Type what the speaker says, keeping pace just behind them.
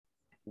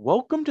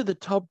Welcome to the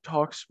Tub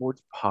Talk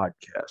Sports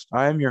Podcast.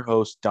 I am your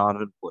host,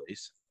 Donovan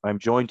Blaze. I'm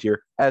joined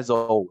here, as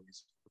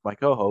always, with my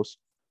co-hosts,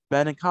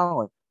 Ben and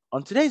Colin.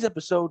 On today's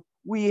episode,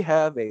 we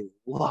have a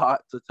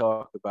lot to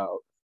talk about.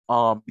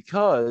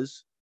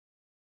 Because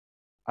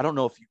I don't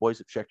know if you boys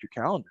have checked your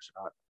calendars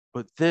or not,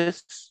 but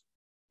this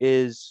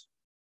is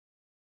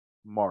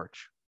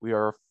March. We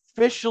are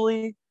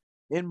officially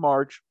in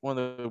March, one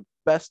of the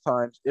best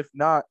times, if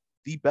not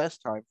the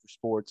best time for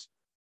sports.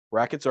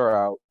 Brackets are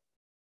out,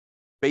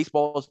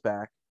 baseball is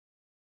back,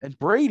 and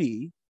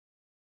Brady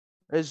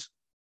is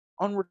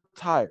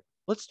unretired.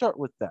 Let's start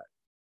with that.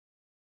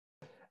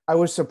 I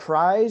was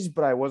surprised,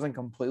 but I wasn't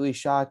completely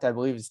shocked. I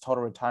believe his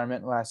total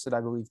retirement lasted,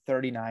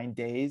 39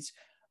 days.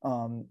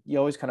 You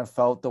always kind of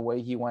felt the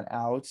way he went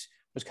out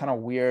was kind of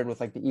weird with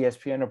like the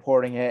ESPN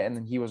reporting it, and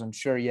then he wasn't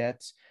sure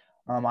yet.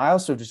 I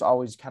also just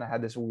always kind of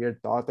had this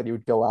weird thought that he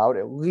would go out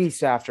at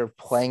least after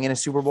playing in a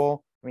Super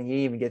Bowl. I mean,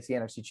 he even gets the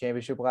NFC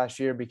Championship last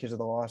year because of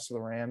the loss to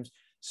the Rams.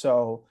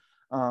 So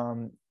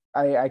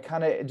I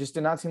kind of just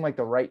did not seem like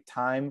the right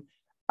time.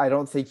 I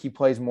don't think he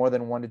plays more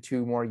than 1 to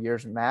 2 more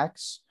years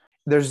max.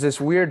 There's this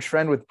weird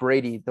trend with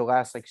Brady the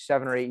last like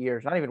 7 or 8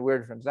 years. Not even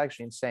weird trend. It's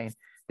actually insane.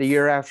 The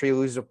year after he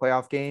loses a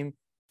playoff game,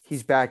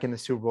 he's back in the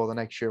Super Bowl the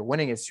next year,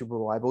 winning his Super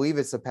Bowl. I believe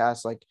it's the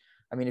past,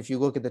 if you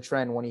look at the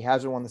trend, when he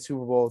hasn't won the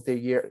Super Bowl, the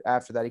year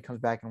after that, he comes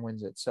back and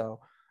wins it.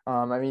 So,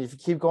 if you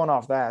keep going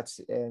off that,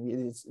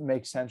 it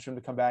makes sense for him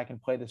to come back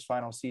and play this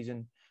final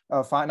season.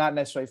 Not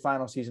necessarily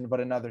final season, but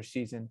another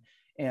season.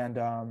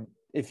 And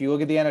if you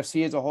look at the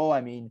NFC as a whole,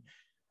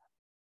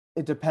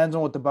 it depends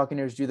on what the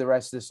Buccaneers do the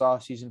rest of this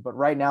offseason. But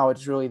right now,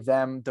 it's really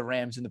them, the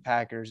Rams, and the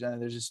Packers.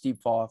 And there's a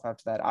steep fall off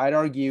after that. I'd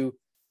argue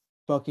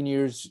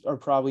Buccaneers are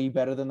probably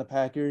better than the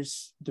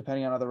Packers,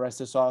 depending on how the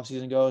rest of this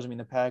offseason goes. I mean,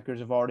 the Packers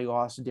have already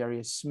lost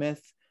Darius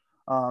Smith.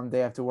 They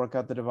have to work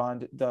out the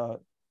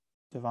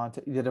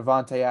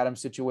Devontae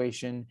Adams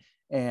situation.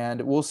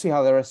 And we'll see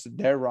how the rest of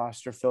their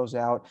roster fills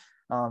out.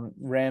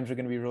 Rams are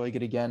going to be really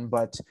good again,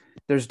 but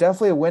there's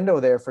definitely a window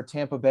there for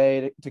Tampa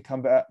Bay to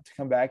come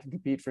back and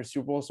compete for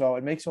Super Bowl. So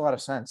it makes a lot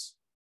of sense.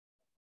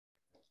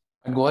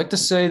 I'd like to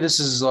say this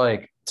is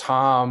like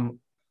Tom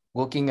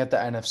looking at the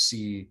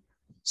NFC,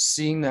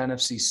 seeing the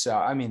NFC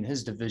South. I mean,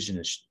 his division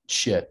is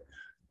shit.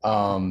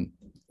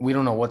 We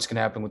don't know what's going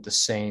to happen with the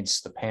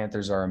Saints. The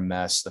Panthers are a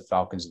mess. The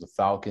Falcons are the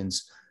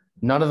Falcons.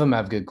 None of them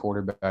have good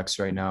quarterbacks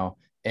right now.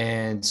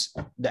 And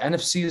the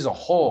NFC as a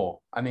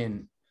whole,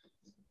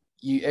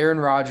 Aaron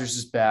Rodgers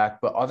is back,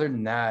 but other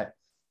than that,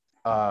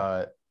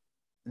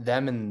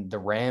 them and the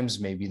Rams,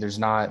 maybe there's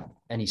not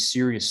any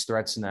serious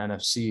threats in the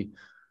NFC.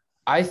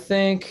 I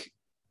think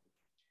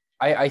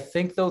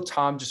though,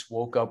 Tom just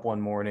woke up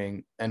one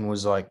morning and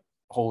was like,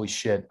 holy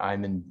shit,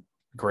 I'm in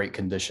great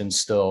condition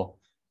still.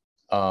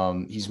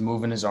 He's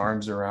moving his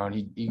arms around.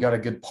 He got a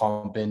good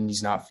pump in.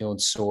 He's not feeling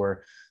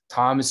sore.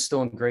 Tom is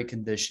still in great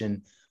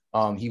condition.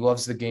 He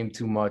loves the game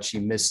too much. He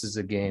misses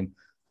the game.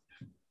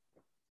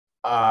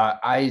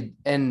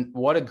 And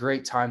what a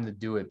great time to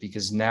do it,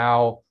 because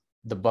now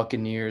the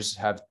Buccaneers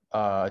have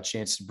a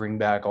chance to bring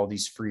back all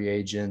these free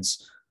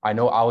agents. I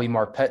know Ali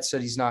Marpet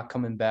said he's not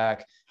coming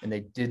back, and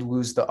they did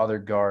lose the other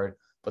guard,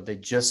 but they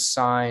just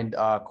signed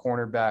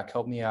cornerback.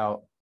 Help me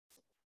out.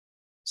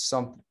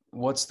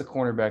 What's the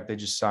cornerback they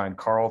just signed?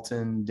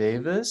 Carlton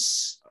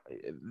Davis?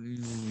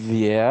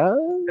 Yeah.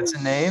 That's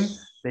a name.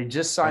 They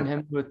just signed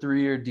him to a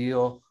 3-year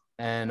deal.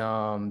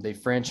 And they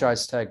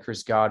franchise tag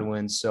Chris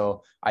Godwin.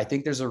 So I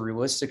think there's a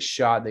realistic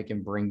shot they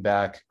can bring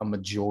back a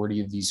majority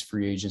of these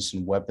free agents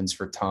and weapons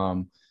for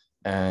Tom.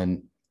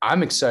 And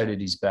I'm excited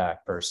he's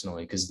back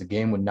personally, because the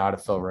game would not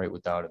have felt right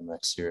without him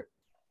next year.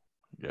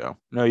 Yeah.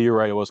 No, you're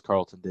right. It was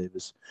Carlton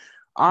Davis.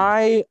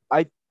 I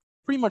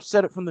pretty much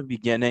said it from the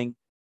beginning.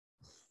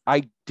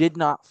 I did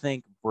not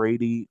think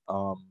Brady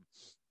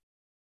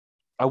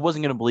I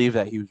wasn't going to believe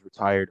that he was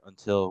retired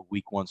until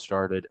week 1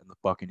 started and the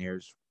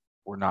Buccaneers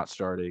were not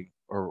starting,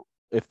 or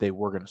if they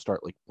were going to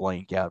start like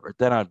Blaine Gabbert,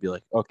 then I'd be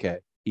like, okay,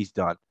 he's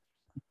done.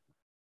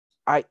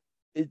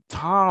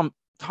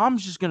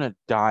 Tom's just going to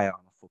die on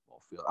a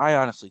football field. I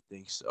honestly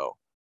think so.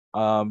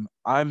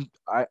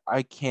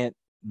 I can't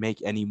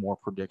make any more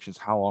predictions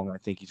how long I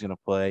think he's going to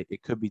play.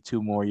 It could be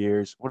 2 more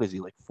years. What is he,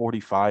 like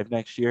 45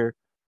 next year?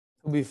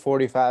 He'll be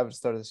 45 at the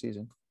start of the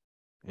season.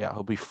 Yeah,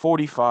 he'll be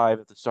 45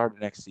 at the start of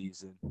next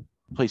season.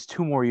 Plays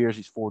 2 more years,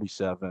 he's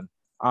 47.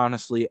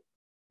 Honestly,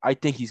 I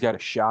think he's got a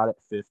shot at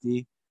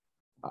 50.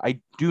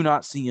 I do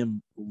not see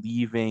him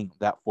leaving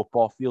that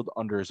football field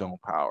under his own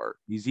power.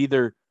 He's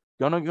either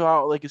going to go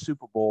out like a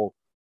Super Bowl,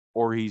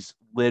 or he's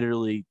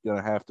literally going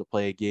to have to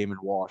play a game in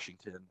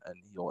Washington and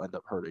he'll end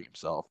up hurting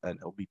himself and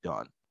he'll be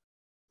done.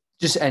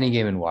 Just any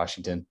game in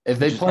Washington. If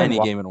they Just play any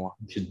game in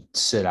Washington, should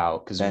sit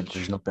out, because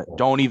there's no.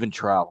 Don't even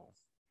travel.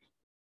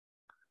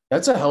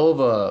 That's a hell of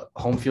a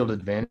home field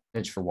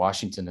advantage for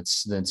Washington.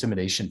 It's the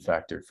intimidation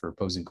factor for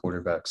opposing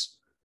quarterbacks.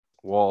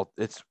 Well,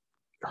 it's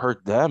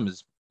hurt them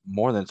as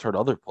more than it's hurt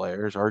other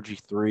players.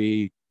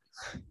 RG3,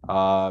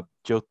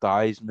 Joe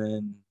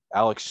Theismann,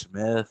 Alex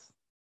Smith.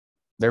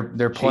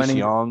 They're planning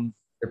Young.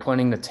 They're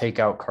planning to take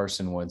out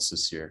Carson Wentz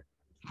this year.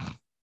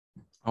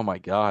 Oh my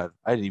God,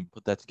 I didn't even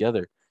put that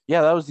together.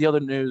 Yeah, that was the other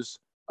news.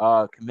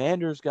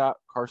 Commanders got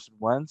Carson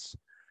Wentz.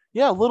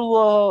 Yeah, a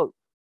little.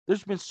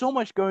 There's been so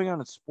much going on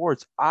in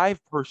sports. I've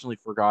personally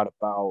forgot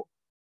about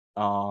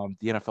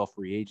the NFL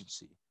free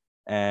agency,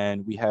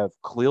 and we have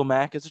Khalil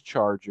Mack as a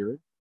Charger.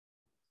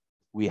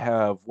 We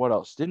have what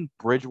else? Didn't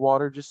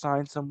Bridgewater just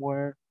sign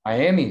somewhere?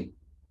 Miami.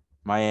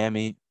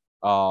 Miami.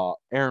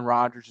 Aaron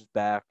Rodgers is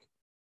back.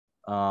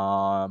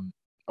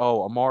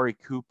 Amari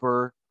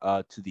Cooper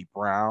to the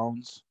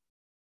Browns.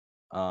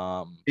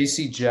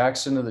 J.C.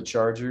 Jackson of the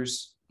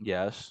Chargers.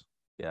 Yes,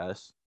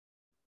 yes.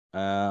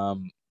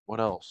 What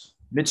else?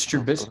 Mitch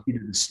Trubisky to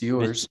the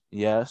Steelers.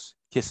 Yes,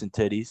 kissing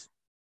titties.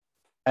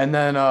 And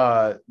then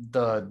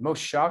the most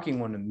shocking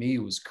one to me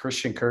was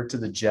Christian Kirk to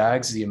the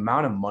Jags. The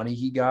amount of money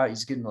he got,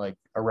 he's getting like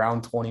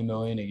around $20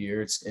 million a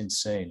year. It's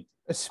insane.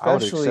 I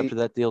would have accepted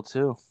that deal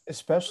too.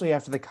 Especially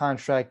after the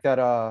contract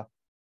that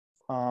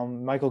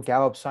Michael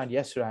Gallup signed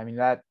yesterday. I mean,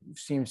 that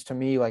seems to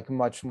me like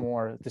much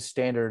more the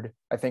standard,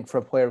 I think, for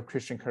a player of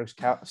Christian Kirk's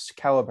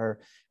caliber.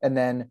 And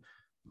then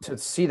to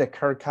see the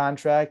Kirk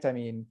contract, I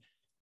mean,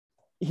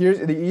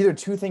 either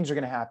two things are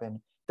going to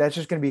happen. That's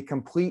just going to be a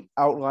complete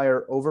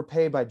outlier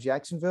overpay by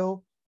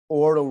Jacksonville,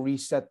 or it'll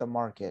reset the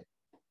market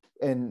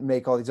and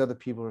make all these other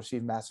people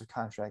receive massive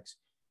contracts.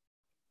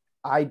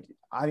 I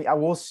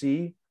will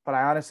see, but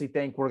I honestly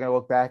think we're going to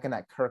look back and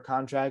that Kirk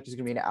contract is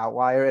going to be an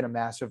outlier and a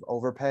massive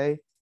overpay.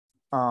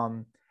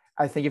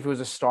 I think if it was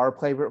a star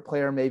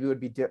player, maybe it would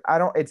be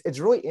it's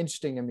really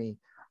interesting to me.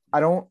 I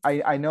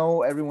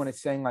know everyone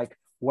is saying like,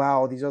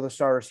 wow, these other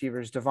star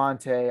receivers,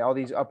 Devontae, all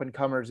these up and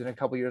comers in a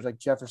couple of years like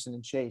Jefferson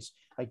and Chase,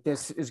 like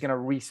this is going to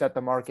reset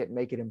the market and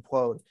make it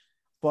implode.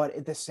 But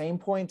at the same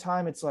point in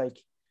time, it's like,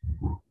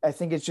 I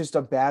think it's just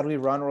a badly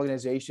run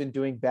organization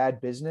doing bad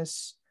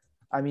business.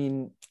 I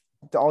mean,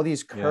 all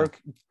these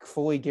Kirk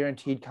fully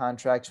guaranteed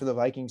contracts for the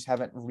Vikings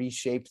haven't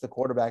reshaped the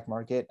quarterback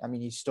market. I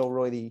mean, he's still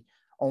really the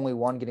only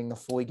one getting the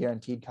fully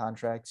guaranteed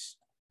contracts,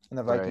 and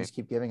the Vikings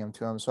keep giving them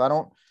to him. So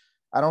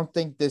I don't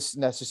think this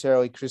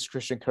necessarily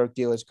Christian Kirk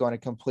deal is going to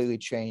completely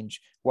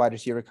change wide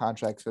receiver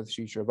contracts for the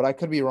future, but I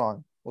could be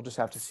wrong. We'll just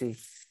have to see.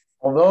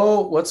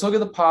 Although, let's look at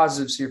the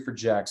positives here for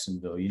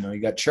Jacksonville. You know, you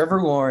got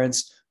Trevor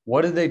Lawrence.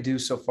 What did they do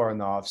so far in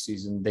the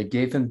offseason? They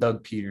gave him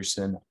Doug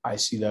Peterson. I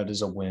see that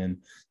as a win.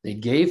 They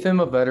gave him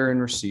a veteran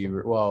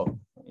receiver. Well,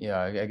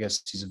 yeah, I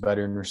guess he's a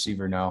veteran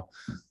receiver now.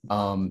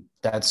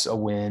 That's a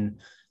win.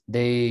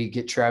 They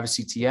get Travis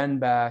Etienne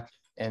back,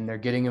 and they're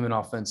getting him an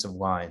offensive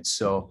line.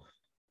 So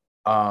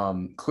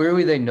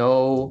clearly they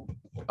know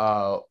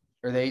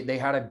or they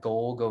had a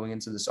goal going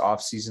into this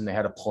offseason. They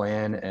had a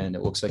plan, and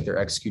it looks like they're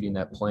executing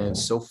that plan.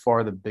 So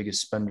far, the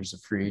biggest spenders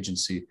of free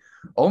agency,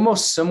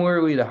 almost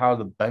similarly to how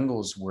the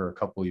Bengals were a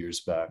couple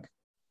years back.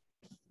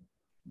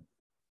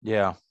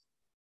 Yeah.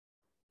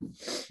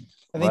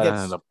 I think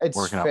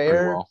it's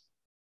fair. Well.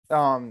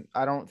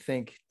 I don't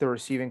think the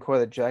receiving core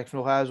that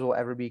Jacksonville has will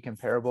ever be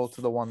comparable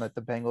to the one that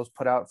the Bengals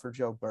put out for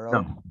Joe Burrow.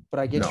 No. But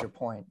I get your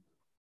point.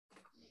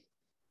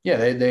 Yeah,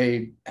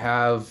 they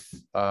have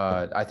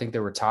I think they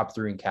were top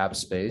 3 in cap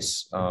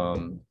space,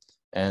 and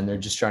they're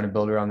just trying to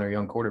build around their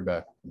young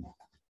quarterback.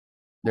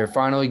 They're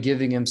finally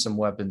giving him some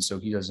weapons so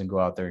he doesn't go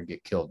out there and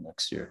get killed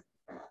next year.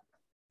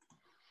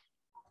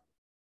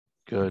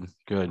 Good.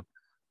 But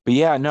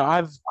yeah, no,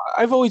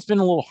 I've always been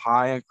a little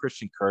high on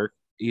Christian Kirk.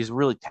 He's a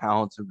really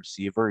talented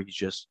receiver. He's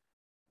just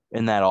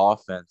in that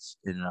offense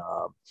in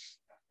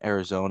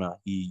Arizona.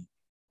 He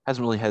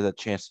hasn't really had that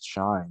chance to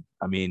shine.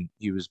 I mean,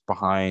 he was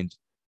behind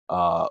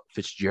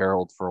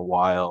Fitzgerald for a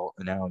while,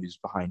 and now he's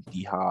behind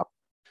D-Hop.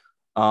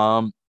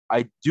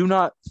 I do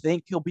not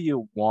think he'll be a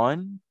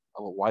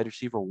wide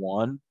receiver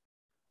 1.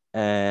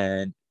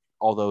 And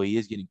although he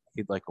is getting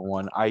paid like a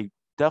 1, I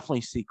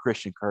definitely see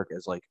Christian Kirk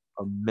as like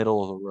a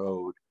middle of the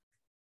road,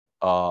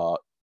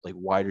 like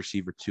wide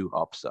receiver 2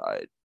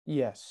 upside.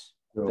 Yes.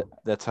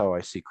 That's how I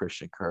see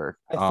Christian Kirk.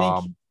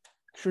 I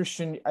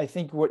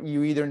think what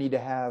you either need to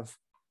have,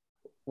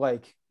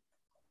 like,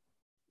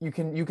 you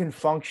can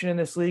function in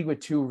this league with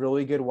 2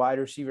 really good wide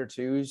receiver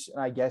 2s. And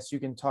I guess you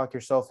can talk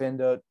yourself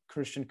into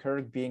Christian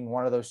Kirk being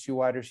one of those 2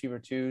 wide receiver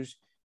 2s,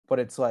 but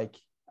it's like,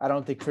 I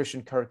don't think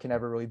Christian Kirk can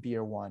ever really be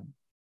your 1.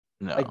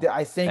 No. Like,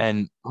 I think.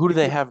 And who do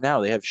they have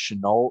now? They have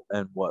Shenault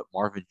and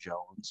Marvin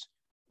Jones.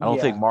 I don't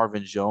think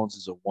Marvin Jones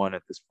is a 1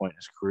 at this point in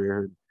his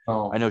career.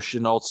 Oh. I know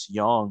Chenault's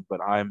young, but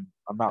I'm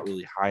not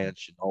really high on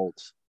Shenault.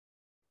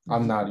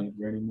 I'm not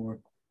either anymore.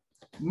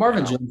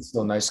 Marvin Jones is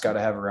still a nice guy to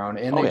have around,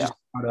 and they just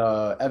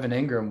got Evan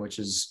Ingram, which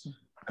is,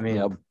 I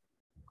mean,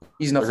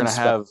 he's nothing. They're gonna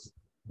have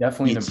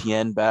definitely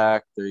ETN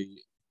back.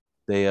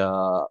 They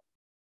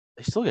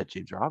still got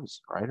James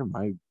Robinson, right?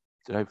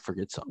 Did I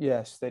forget something?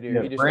 Yes, they do.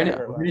 Yeah, Brandon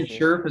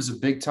Scherf is a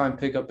big time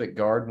pickup at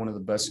guard, one of the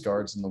best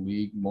guards in the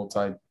league,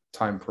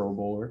 multi-time Pro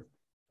Bowler.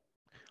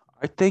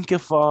 I think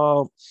if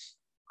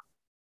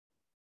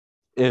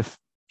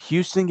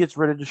Houston gets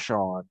rid of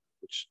Deshaun,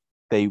 which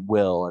they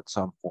will at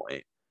some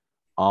point,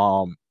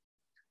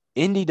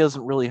 Indy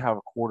doesn't really have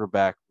a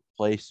quarterback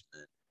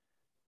replacement.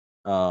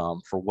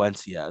 for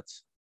Wentz yet.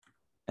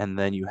 And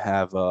then you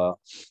have the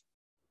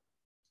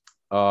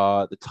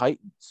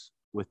Titans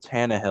with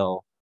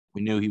Tannehill.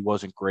 We knew he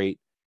wasn't great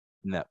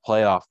in that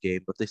playoff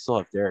game, but they still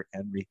have Derrick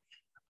Henry.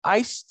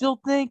 I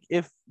still think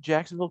if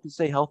Jacksonville can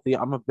stay healthy,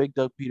 I'm a big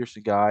Doug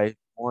Peterson guy.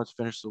 Lawrence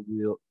finished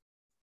the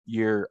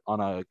year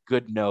on a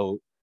good note.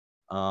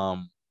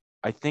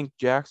 I think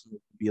Jacksonville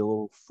will be a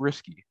little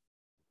frisky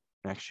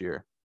next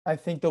year. I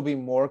think they'll be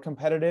more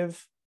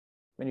competitive.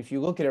 I mean, if you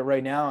look at it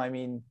right now, I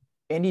mean,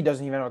 Indy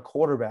doesn't even have a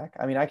quarterback.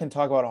 I mean, I can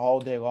talk about all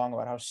day long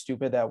about how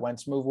stupid that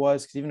Wentz move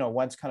was, because even though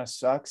Wentz kind of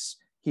sucks,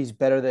 he's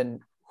better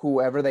than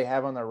whoever they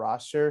have on their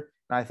roster.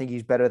 And I think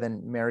he's better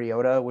than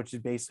Mariota, which is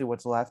basically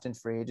what's left in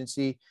free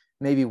agency.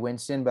 Maybe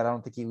Winston, but I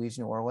don't think he leaves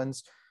New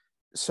Orleans.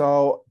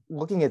 So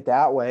looking at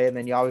that way, and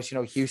then you obviously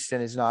know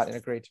Houston is not in a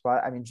great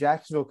spot. I mean,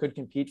 Jacksonville could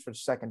compete for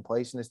second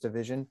place in this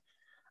division.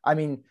 I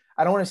mean,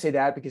 I don't want to say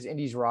that because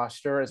Indy's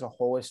roster as a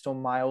whole is still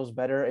miles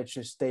better. It's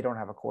just they don't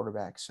have a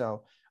quarterback.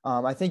 So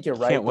I think you're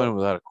right. Can't win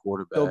without a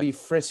quarterback. They'll be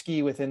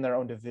frisky within their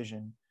own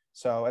division.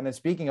 So, and then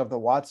speaking of the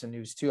Watson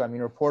news too, I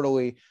mean,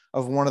 reportedly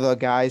of one of the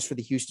guys for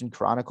the Houston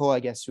Chronicle, I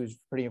guess, who's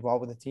pretty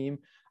involved with the team.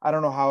 I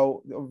don't know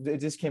how it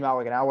just came out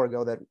like an hour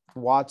ago that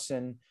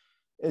Watson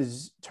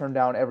is turned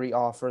down every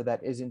offer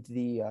that isn't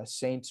the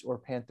Saints or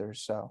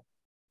Panthers. So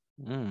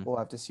we'll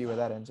have to see where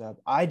that ends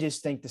up. I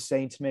just think the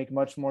Saints make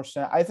much more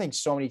sense. I think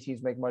so many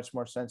teams make much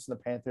more sense than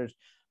the Panthers,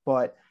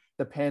 but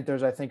the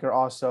Panthers, I think, are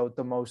also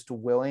the most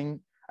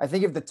willing. I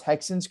think if the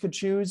Texans could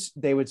choose,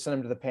 they would send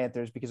him to the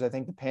Panthers because I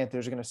think the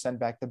Panthers are going to send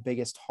back the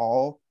biggest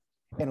haul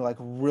and like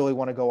really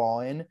want to go all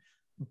in.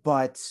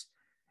 But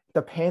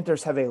the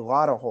Panthers have a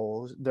lot of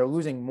holes. They're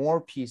losing more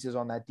pieces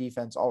on that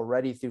defense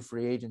already through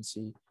free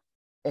agency,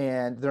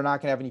 and they're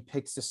not going to have any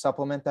picks to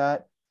supplement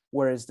that.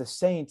 Whereas the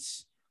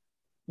Saints,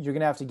 you're going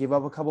to have to give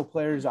up a couple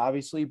players,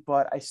 obviously,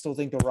 but I still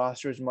think the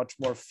roster is much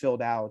more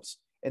filled out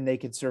and they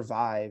could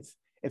survive.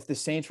 If the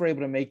Saints were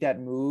able to make that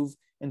move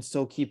and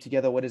still keep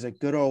together what is a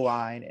good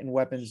O-line and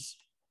weapons,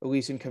 at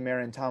least in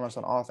Kamara and Thomas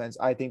on offense,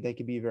 I think they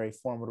could be very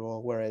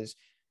formidable. Whereas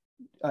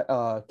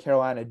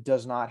Carolina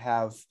does not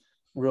have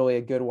really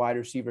a good wide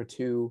receiver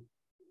two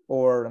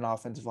or an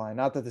offensive line.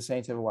 Not that the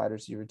Saints have a wide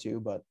receiver two,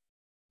 but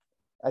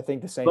I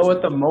think the Saints. So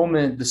at the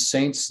moment, the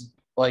Saints,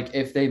 like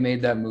if they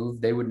made that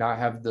move, they would not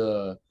have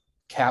the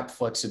cap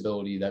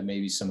flexibility that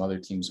maybe some other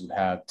teams would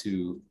have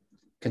to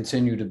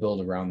continue to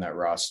build around that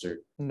roster.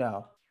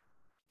 No.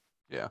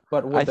 Yeah.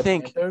 But with the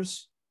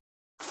Panthers?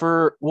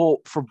 For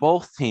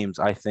both teams,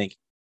 I think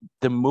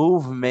the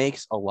move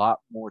makes a lot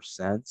more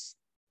sense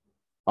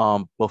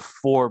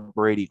before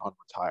Brady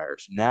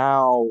unretires.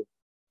 Now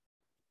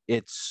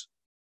I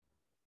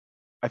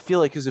feel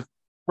like because if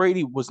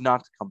Brady was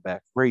not to come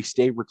back, Brady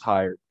stayed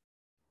retired,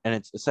 and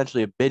it's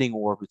essentially a bidding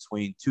war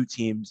between two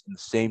teams in the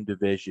same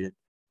division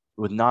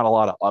with not a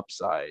lot of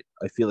upside.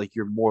 I feel like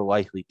you're more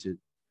likely to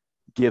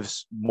give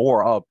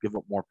up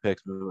more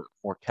picks,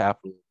 more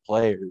capital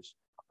players,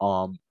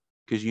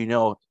 because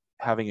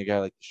having a guy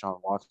like Deshaun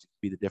Watson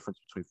could be the difference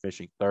between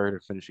finishing third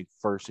or finishing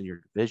first in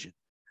your division.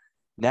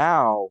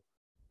 Now,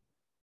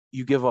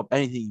 you give up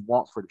anything you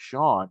want for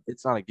Deshaun,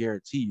 it's not a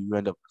guarantee you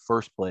end up in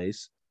first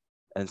place.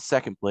 And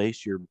second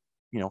place, you're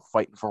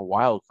fighting for a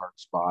wild card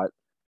spot.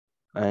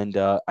 And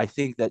I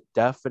think that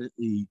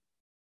definitely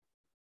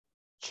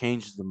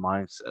changes the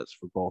mindsets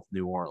for both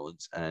New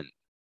Orleans and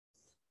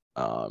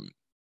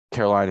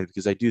Carolina,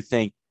 because I do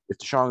think if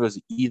Deshaun goes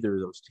to either of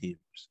those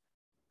teams,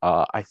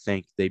 I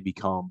think they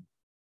become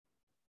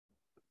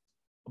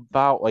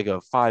about like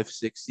a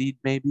 5-6 seed,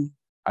 maybe.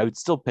 I would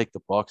still pick the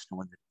Bucs to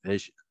win the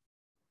division.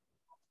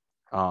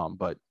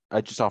 But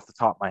I just off the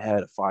top of my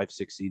head, a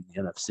 5-6 seed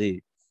in the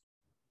NFC.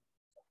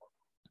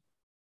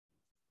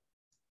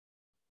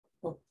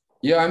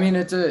 Yeah, I mean,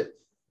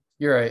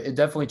 you're right. It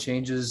definitely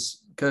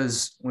changes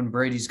because when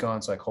Brady's gone,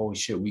 it's like, holy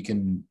shit, we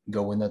can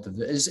go win that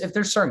division. If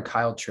they're starting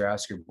Kyle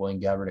Trask or Blaine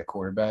Gabbert at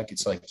quarterback,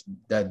 it's like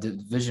that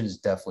division is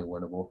definitely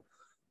winnable.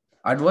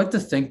 I'd like to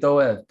think, though,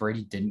 if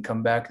Brady didn't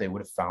come back, they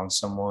would have found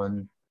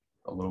someone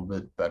a little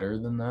bit better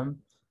than them.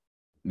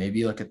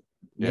 Maybe like a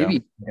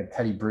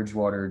Teddy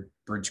Bridgewater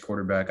bridge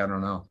quarterback. I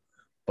don't know.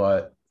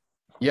 But,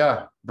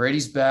 yeah,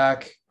 Brady's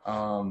back.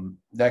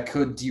 That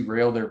could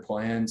derail their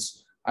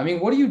plans. I mean,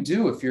 what do you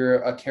do if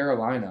you're a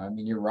Carolina? I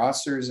mean, your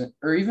roster isn't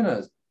 – or even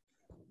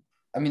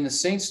the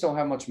Saints don't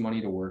have much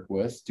money to work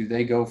with. Do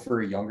they go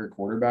for a younger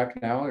quarterback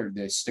now, or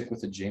do they stick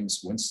with a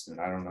Jameis Winston?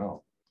 I don't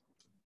know.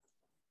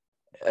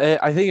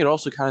 I think it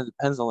also kind of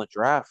depends on the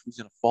draft. Who's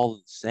going to fall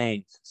to the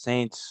Saints?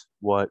 Saints,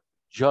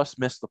 just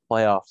missed the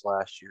playoffs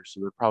last year,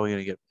 so they're probably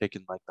going to get picked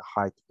in like the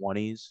high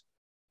 20s.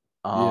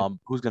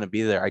 Who's going to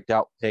be there? I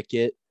doubt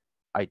Pickett.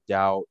 I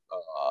doubt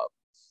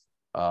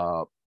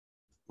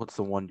what's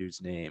the one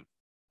dude's name?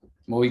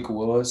 Malik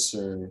Willis.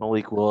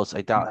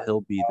 I doubt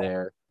he'll be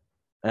there.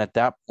 And at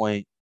that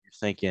point, you're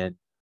thinking,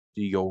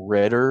 do you go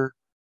Ritter?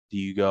 Do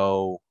you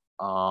go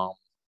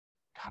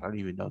I don't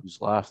even know who's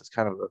left. It's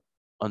kind of an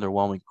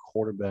underwhelming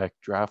quarterback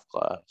draft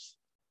class.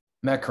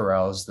 Matt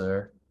Corral's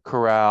there.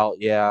 Corral,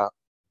 yeah.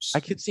 I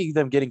could see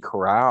them getting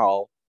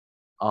Corral.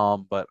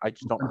 But I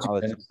just don't know how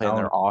that's Bunch going of to play in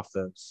their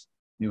offense.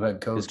 New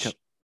head Is coach.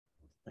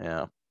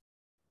 Yeah,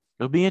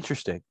 it'll be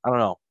interesting. I don't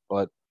know,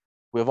 but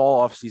we have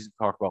all offseason to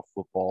talk about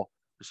football.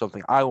 There's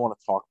something I want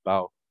to talk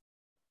about.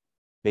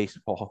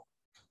 Baseball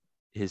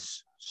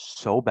is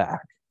so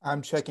back.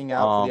 I'm checking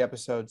out for the Um,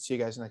 episode. See you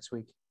guys next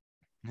week.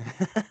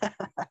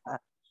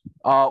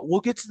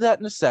 we'll get to that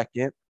in a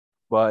second,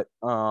 but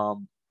a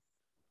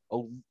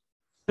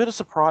bit of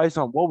surprise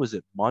on what was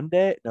it,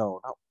 Monday? No,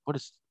 not what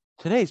is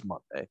today's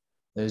Monday?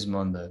 There's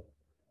Monday.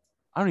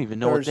 I don't even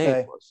know what day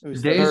Thursday. it was. It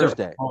was The days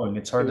Thursday. are long.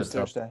 It's It hard to was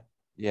tell. Thursday.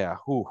 Yeah,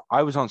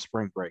 I was on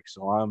spring break,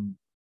 so I'm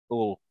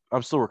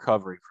still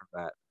recovering from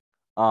that.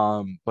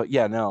 But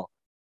yeah, no.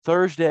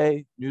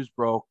 Thursday, news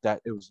broke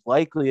that it was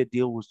likely a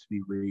deal was to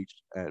be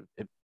reached, and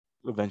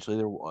eventually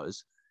there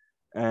was.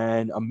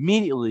 And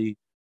immediately,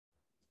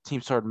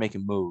 teams started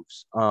making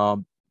moves.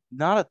 Not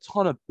a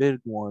ton of big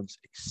ones,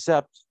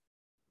 except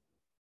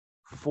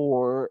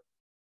for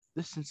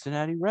the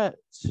Cincinnati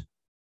Reds.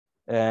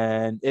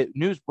 And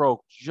news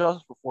broke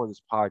just before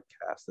this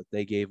podcast that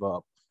they gave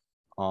up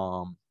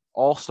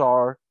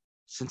all-star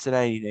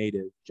Cincinnati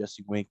native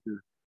Jesse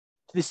Winker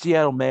to the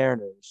Seattle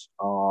Mariners.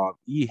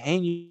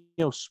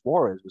 Eugenio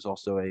Suarez was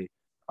also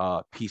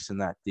a piece in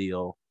that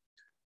deal.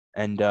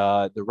 And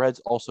the Reds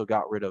also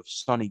got rid of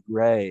Sonny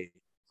Gray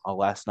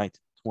last night to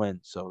the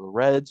Twins. So the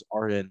Reds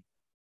are in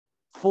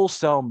full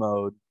sell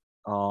mode.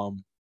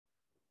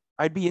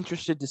 I'd be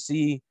interested to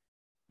see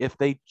if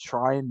they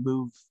try and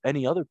move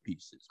any other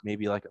pieces,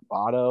 maybe like a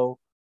Votto,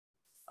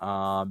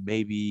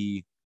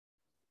 maybe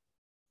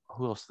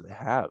who else do they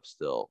have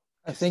still?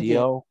 I think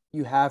you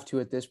have to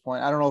at this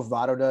point. I don't know if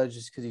Votto does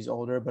just because he's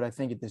older, but I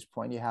think at this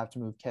point you have to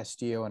move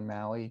Castillo and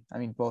Mahle. I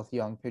mean, both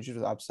young pitchers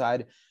with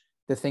upside.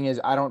 The thing is,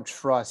 I don't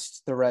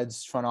trust the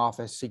Reds front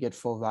office to get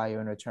full value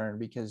in return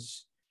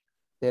because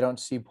they don't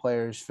see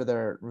players for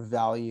their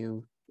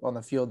value on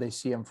the field. They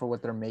see them for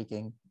what they're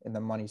making in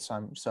the money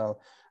sum. So,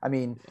 I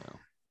mean,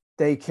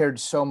 they cared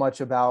so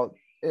much about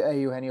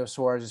Eugenio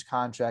Suarez's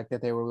contract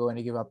that they were willing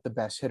to give up the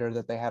best hitter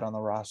that they had on the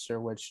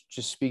roster, which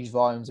just speaks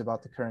volumes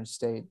about the current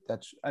state.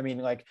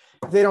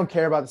 If they don't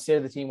care about the state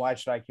of the team, why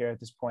should I care at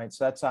this point?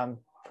 So I'm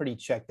pretty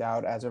checked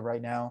out as of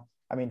right now.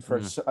 I mean,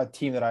 for a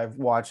team that I've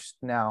watched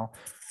now,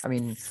 I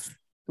mean,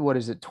 what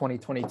is it,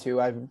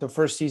 2022? The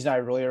first season I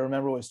really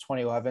remember was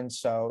 2011.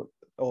 So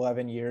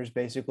 11 years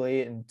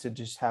basically. And to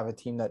just have a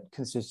team that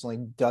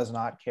consistently does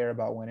not care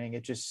about winning,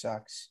 it just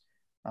sucks.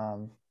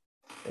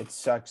 It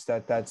sucks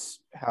that that's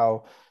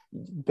how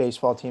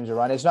baseball teams are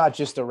run. It's not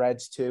just the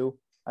Reds too.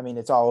 I mean,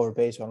 it's all over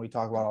baseball and we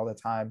talk about it all the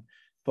time,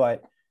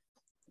 but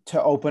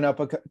to open up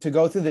to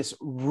go through this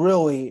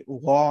really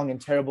long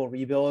and terrible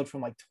rebuild from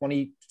like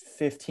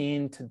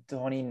 2015 to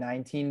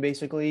 2019,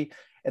 basically,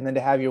 and then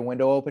to have your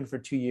window open for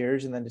 2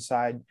 years and then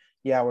decide,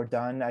 yeah, we're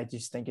done. I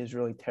just think is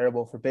really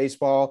terrible for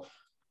baseball.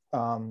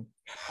 I'm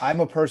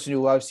a person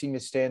who loves seeing the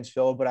stands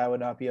filled, but I would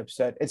not be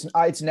upset.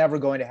 It's never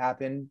going to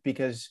happen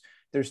because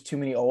there's too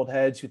many old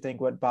heads who think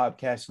what Bob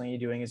Castellini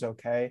doing is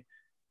okay,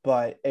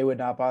 but it would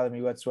not bother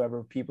me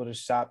whatsoever. People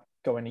just stop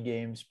going to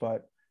games,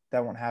 but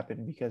that won't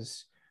happen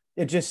because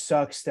it just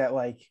sucks that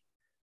like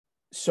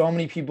so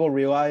many people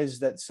realize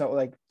that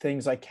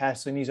things like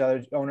Castellini's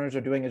other owners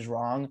are doing is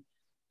wrong.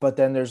 But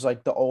then there's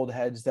like the old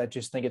heads that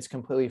just think it's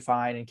completely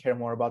fine and care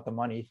more about the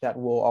money that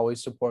will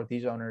always support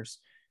these owners.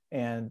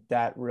 And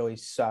that really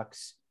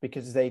sucks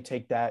because they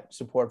take that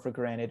support for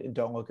granted and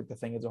don't look at the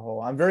thing as a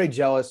whole. I'm very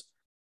jealous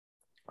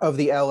of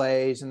the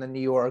LAs and the New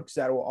Yorks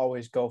that will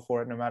always go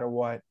for it no matter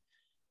what.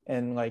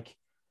 And like,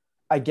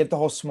 I get the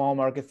whole small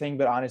market thing,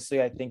 but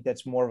honestly, I think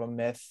that's more of a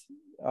myth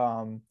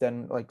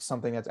than like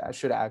something that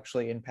should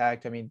actually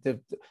impact. I mean,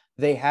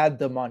 they had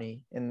the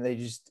money and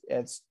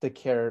it's the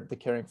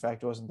caring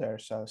factor wasn't there.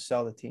 So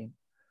sell the team.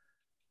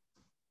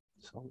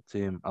 Sell the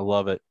team. I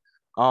love it.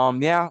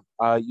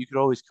 You could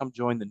always come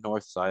join the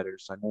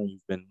Northsiders. I know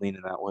you've been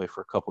leaning that way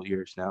for a couple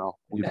years now.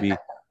 We'd be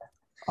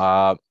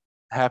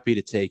happy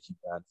to take you,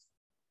 Ben.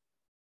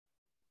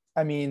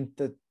 I mean,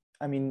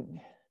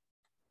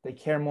 they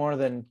care more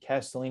than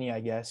Castellini, I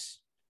guess.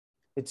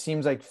 It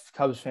seems like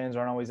Cubs fans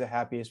aren't always the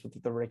happiest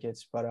with the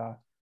Ricketts, but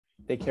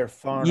they care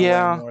far and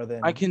away more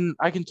than. I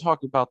can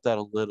talk about that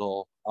a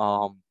little.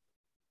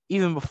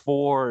 Even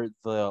before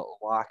the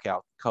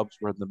lockout, the Cubs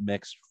were in the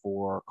mix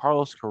for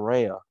Carlos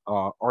Correa,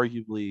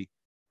 arguably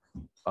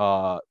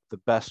the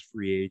best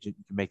free agent.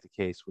 You can make the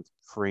case with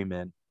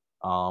Freeman.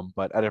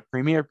 But at a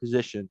premier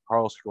position,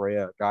 Carlos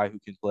Correa, a guy who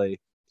can play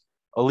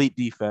elite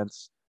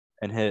defense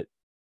and hit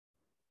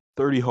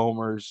 30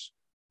 homers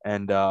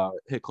and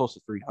hit close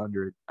to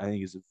 300, I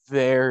think is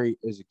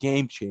a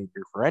game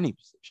changer for any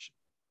position,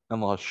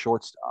 unless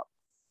shortstop.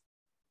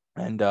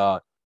 And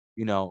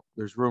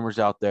there's rumors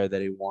out there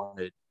that he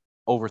wanted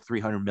over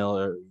 300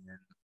 million,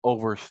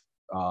 over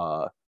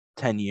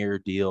 10-year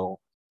deal.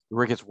 The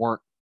Ricketts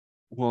weren't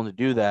willing to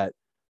do that,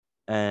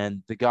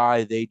 and the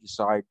guy they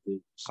decided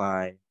to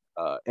sign,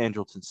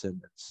 Andrelton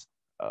Simmons,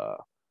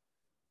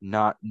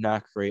 not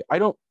great.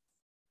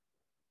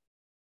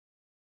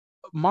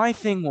 My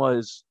thing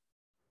was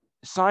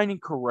signing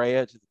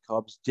Correa to the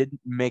Cubs didn't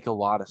make a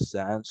lot of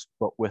sense,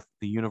 but with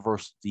the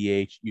universal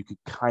DH, you could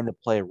kind of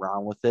play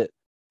around with it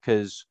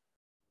because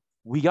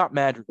we got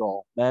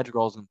Madrigal.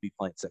 Madrigal's going to be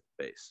playing second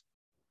base.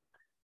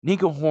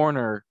 Nico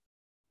Horner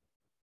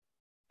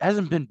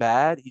hasn't been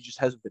bad. He just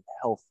hasn't been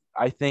healthy.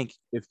 I think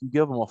if you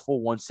give him a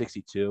full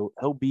 162,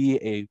 he'll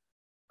be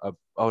an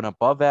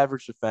above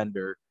average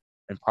defender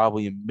and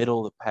probably a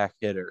middle of the pack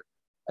hitter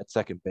at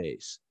second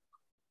base,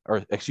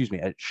 or excuse me,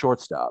 at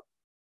shortstop.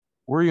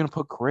 Where are you going to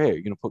put Correa?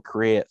 You're going to put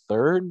Correa at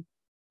third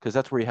because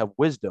that's where you have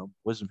Wisdom.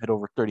 Wisdom hit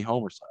over 30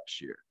 homers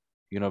last year.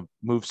 You're going to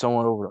move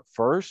someone over to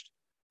first.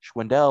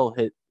 Schwindel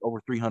hit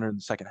over 300 in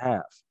the second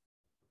half.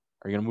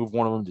 Are you going to move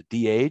one of them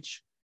to DH?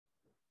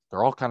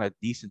 They're all kind of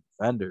decent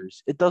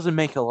defenders. It doesn't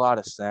make a lot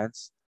of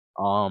sense.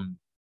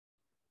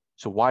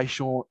 So why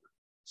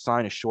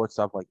sign a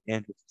shortstop like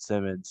Andrew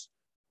Simmons,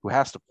 who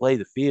has to play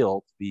the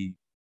field to be,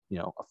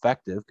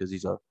 effective because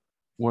he's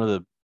one of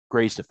the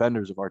greatest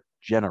defenders of our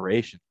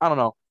generation? I don't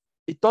know.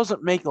 It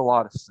doesn't make a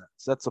lot of sense.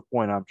 That's the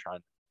point I'm trying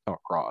to come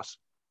across.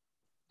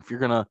 If you're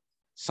gonna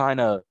sign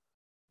a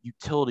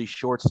utility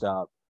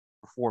shortstop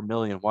for $4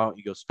 million, why don't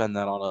you go spend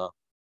that on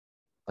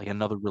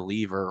another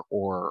reliever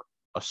or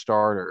a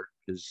starter?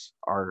 Because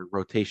our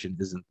rotation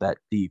isn't that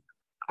deep.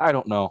 I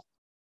don't know.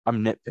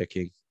 I'm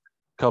nitpicking.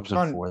 Cubs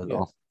in 4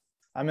 though.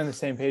 I'm in the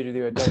same page with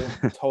you. It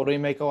doesn't totally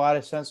make a lot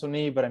of sense with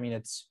me, but I mean,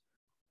 it's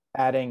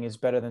adding is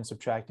better than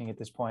subtracting at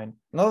this point.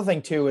 Another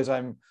thing too is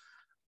I'm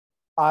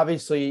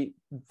obviously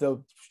the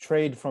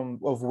trade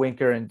of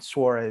Winker and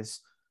Suarez.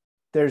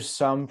 There's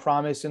some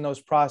promise in those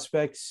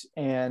prospects,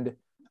 and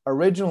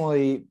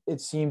originally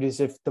it seemed as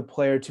if the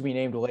player to be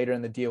named later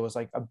in the deal was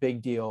like a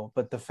big deal,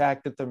 but the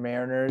fact that the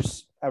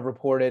Mariners have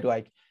reported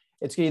like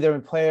it's either a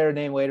player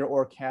named later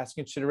or cash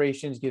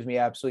considerations gives me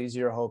absolutely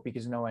zero hope,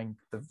 because knowing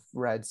the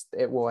Reds,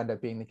 it will end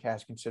up being the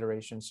cash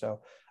consideration.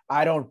 So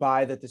I don't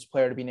buy that this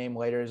player to be named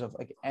later is of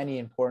like any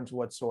importance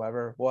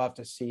whatsoever. We'll have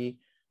to see,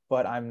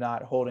 but I'm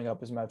not holding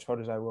up as much hope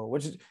as I will,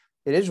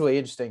 it is really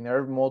interesting. There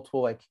are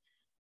multiple,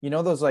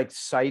 those like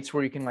sites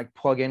where you can like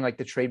plug in like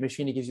the trade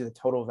machine, it gives you the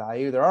total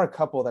value. There are a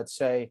couple that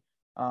say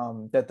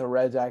that the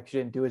Reds actually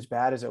didn't do as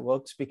bad as it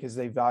looks because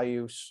they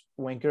value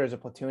Winker as a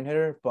platoon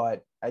hitter.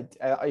 But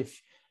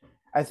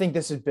I think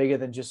this is bigger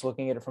than just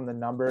looking at it from the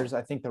numbers.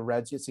 I think the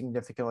Reds get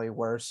significantly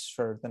worse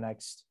for the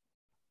next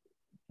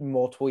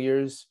multiple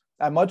years.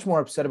 I'm much more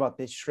upset about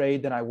this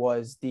trade than I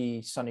was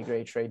the Sonny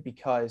Gray trade,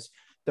 because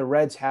the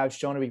Reds have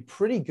shown to be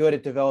pretty good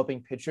at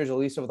developing pitchers, at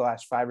least over the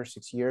last 5 or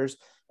 6 years.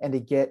 And to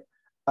get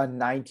a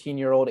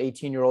 19-year-old,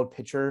 18-year-old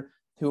pitcher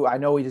who I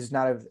know he does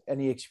not have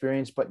any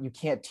experience, but you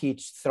can't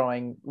teach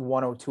throwing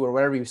 102 or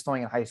whatever he was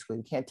throwing in high school.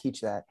 You can't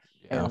teach that.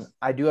 Yeah. And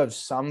I do have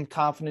some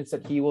confidence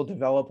that he will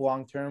develop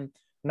long-term.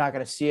 I'm not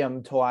going to see him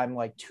until I'm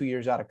like 2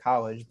 years out of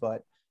college,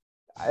 but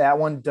that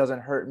one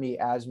doesn't hurt me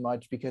as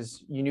much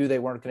because you knew they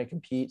weren't going to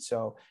compete.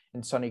 So,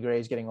 and Sonny Gray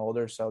is getting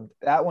older. So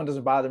that one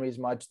doesn't bother me as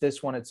much.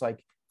 This one, it's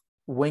like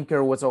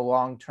Winker was a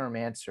long-term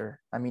answer.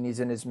 I mean,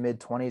 he's in his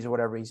mid-20s or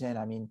whatever he's in.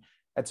 I mean,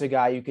 that's a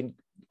guy you can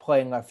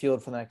play in left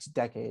field for the next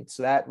decade.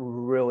 So that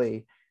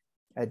really,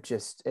 it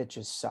just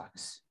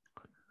sucks.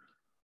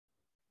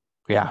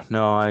 Yeah,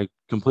 no, I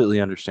completely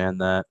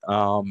understand that.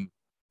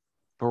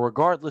 But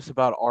regardless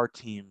about our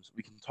teams,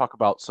 we can talk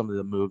about some of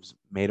the moves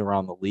made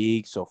around the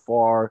league so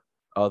far.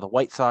 The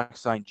White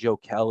Sox signed Joe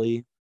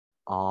Kelly.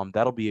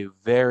 That'll be a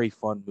very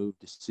fun move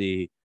to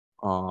see.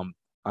 I'm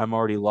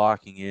already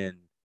locking in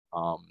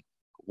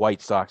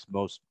White Sox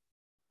most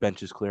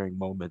benches clearing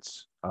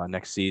moments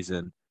next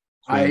season.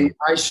 I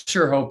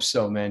sure hope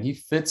so, man. He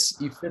fits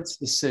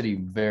the city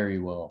very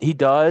well. He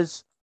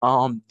does.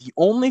 The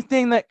only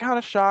thing that kind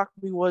of shocked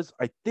me was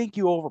I think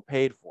you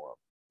overpaid for him.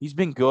 He's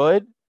been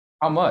good.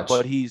 How much?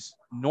 But he's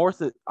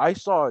north of, I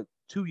saw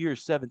 2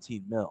 years,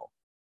 17 mil.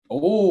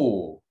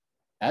 Oh,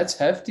 that's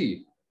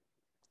hefty.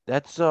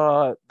 That's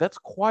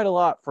quite a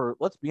lot for,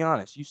 let's be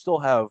honest. You still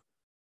have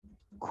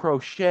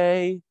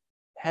Crochet,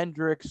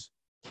 Hendricks,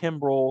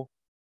 Kimbrel,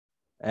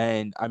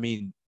 and I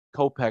mean,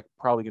 Kopech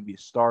probably going to be a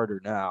starter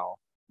now.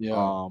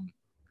 Yeah.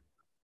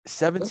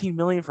 17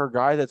 million for a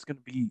guy that's going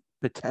to be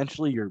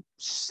potentially your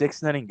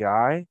sixth inning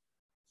guy.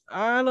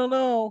 I don't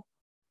know.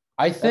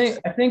 I think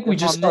we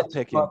just saw too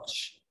nitpicking.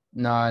 much.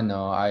 No,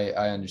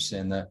 I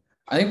understand that.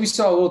 I think we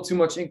saw a little too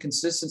much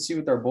inconsistency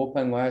with our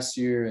bullpen last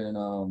year, and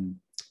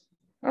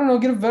I don't know,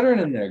 get a veteran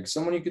in there,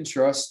 someone you can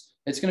trust.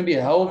 It's going to be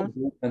a hell of a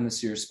bullpen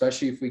this year,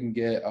 especially if we can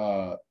get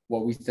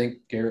what we think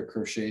Garrett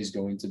Crochet is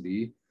going to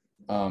be.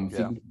 If he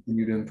can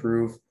continue to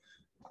improve,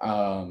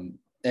 and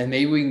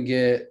maybe we can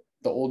get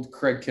the old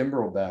Craig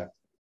Kimbrel back,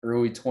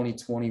 early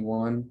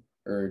 2021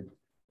 early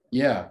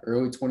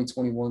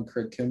 2021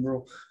 Craig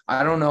Kimbrel.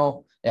 I don't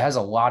know. It has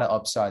a lot of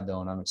upside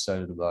though, and I'm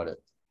excited about it.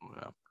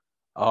 Yeah.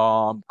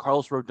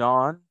 Carlos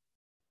Rodon,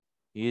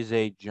 he is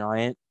a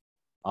giant.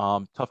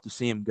 Tough to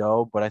see him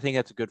go, but I think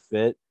that's a good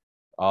fit.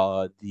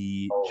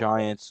 The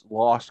Giants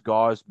lost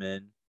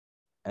Gosman,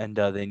 and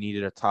they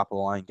needed a top of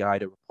the line guy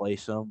to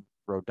replace him.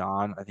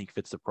 Rodon, I think,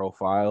 fits the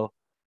profile.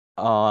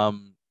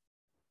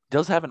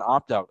 does have an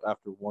opt out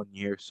after 1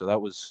 year, so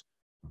that was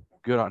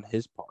good on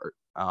his part.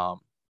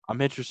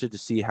 I'm interested to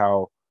see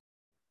how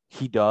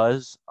he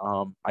does.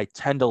 I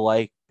tend to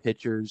like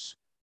pitchers.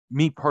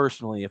 Me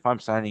personally, if I'm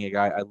signing a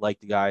guy, I like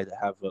the guy to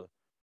have a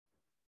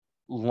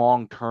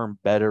long-term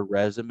better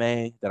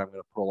resume that I'm going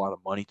to put a lot of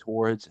money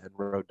towards. And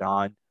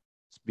Rodon,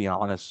 to be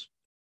honest,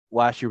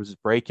 last year was his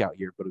breakout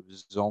year, but it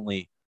was his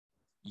only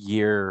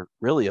year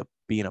really of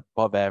being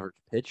above average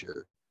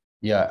pitcher.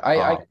 Yeah,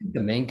 I Um, think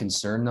the main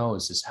concern though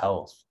is his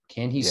health.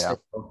 Can he yeah,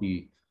 stay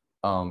healthy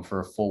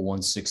for a full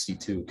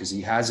 162? Because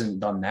he hasn't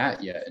done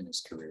that yet in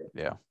his career.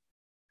 yeah.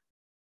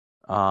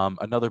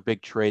 Another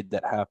big trade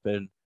that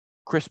happened,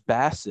 Chris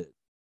Bassett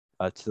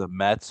to the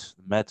Mets.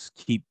 The Mets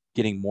keep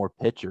getting more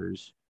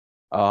pitchers.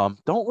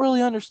 Don't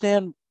really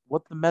understand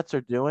what the Mets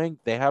are doing.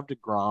 They have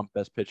DeGrom,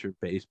 best pitcher in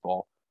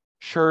baseball.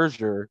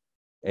 Scherzer,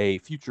 a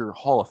future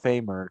Hall of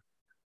Famer.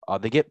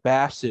 They get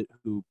Bassett,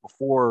 who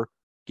before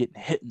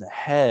getting hit in the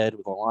head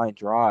with a line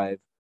drive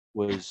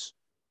was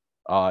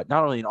not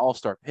only an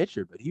all-star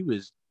pitcher, but he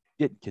was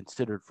getting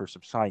considered for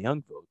some Cy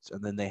Young votes.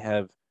 And then they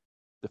have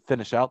to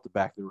finish out the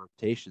back of the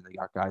rotation. They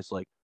got guys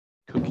like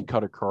Cookie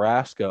Cutter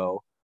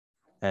Carrasco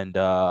and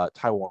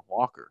Taiwan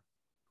Walker,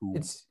 who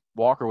It's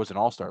Walker was an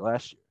all-star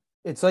last year.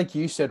 it's like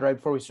you said right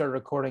before we started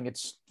recording.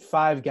 It's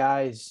 5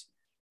 guys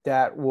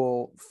that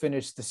will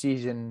finish the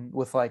season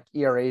with like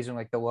ERAs in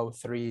like the low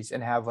threes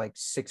and have like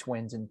 6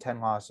 wins and 10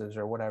 losses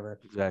or whatever.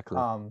 Exactly.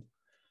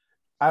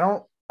 I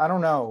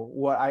don't know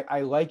what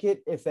I like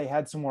it if they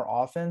had some more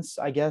offense,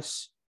 I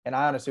guess. And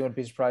I honestly wouldn't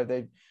be surprised.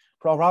 They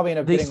probably end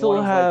up They getting still one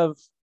of have,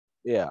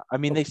 yeah. I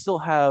mean, they still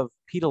have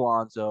Pete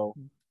Alonso.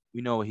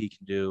 We know what he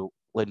can do.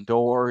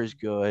 Lindor is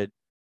good.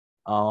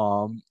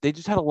 They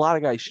just had a lot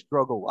of guys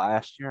struggle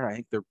last year. And I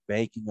think they're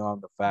banking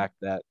on the fact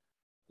that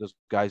those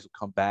guys will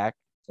come back,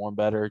 perform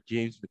better.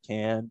 James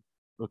McCann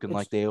looking It's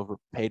like they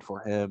overpaid for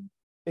him.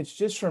 it's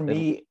just for Then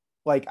me,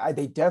 like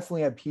they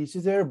definitely have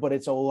pieces there, but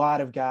it's a lot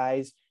of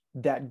guys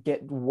that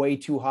get way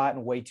too hot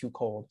and way too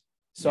cold.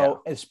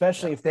 So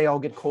especially if they all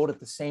get cold at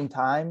the same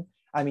time,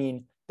 I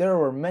mean, there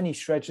were many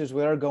stretches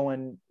where they're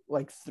going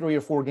like 3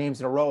 or 4 games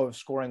in a row of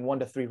scoring 1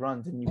 to 3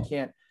 runs, and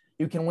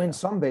you can win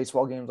some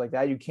baseball games like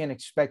that. You can't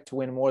expect to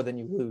win more than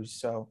you lose.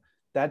 So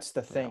that's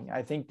the thing.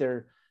 I think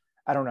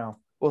I don't know.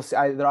 We'll see.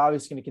 They're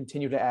obviously going to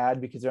continue to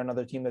add because they're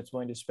another team that's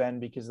willing to spend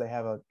because they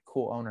have a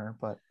cool owner.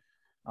 But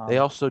they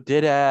also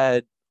did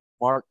add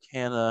Mark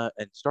Canna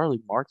and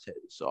Starling Marte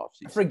this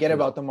offseason. I forget too.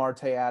 about the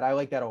Marte ad. I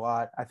like that a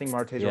lot. I think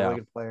Marte's a really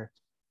good player.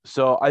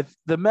 So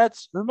the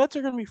Mets are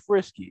going to be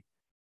frisky.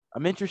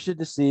 I'm interested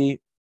to see,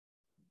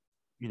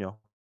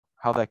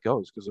 how that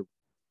goes because they're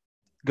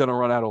going to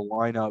run out of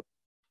lineup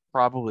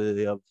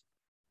probably of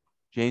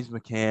James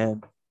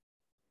McCann,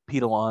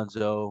 Pete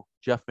Alonso,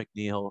 Jeff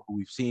McNeil, who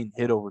we've seen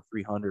hit over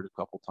 300 a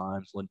couple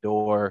times.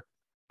 Lindor,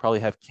 probably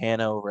have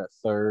Canna over at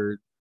third.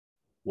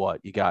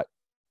 You got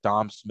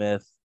Dom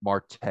Smith,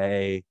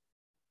 Marte,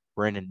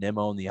 Brandon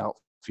Nimmo in the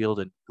outfield,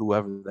 and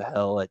whoever the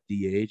hell at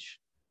DH.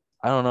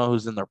 I don't know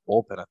who's in their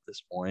bullpen at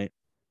this point.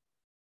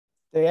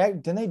 They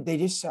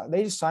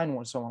just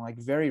signed someone like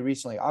very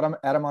recently, Adam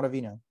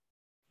Ottavino.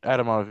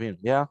 Adam Ottavino,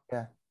 yeah.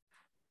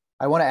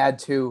 I want to add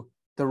to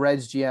the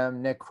Reds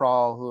GM Nick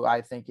Krall, who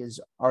I think is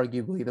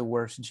arguably the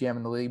worst GM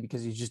in the league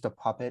because he's just a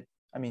puppet.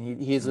 I mean,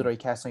 he is literally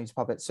Castellini's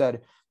puppet.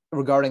 Said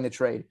regarding the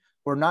trade,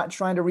 "We're not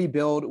trying to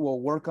rebuild. We'll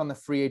work on the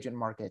free agent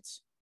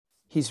markets."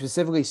 He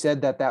specifically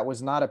said that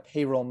was not a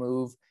payroll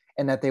move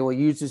and that they will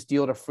use this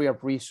deal to free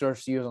up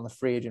resources to use on the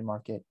free agent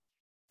market.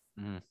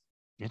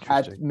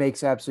 Interesting. That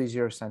makes absolutely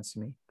zero sense to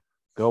me.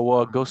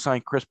 Go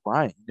sign Chris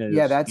Bryant.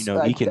 That's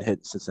he can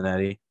hit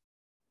Cincinnati.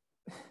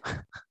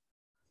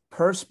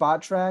 Per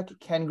Spot Track,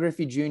 Ken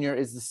Griffey Jr.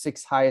 is the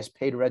 6th highest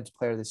paid Reds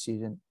player this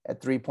season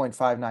at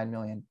 $3.59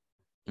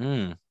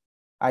 million.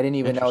 I didn't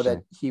even know that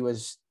he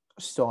was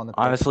still on the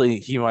pay. Honestly,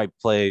 he might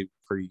play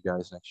for you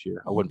guys next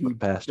year. I wouldn't put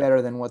past him.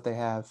 Better than what they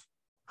have.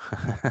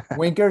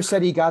 Winker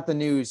said he got the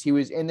news. He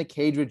was in the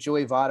cage with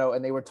Joey Votto,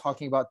 and they were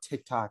talking about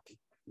TikTok.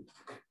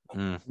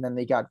 And then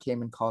they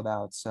came and called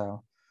out.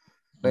 So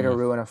way to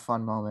ruin a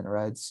fun moment,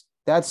 Reds.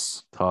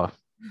 That's tough.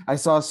 I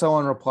saw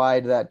someone reply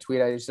to that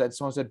tweet.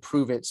 Someone said,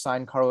 "Prove it.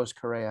 Sign Carlos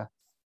Correa."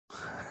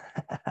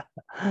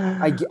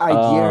 I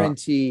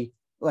guarantee,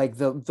 like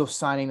the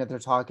signing that they're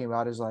talking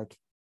about is like,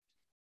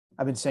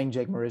 I've been saying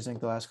Jake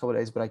Marisnik the last couple of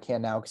days, but I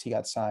can't now because he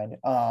got signed.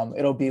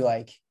 It'll be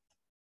like,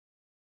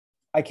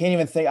 I can't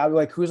even think. I'm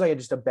like, who's like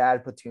just a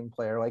bad platoon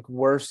player? Like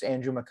worse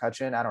Andrew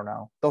McCutchen. I don't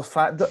know.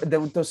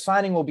 The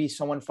signing will be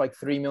someone for like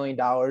 $3 million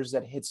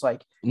that hits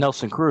like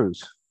Nelson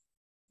Cruz.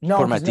 No,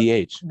 put him at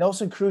DH.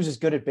 Nelson Cruz is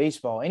good at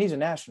baseball, and he's a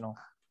national.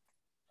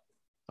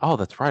 Oh,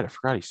 that's right. I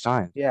forgot he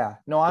signed. Yeah.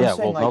 No, I'm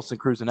saying like Nelson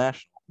Cruz a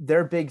national.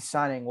 Their big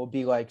signing will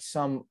be like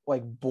some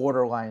like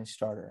borderline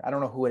starter. I don't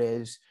know who it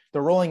is.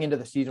 They're rolling into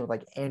the season with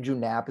like Andrew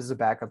Knapp as a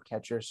backup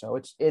catcher, so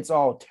it's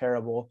all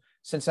terrible.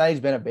 Cincinnati's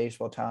been a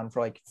baseball town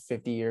for like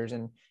 50 years,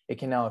 and it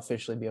can now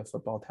officially be a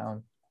football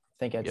town.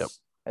 I think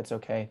it's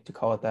okay to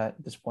call it that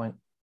at this point.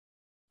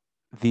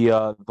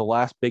 The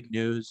last big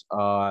news.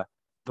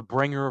 The the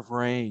bringer of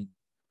rain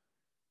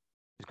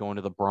is going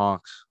to the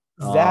Bronx.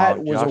 That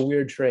was a Josh,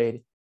 weird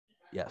trade.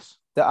 yes,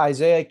 The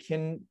Isaiah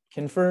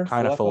Kinfer,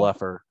 kind of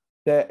Falefer.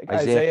 the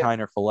Isaiah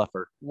Kiner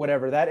Falefer.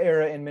 whatever, that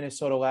era in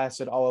Minnesota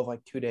lasted all of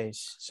like 2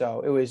 days.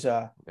 So it was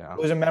Yeah.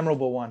 a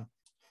memorable one.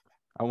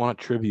 I want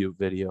a tribute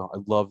video. I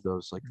love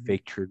those like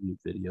fake tribute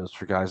videos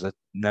for guys that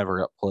never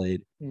got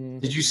played.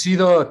 Did you see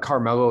the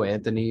Carmelo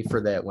Anthony for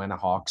the Atlanta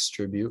Hawks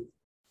tribute?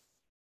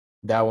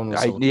 That one was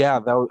I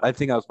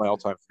think that was my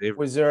all-time favorite.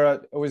 Was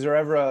there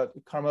ever a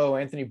Carmelo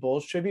Anthony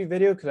Bulls tribute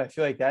video? Because I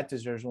feel like that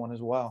deserves one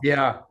as well.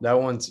 Yeah,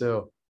 that one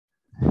too.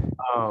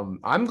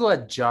 I'm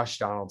glad Josh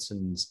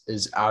Donaldson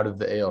is out of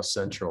the AL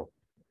Central.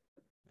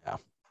 Yeah.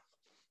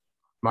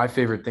 My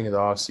favorite thing of the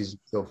offseason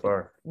so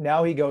far.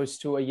 Now he goes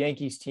to a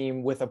Yankees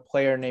team with a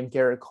player named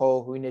Garrett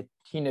Cole, who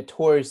he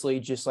notoriously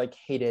just like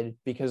hated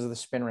because of the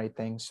spin rate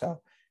thing.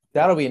 So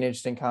that'll be an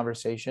interesting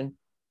conversation.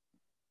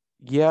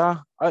 Yeah,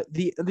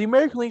 the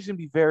American League's gonna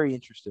be very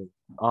interesting.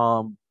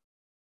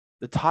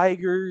 The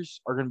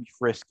Tigers are gonna be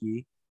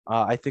frisky.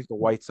 I think the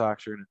White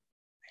Sox are gonna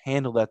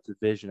handle that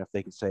division if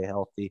they can stay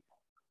healthy.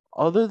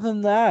 Other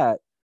than that,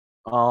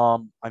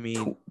 I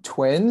mean,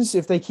 Twins,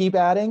 if they keep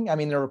adding, I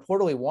mean, they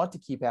reportedly want to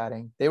keep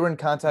adding. They were in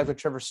contact with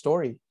Trevor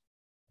Story.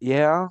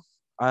 yeah,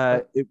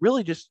 it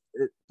really just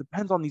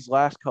depends on these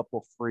last couple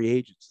of free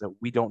agents that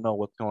we don't know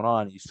what's going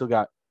on. You still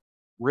got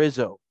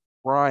Rizzo,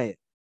 Bryant,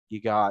 you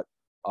got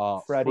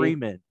Freddie.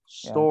 Freeman,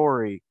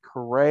 Story,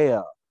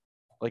 Correa,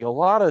 like a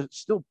lot of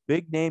still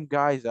big name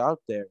guys out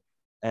there.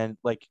 And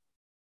like,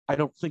 I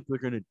don't think they're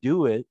going to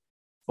do it,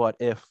 but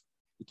if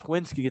the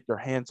Twins could get their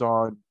hands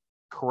on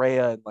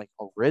Correa and like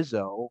a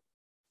Rizzo,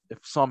 if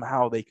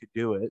somehow they could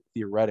do it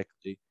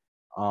theoretically,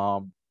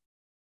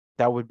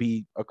 that would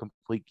be a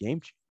complete game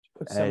change.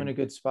 Puts them in a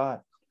good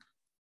spot.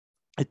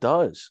 It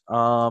does. It's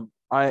going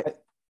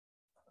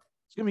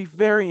to be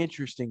very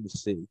interesting to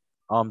see.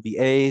 The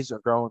A's are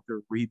going through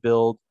a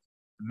rebuild.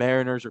 The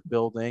Mariners are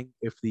building.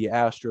 If the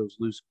Astros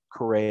lose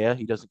Correa,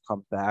 he doesn't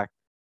come back.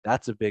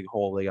 That's a big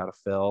hole they got to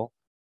fill.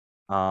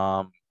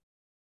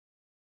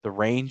 The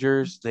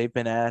Rangers, they've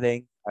been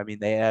adding. I mean,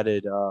 they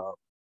added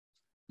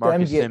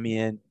Marcus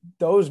Semien.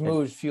 Those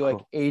moves feel like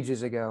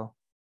ages ago.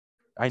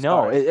 I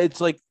know.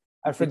 It's like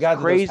I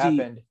forgot that those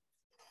happened.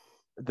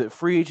 The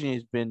free agent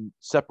has been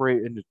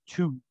separated into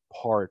two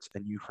parts,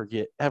 and you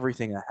forget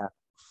everything that happened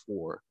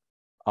before.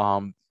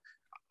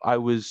 I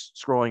was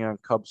scrolling on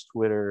Cubs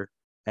Twitter,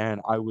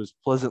 and I was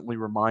pleasantly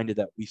reminded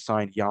that we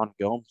signed Yan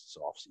Gomes this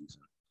offseason.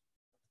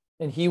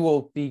 And he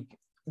will be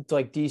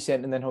like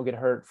decent, and then he'll get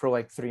hurt for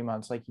like 3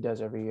 months like he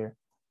does every year.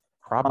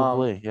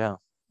 Probably, yeah.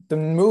 The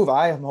move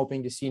I am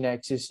hoping to see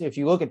next is if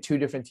you look at two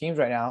different teams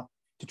right now,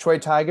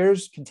 Detroit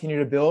Tigers continue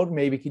to build,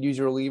 maybe could use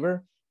a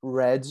reliever.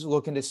 Reds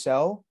looking to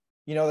sell.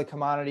 You know, the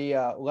commodity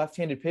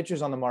left-handed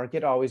pitchers on the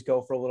market always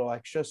go for a little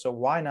extra. So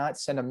why not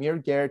send Amir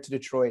Garrett to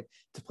Detroit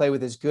to play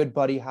with his good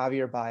buddy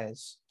Javier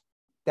Baez?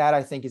 That,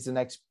 I think, is the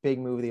next big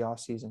move of the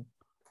offseason.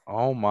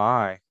 Oh,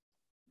 my.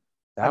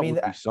 That would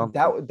be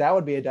something. That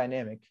would be a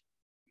dynamic.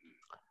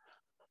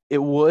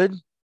 It would.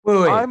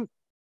 Wait.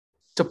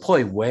 To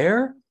play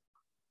where?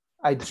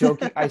 I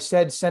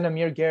said send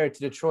Amir Garrett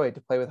to Detroit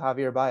to play with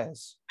Javier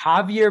Baez.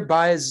 Javier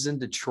Baez is in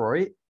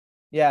Detroit?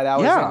 Yeah, that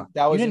was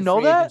you didn't in know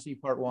free that? agency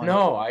part one.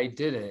 No, I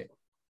didn't.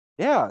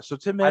 Yeah, so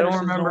Tim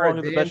Anderson is no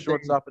longer the best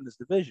shortstop in this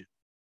division.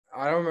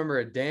 I don't remember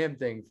a damn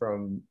thing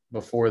from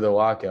before the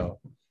lockout.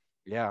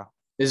 Yeah.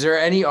 Is there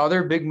any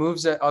other big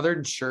moves that other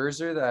than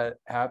Scherzer that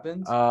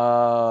happened?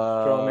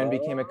 Stroman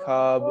became a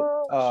Cub.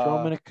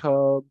 Stroman a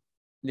Cub.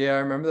 Yeah, I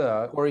remember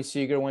that. Corey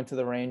Seager went to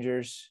the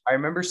Rangers. I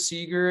remember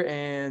Seager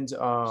and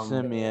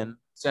Semien.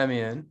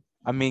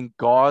 I mean,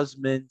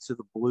 Gausman to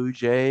the Blue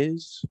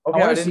Jays.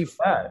 Okay, I didn't see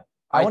that.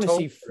 I want to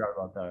see. Forgot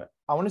about that.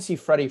 I want to see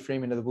Freddie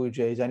Freeman to the Blue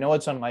Jays. I know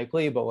it's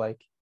unlikely, but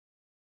like,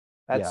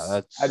 that's.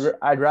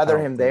 I'd rather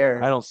him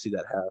there. I don't see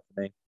that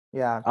happening.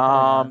 Yeah.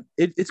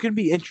 It's going to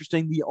be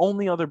interesting. The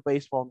only other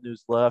baseball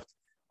news left,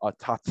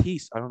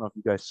 Tatis. I don't know if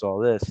you guys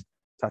saw this.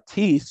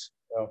 Tatis,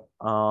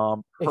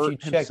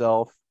 hurt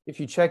himself. If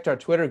you checked our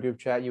Twitter group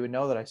chat, you would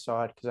know that I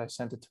saw it because I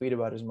sent a tweet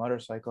about his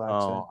motorcycle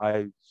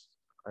accident.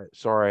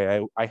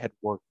 Sorry, I had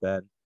work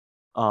then.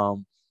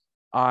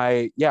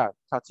 Tatis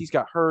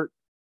got hurt.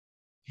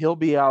 He'll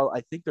be out.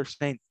 I think they're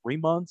saying 3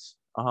 months.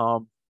 I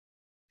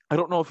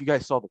don't know if you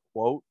guys saw the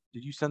quote.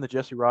 Did you send the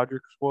Jesse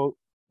Rogers quote?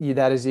 Yeah,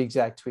 that is the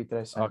exact tweet that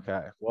I sent.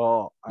 Okay.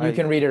 Well, you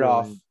can read it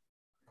off.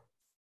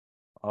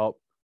 Oh,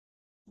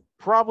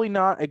 probably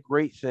not a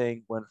great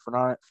thing when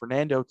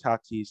Fernando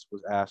Tatis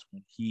was asked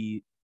when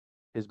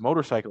his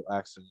motorcycle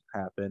accident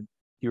happened.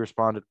 He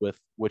responded with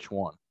which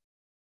one?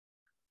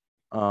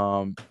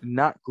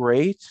 Not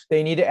great.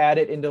 They need to add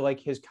it into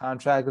like his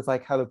contract with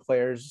like how the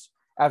players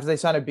after they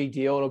sign a big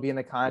deal, it'll be in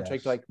the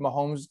contract. Yes. Like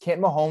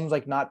Mahomes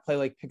like not play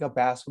like pickup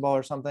basketball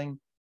or something?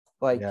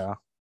 Like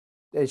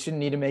they shouldn't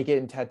need to make it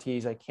in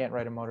Tatis. I can't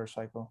ride a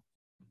motorcycle,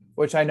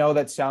 which I know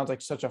that sounds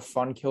like such a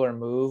fun killer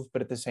move,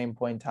 but at the same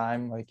point in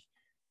time, like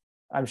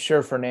I'm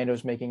sure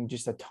Fernando's making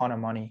just a ton of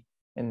money.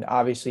 And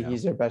obviously, Yeah.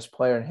 he's their best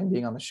player, and him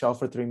being on the shelf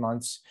for 3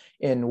 months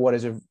in what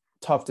is a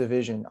tough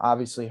division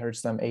obviously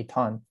hurts them a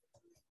ton.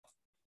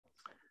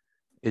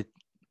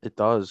 It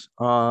does.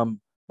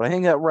 But I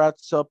think that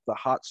wraps up the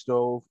hot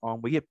stove.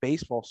 We get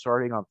baseball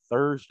starting on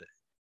Thursday,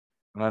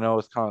 and I know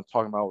it's kind of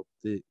talking about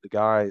the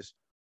guys.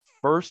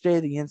 First day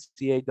of the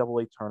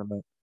NCAA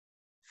tournament,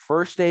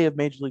 first day of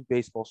Major League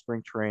Baseball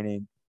spring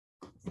training.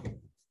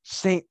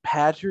 St.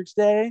 Patrick's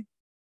Day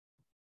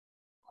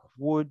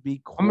would be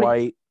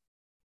quite.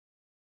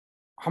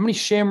 How many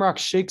Shamrock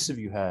Shakes have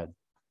you had?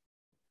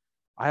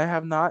 I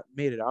have not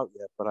made it out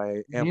yet, but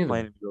I am Neither.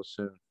 planning to go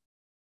soon.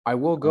 I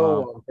will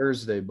go on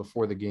Thursday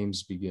before the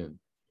games begin.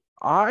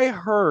 I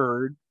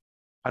heard,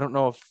 I don't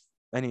know if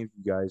any of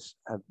you guys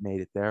have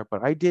made it there,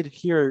 but I did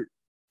hear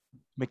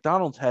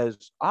McDonald's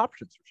has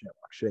options for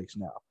Shamrock Shakes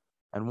now.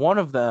 And one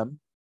of them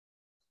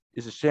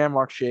is a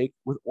Shamrock Shake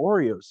with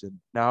Oreos in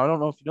it. Now, I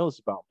don't know if you know this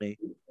about me.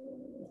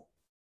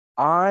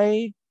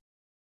 I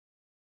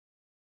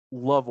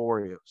love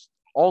Oreos.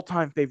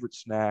 All-time favorite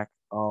snack.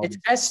 It's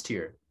S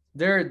tier.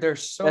 They're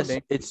so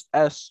it's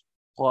S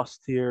plus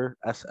tier,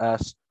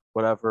 SS,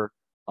 whatever.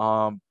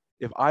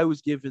 If I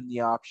was given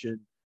the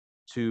option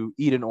to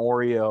eat an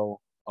Oreo,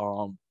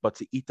 but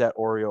to eat that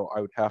Oreo,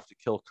 I would have to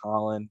kill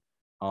Colin.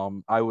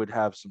 I would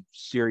have some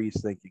serious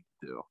thinking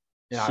to do.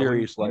 Yeah,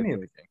 serious life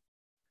thinking.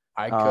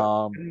 I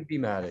couldn't be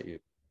mad at you.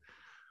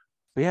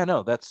 But yeah,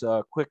 no, that's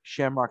a quick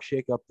Shamrock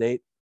Shake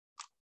update.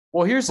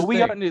 Well, here's the we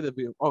thing. got into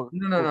the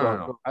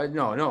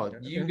no.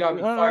 You got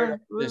me fired up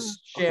with this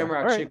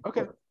Shamrock okay. Shake.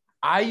 Okay.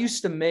 I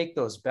used to make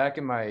those back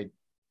in my,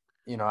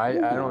 I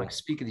don't like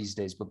speak of these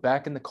days, but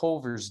back in the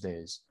Culver's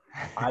days,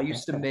 I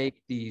used to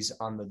make these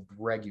on the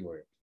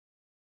regular.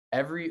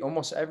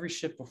 Almost every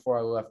shift before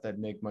I left, I'd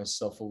make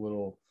myself a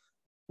little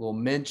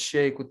mint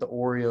shake with the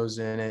Oreos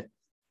in it.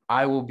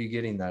 I will be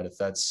getting that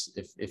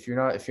if you're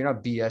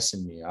not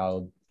BSing me,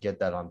 I'll get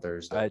that on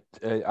Thursday.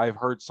 I've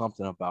heard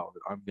something about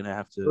it. I'm gonna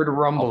have to heard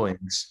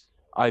rumblings.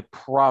 I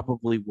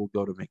probably will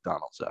go to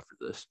McDonald's after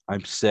this.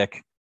 I'm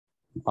sick.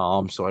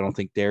 So I don't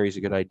think dairy's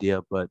a good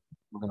idea, but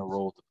we're gonna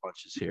roll with the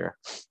punches here.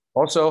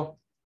 Also,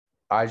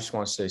 I just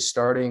want to say,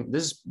 starting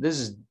this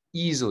is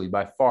easily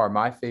by far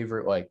my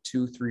favorite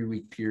 2-3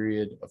 week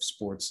period of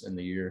sports in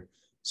the year.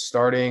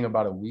 Starting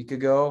about a week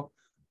ago,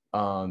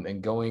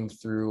 and going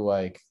through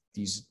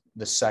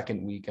the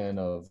second weekend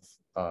of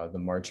the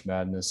March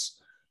Madness.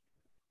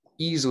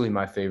 Easily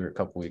my favorite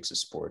couple weeks of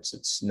sports.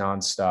 It's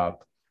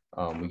nonstop.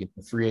 We get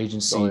the free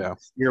agency. Oh, yeah.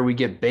 Here we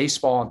get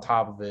baseball on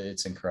top of it.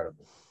 It's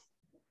incredible.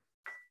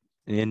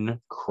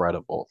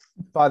 Incredible.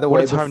 By the what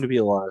way, a time to be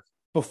alive.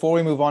 Before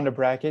we move on to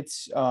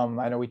brackets,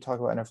 I know we talked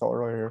about NFL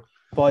earlier,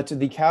 but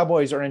the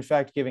Cowboys are in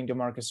fact giving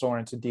DeMarcus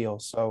Lawrence a deal.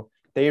 So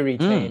they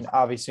retain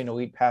obviously an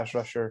elite pass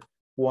rusher,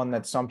 one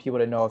that some people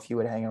didn't know if he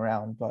would hang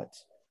around, but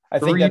I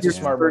think that's a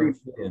smart move.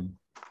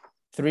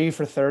 3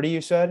 for 30,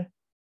 you said?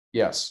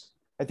 Yes.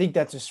 I think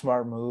that's a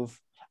smart move.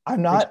 I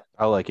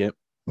like it.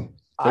 They're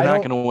not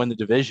going to win the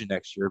division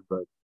next year,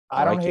 but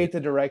I don't hate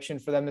the direction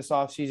for them this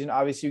offseason.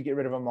 Obviously, you get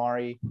rid of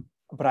Amari,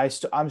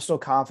 but I'm still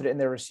confident in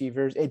their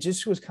receivers. It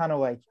just was kind of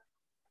like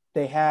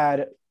they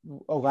had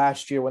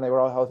last year when they were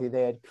all healthy.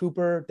 They had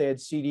Cooper, they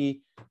had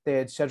CD, they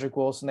had Cedric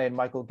Wilson, they had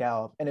Michael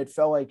Gallup. And it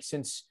felt like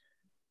since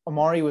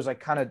Amari was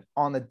kind of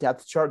on the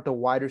depth chart, the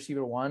wide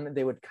receiver one,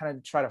 they would kind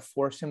of try to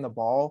force him the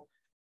ball.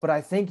 But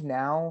I think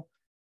now,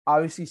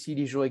 obviously,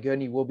 CD is really good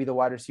and he will be the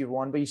wide receiver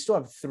one, but you still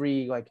have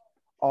 3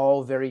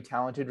 all very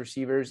talented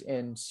receivers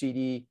in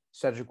CD,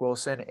 Cedric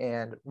Wilson,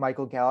 and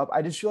Michael Gallup.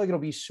 I just feel like it'll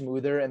be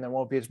smoother and there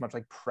won't be as much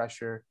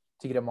pressure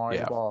to get Amari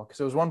the ball. Because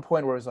there was one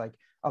point where it was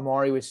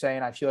Amari was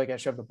saying, I feel like I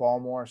should have the ball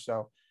more.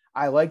 So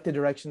I like the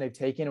direction they've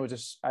taken. It was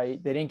just they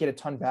didn't get a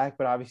ton back,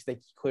 but obviously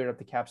they cleared up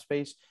the cap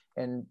space.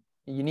 And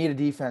you need a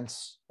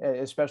defense,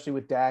 especially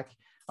with Dak.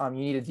 You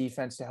need a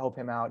defense to help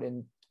him out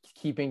in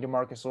keeping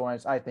DeMarcus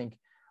Lawrence. I think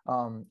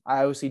I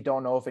obviously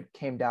don't know if it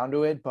came down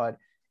to it, but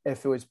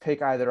if it was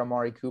pick either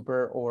Amari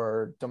Cooper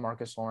or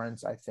DeMarcus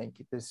Lawrence, I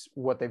think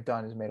what they've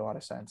done has made a lot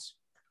of sense.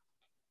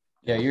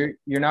 Yeah,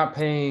 you're not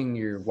paying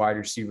your wide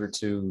receiver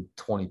to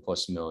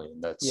 $20+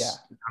 million. That's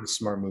not a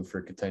smart move for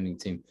a contending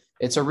team.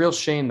 It's a real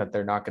shame that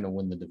they're not going to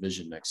win the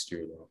division next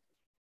year, though.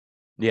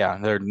 Yeah,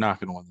 they're not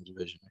going to win the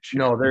division next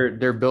year. No,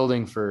 they're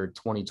building for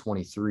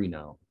 2023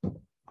 now.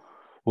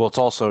 Well, it's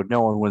also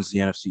no one wins the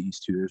NFC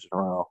East 2 years in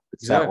a row.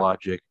 It's that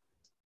logic,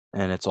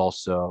 and it's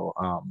also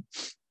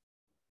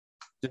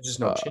there's just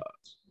no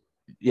chance.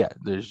 Yeah,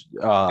 there's.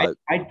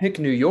 I'd pick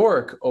New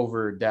York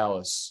over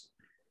Dallas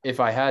if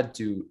I had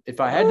to. If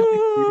I had to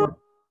pick New York.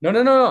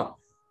 No.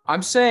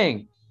 I'm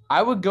saying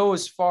I would go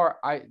as far.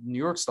 New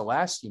York's the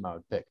last team I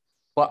would pick,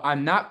 but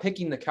I'm not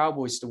picking the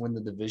Cowboys to win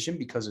the division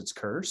because it's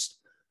cursed.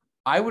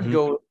 I would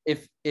go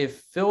if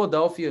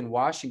Philadelphia and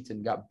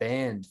Washington got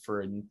banned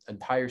for an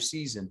entire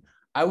season.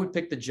 I would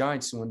pick the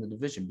Giants to win the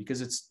division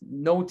because it's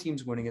no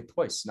team's winning it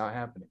twice. It's not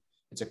happening.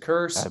 It's a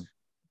curse.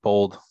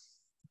 Bold.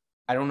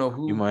 I don't know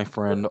who. You, my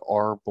friend,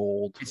 are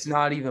bold. It's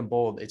not even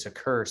bold. It's a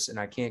curse, and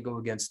I can't go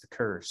against the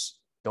curse.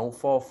 Don't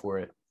fall for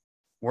it.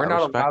 We're I not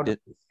respect allowed to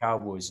it. play the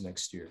Cowboys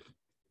next year.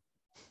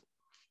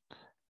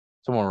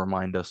 Someone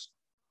remind us.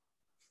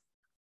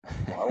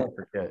 Well, I won't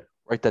forget.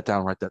 Write that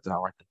down. Write that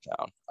down. Write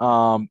that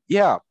down.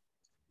 Yeah.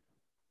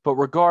 But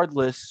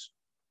regardless,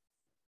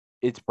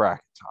 it's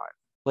bracket time,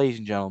 ladies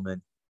and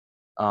gentlemen.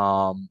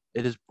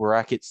 It is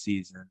bracket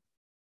season.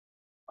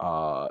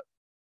 Uh,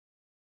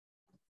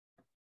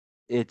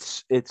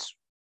 it's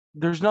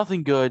there's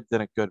nothing good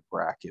than a good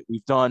bracket.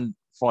 We've done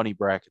funny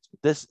brackets,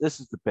 but this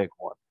is the big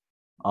one.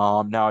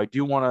 Now I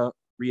do want to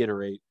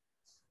reiterate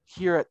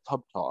here at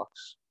Tub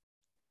Talks,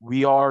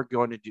 we are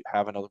going to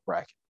have another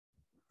bracket.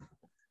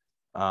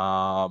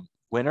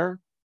 Winner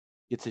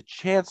gets a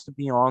chance to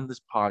be on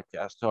this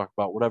podcast, talk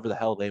about whatever the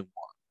hell they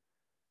want,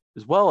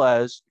 as well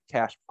as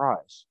cash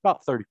prize,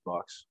 about $30.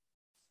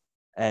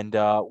 And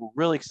we're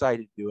really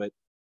excited to do it,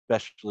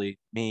 especially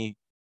me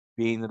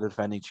being the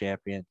defending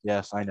champion.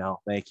 Yes, I know.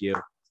 Thank you.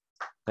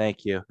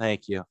 Thank you.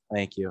 Thank you.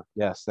 Thank you.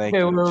 Yes, thank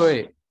Okay,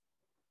 you.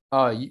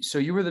 wait. So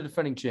you were the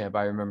defending champ.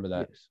 I remember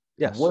that.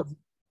 Yes. What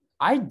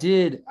I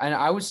did, and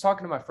I was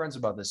talking to my friends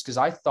about this because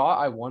I thought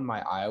I won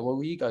my Iowa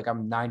league. Like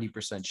I'm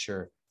 90%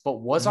 sure. But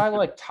was I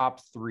like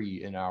top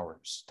 3 in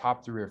ours?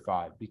 Top 3 or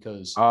 5?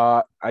 Because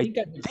I think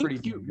I did pretty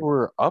think you good.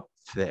 were up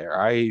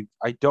there. I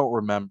don't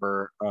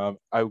remember.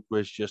 I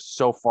was just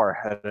so far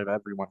ahead of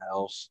everyone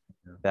else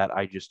that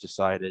I just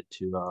decided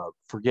to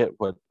forget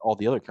what all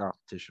the other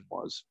competition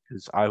was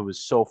because I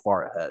was so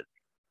far ahead.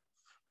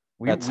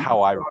 That's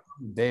how I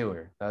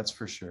Baylor, that's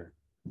for sure.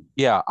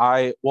 Yeah,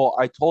 I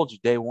told you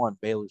day one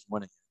Baylor's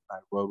winning. I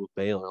rode with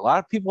Baylor. A lot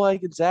of people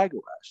had Gonzaga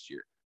last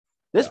year.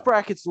 This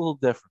bracket's a little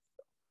different.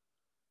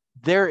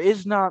 There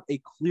is not a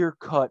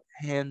clear-cut,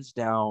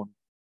 hands-down,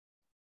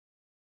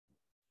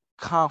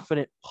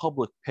 confident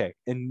public pick,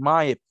 in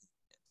my opinion.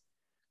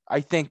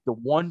 I think the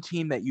one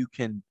team that you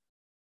can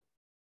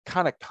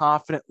kind of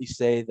confidently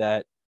say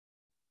that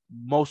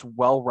most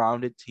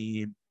well-rounded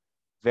team,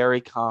 very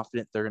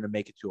confident they're going to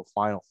make it to a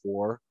Final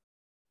Four,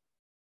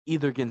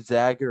 either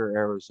Gonzaga or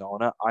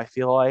Arizona. I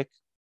feel like,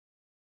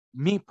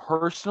 me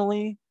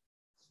personally,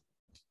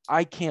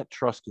 I can't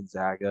trust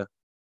Gonzaga.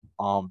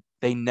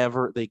 They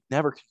never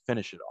can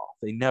finish it off.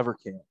 They never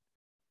can.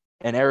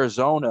 And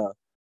Arizona,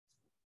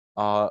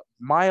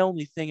 my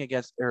only thing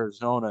against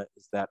Arizona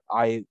is that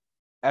I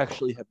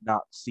actually have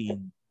not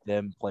seen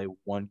them play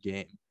one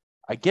game.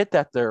 I get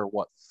that they're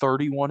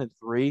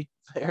 31-3,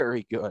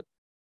 very good.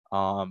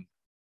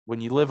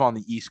 When you live on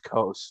the East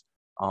Coast,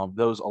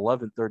 those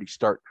 11:30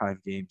 start time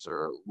games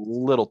are a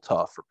little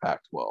tough for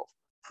Pac-12.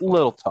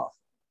 Little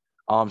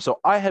tough.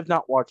 So I have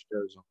not watched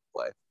Arizona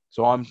play.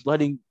 So I'm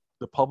letting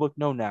the public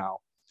know now.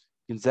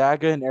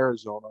 Gonzaga and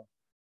Arizona,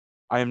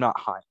 I am not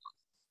high on.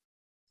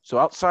 So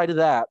outside of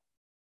that,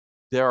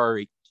 there are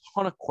a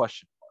ton of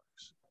question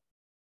marks.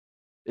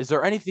 Is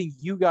there anything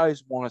you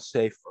guys want to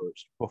say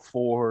first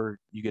before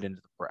you get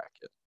into the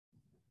bracket?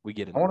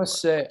 I want to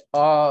say,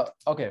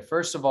 okay,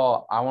 first of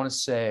all, I want to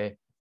say,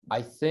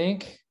 I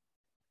think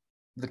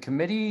the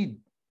committee,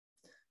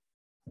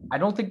 I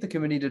don't think the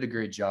committee did a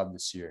great job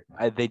this year.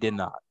 They did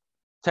not.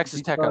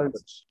 Texas Tech got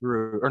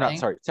screwed, or not,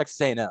 sorry, Texas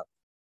A&M.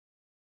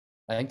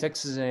 I think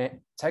Texas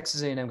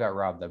A&M got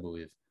robbed, I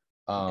believe.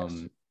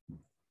 Yes.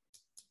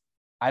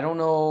 I don't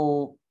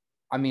know.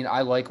 I mean,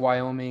 I like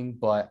Wyoming,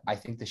 but I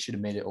think they should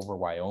have made it over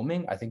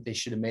Wyoming. I think they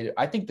should have made it.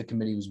 I think the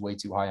committee was way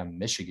too high on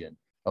Michigan,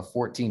 a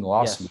 14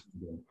 loss. Yes.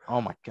 Oh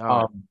my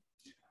God.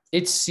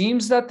 It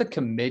seems that the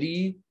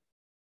committee.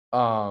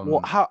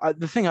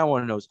 The thing I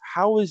want to know is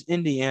how is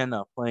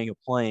Indiana playing a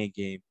playing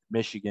game?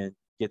 Michigan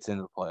gets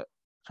into the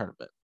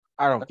tournament.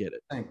 I don't get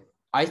it.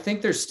 I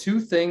think there's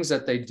 2 things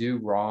that they do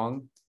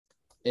wrong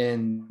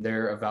in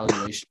their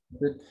evaluation.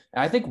 And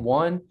I think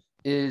one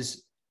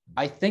is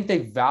I think they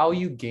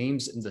value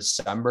games in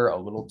December a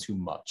little too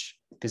much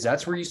because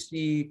that's where you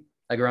see,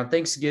 like around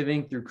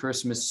Thanksgiving through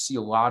Christmas, you see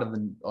a lot of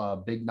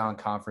the big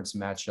non-conference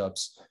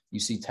matchups. You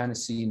see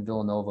Tennessee and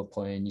Villanova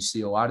playing. You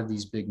see a lot of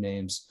these big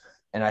names.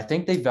 And I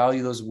think they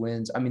value those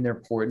wins. I mean, they're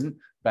important,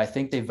 but I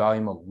think they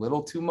value them a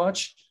little too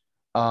much.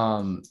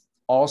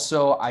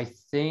 Also, I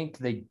think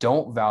they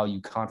don't value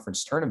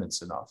conference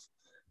tournaments enough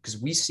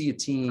because we see a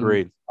team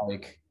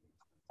like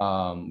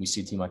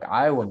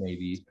Iowa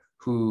maybe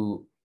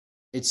who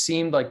it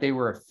seemed like they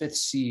were a 5th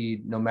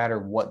seed no matter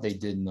what they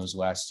did in those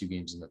last 2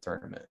 games in the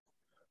tournament.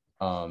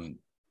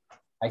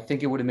 I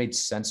think it would have made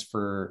sense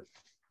for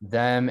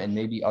them and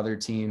maybe other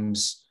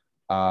teams,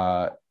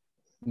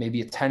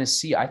 maybe at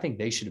Tennessee. I think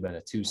they should have been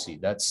a 2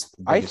 seed. I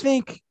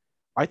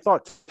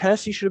thought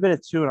Tennessee should have been a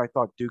 2, and I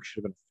thought Duke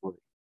should have been a 3.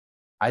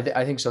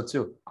 I think so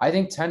too. I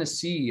think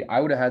Tennessee,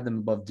 I would have had them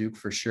above Duke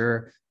for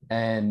sure,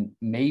 and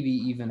maybe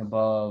even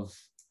above.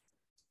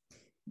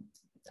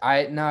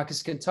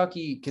 Because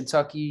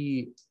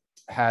Kentucky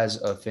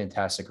has a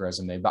fantastic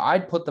resume, but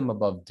I'd put them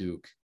above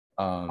Duke.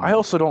 I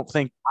also don't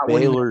think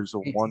Baylor's a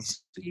 1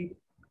 seed.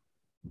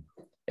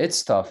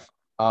 It's tough.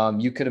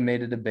 You could have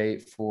made a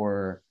debate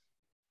for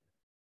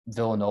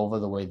Villanova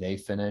the way they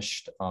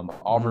finished.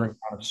 Auburn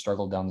kind of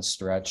struggled down the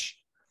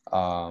stretch.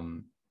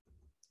 And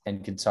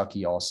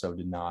Kentucky also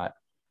did not.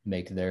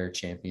 make their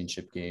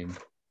championship game.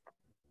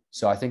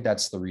 So I think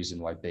that's the reason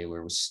why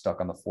Baylor was stuck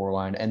on the 4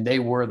 line, and they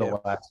were the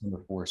last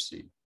number 4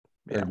 seed,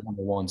 or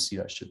number 1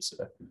 seed, I should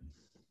say.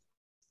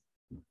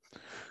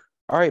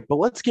 All right, but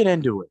let's get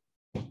into it.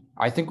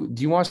 I think.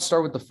 Do you want to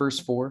start with the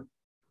first 4?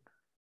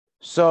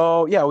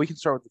 So yeah, we can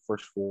start with the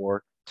first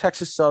 4.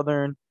 Texas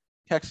Southern,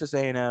 Texas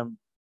A&M,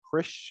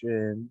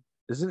 Christian.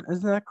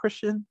 Isn't that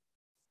Christian?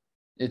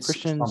 It's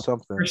Christian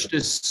something.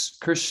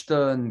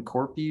 Christian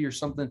Corpy or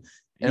something.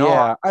 And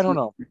yeah, I don't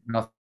know.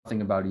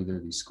 Nothing about either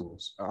of these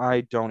schools.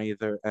 I don't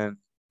either. And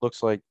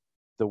looks like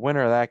the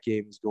winner of that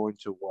game is going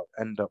to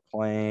end up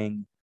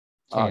playing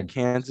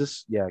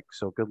Kansas. Yeah,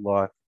 so good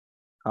luck.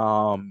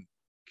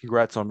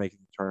 Congrats on making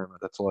the tournament.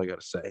 That's all I got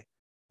to say.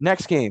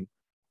 Next game,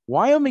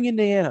 Wyoming,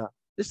 Indiana.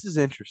 This is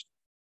interesting.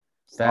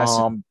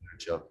 Fascinating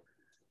matchup.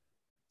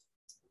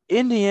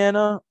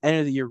 Indiana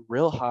ended the year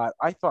real hot.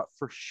 I thought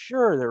for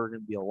sure they were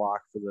going to be a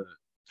lock for the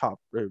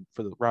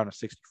for the round of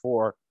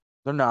 64.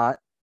 They're not.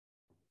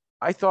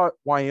 I thought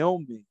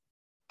Wyoming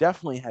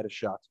definitely had a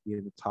shot to be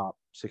in the top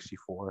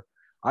 64.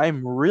 I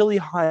am really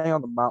high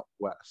on the Mountain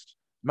West.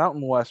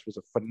 Mountain West was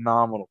a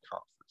phenomenal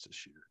conference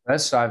this year.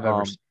 Best I've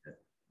ever seen it.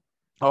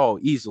 Oh,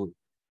 easily.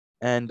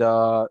 And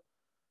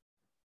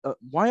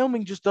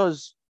Wyoming just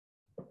does,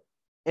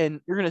 and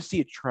you're going to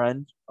see a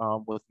trend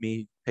with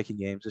me picking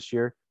games this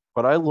year,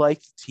 but I like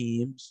the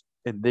teams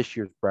in this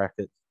year's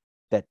bracket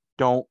that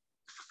don't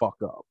fuck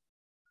up.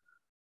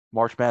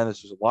 March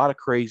Madness, there's a lot of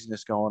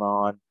craziness going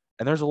on,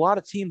 and there's a lot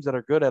of teams that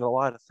are good at a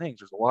lot of things.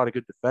 There's a lot of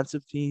good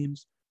defensive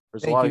teams.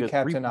 There's a lot of good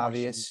Captain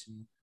Obvious.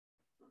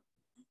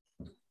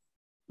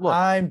 Look,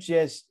 I'm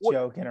just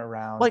joking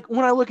around. Like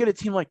when I look at a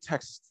team like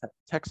Texas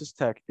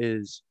Tech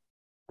is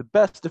the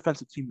best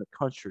defensive team in the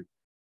country,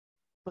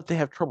 but they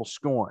have trouble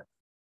scoring.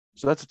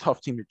 So that's a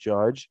tough team to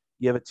judge.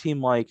 You have a team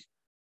like,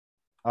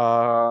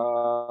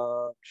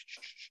 I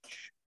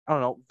don't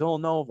know,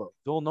 Villanova.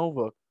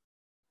 Villanova,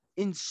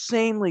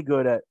 insanely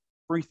good at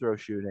free throw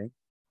shooting.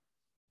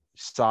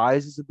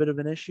 Size is a bit of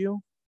an issue.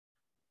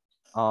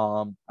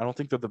 I don't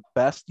think they're the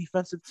best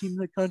defensive team in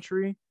the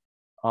country,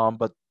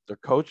 but they're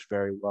coached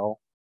very well.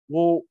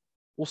 We'll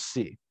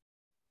see.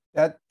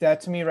 That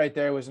to me right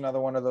there was another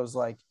one of those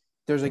like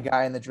there's a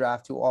guy in the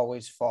draft who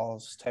always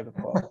falls type of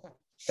quote.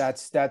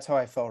 That's how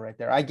I felt right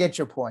there. I get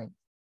your point,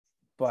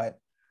 but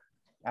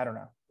I don't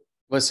know.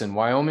 Listen,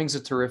 Wyoming's a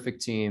terrific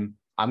team.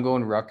 I'm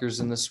going Rutgers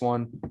in this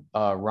one.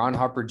 Ron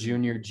Harper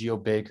Jr., Geo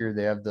Baker,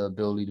 they have the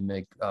ability to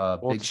make big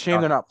it's a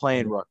shame they're not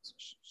playing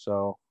Rutgers.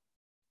 So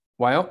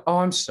Oh,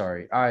 I'm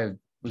sorry. I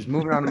was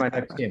moving on to my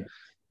next game.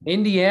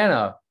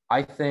 Indiana,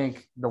 I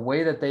think the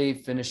way that they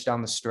finished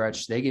down the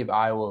stretch, they gave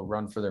Iowa a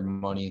run for their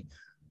money.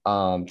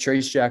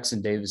 Trace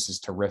Jackson Davis is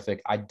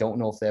terrific. I don't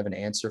know if they have an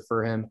answer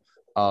for him.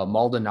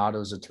 Maldonado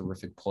is a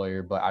terrific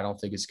player, but I don't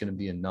think it's going to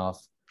be enough.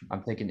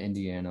 I'm thinking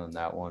Indiana on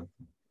that one.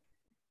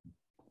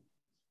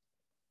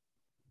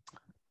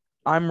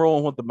 I'm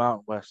rolling with the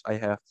Mountain West. I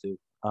have to.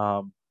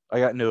 I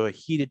got into a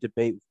heated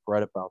debate with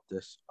Brett about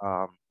this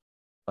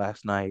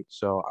last night,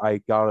 so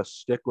I got to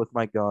stick with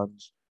my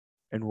guns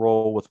and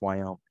roll with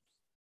Wyoming.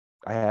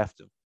 I have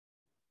to.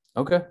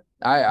 Okay.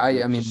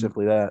 I mean,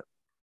 simply that.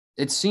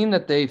 It seemed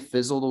that they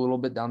fizzled a little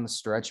bit down the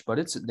stretch, but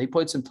they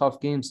played some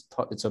tough games.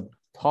 It's a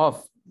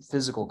tough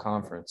physical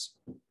conference.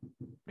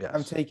 Yeah,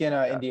 I'm taking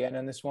Indiana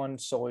in this one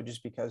solely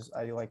just because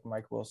I like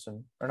Mike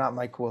Woodson.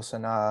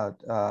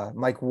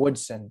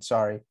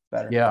 Sorry,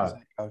 better. Yeah,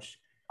 coach.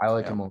 I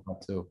like him a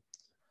lot too.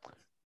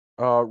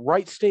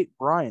 Wright State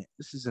Bryant.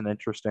 This is an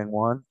interesting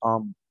one.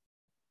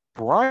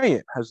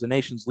 Bryant has the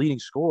nation's leading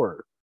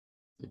scorer.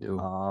 They do.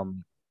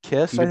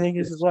 Kiss, I think,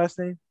 is his last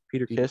name.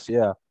 Peter Kiss.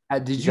 Yeah.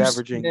 Did you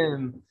see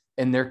him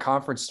in their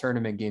conference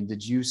tournament game?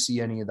 Did you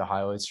see any of the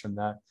highlights from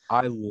that?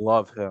 I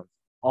love him.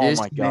 Oh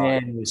this my God.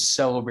 man was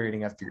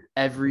celebrating after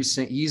every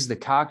single. He's the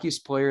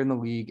cockiest player in the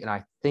league, and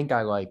I think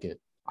I like it.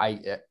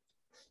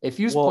 If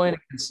he was playing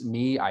against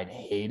me, I'd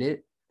hate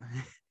it.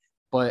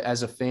 But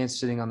as a fan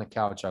sitting on the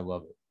couch, I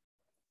love it.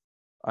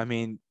 I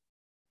mean,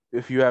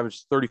 if you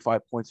average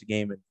 35 points a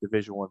game in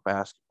Division I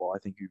basketball, I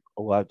think you're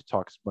allowed to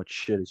talk as much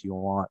shit as you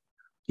want.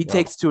 He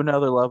takes to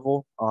another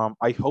level.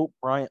 I hope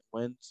Bryant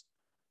wins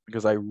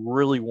because I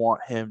really want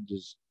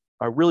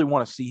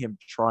to see him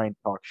try and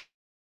talk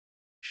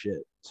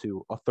shit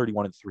to a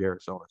 31-3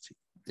 Arizona team.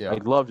 Yeah,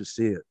 I'd love to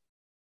see it.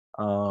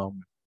 I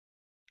don't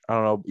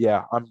know.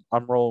 Yeah,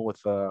 I'm rolling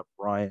with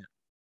Bryant.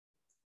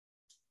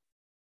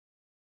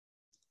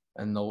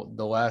 And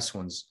the last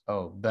one's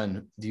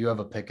Ben, do you have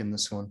a pick in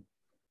this one?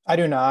 I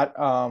do not.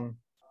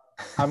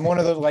 I'm one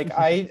of those like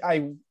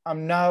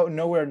I'm now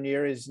nowhere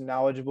near as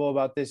knowledgeable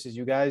about this as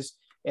you guys.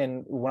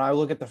 And when I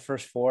look at the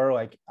first 4,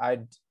 like I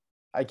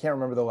can't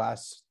remember the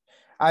last.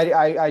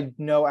 I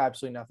know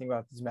absolutely nothing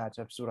about these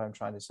matchups. Is what I'm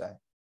trying to say.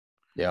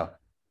 Yeah.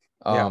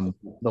 The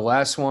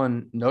last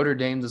one, Notre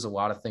Dame does a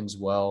lot of things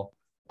well.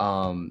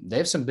 They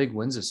have some big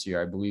wins this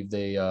year. I believe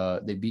they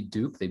beat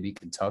Duke, they beat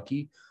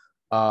Kentucky.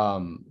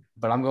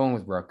 But I'm going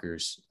with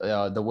Rutgers.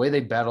 The way they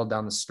battled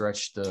down the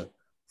stretch to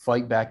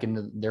fight back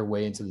into their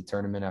way into the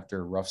tournament after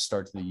a rough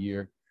start to the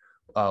year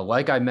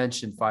Like I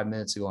mentioned 5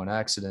 minutes ago on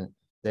accident,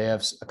 they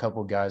have a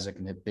couple guys that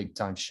can hit big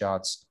time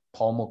shots.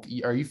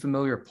 Are you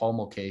familiar with Paul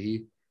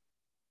Mulcahy?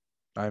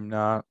 I'm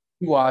not.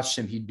 If you watched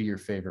him, he'd be your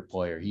favorite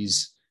player.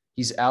 He's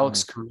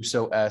Alex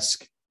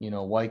Caruso-esque,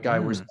 white guy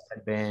wears a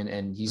headband,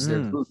 and he's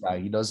their glue guy.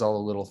 He does all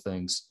the little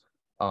things.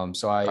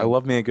 So I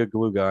love me a good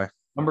glue guy.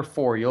 Number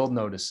 4, you'll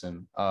notice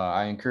him.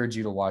 I encourage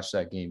you to watch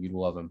that game. You'd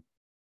love him.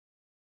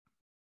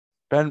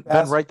 Ben,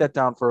 write that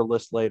down for a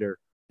list later.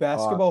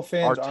 Basketball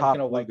fans aren't going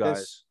to like guys.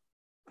 this.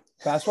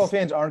 Basketball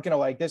fans aren't going to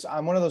like this.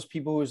 I'm one of those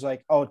people who's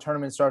like, oh,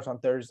 tournament starts on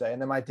Thursday.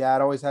 And then my dad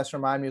always has to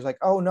remind me, he's like,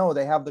 oh, no,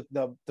 they have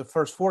the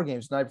first 4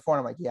 games the night before. And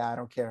I'm like, yeah, I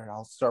don't care.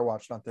 I'll start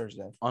watching on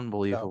Thursday.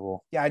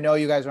 Unbelievable. So, yeah, I know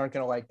you guys aren't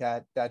going to like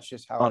that. That's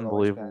just how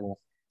Unbelievable.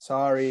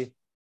 Sorry.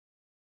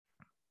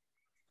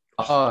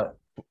 Donovan,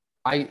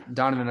 I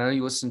know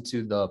you listened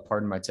to the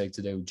Pardon My Take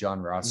today with John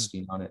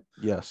Rothstein on it.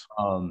 Yes.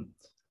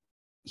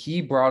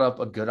 He brought up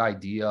a good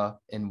idea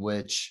in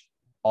which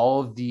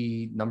all of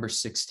the number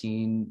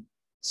 16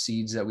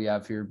 seeds that we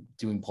have here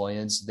doing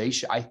play-ins,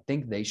 I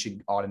think they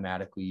should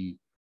automatically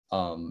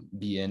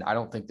be in. I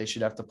don't think they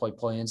should have to play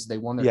play-ins. They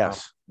won their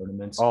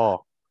tournaments.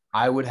 Oh,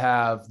 I would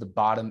have the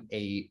bottom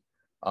 8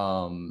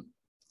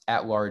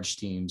 at-large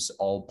teams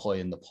all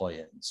play in the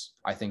play-ins.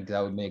 I think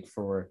that would make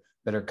for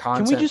better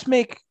content. Can we just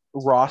make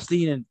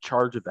Rothstein in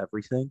charge of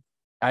everything?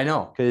 I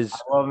know, because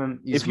I love him.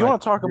 If you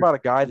want to talk about a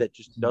guy that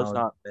just does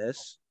not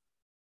miss,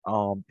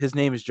 his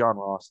name is John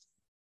Rothstein.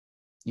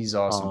 He's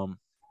awesome.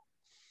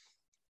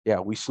 Yeah,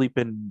 we sleep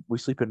in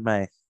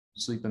May.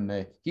 Sleep in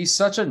May. He's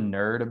such a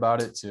nerd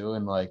about it too,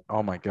 and like,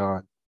 oh my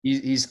god,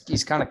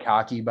 he's kind of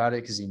cocky about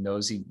it because he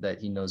knows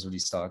what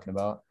he's talking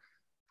about.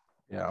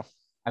 Yeah,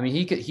 I mean,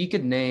 he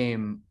could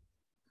name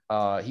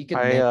probably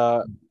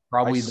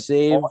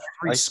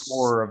every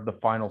score of the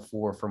Final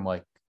Four from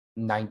like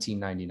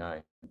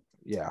 1999.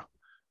 Yeah,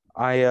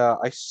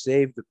 I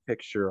saved the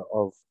picture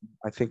of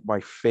I think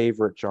my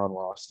favorite John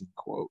Rothstein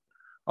quote.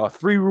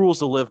 3 rules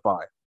to live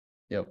by.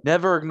 Yep.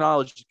 Never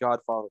acknowledge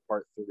Godfather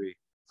Part 3.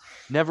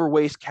 Never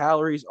waste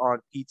calories on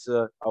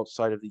pizza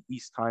outside of the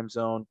East time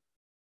zone.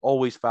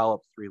 Always foul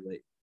up 3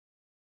 late.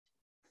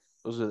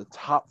 Those are the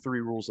top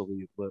 3 rules to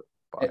live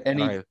by. And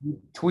he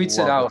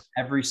tweets it out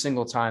every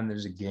single time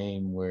there's a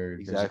game where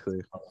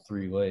exactly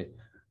 3 late.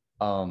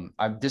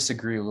 I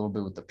disagree a little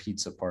bit with the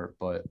pizza part,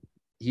 but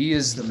he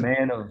is the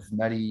man of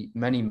many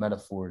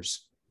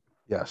metaphors.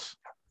 Yes.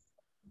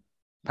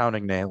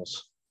 Pounding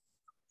nails.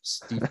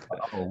 Steve,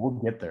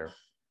 we'll get there.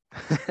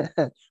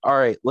 All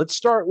right, let's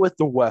start with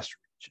the West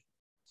region.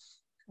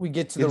 We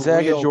get to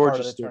Gonzaga, the real Georgia part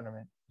of the State.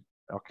 tournament.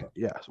 Okay,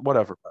 yes,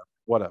 whatever.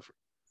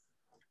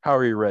 How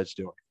are your Reds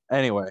doing?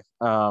 Anyway,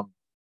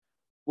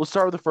 we'll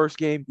start with the first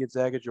game,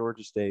 Gonzaga,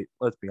 Georgia State.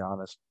 Let's be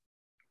honest.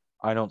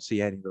 I don't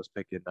see any of those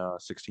picking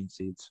 16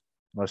 seeds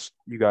unless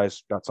you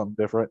guys got something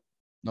different.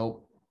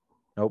 Nope.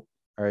 All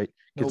right,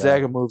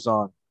 Gonzaga moves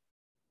on.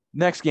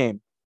 Next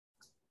game.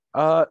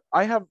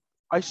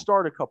 I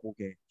start a couple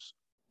games,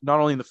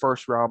 not only in the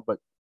first round, but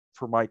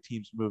for my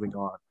teams moving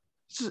on.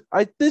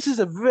 This is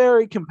a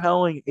very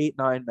compelling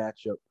 8-9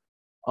 matchup,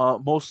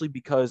 mostly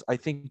because I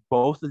think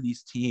both of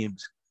these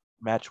teams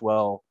match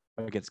well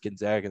against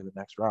Gonzaga in the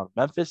next round.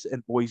 Memphis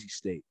and Boise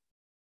State.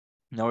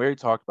 Now, we already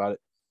talked about it.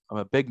 I'm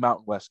a big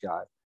Mountain West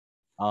guy.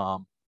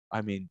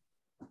 I mean,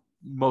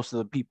 most of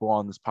the people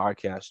on this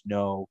podcast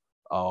know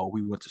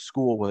we went to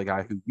school with a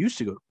guy who used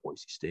to go to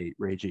Boise State,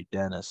 Ray J.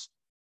 Dennis,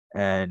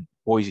 and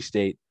Boise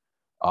State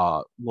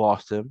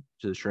lost him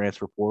to the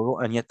transfer portal,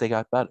 and yet they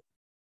got better.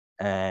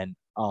 And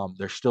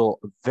they're still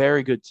a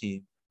very good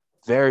team,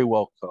 very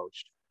well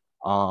coached.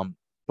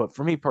 But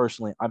for me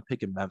personally, I'm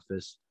picking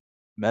Memphis.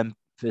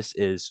 Memphis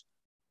is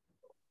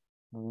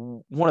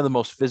one of the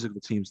most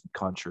physical teams in the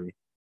country.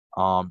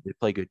 They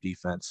play good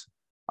defense.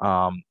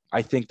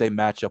 I think they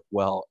match up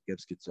well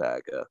against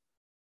Gonzaga,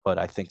 but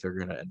I think they're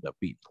going to end up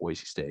beating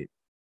Boise State.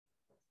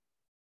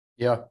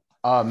 Yeah,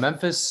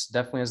 Memphis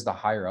definitely has the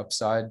higher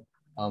upside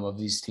of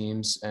these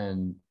teams,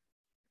 and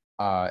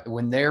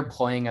when they're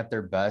playing at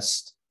their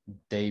best,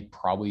 they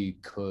probably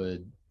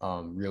could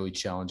really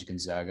challenge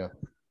Gonzaga.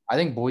 I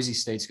think Boise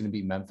State's going to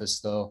beat Memphis,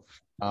 though.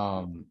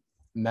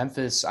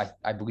 Memphis,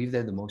 I believe they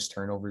have the most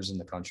turnovers in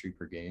the country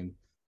per game.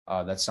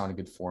 That's not a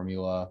good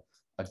formula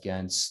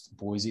against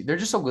Boise. They're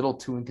just a little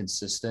too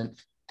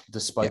inconsistent,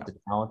 despite the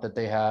talent that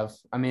they have.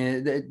 I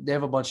mean, they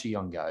have a bunch of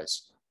young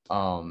guys.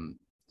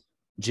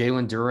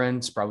 Jalen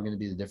Duren's probably going to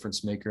be the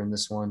difference maker in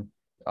this one.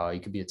 He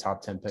could be a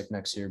top 10 pick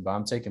next year, but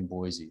I'm taking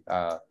Boise.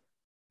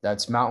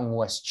 That's Mountain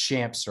West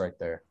champs right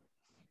there.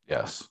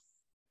 Yes.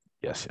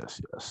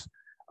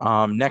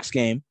 Next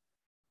game,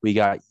 we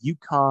got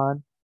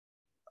UConn,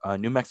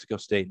 New Mexico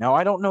State. Now,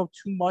 I don't know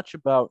too much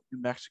about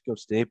New Mexico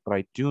State, but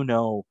I do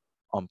know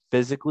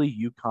physically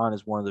UConn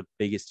is one of the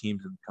biggest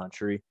teams in the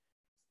country.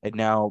 And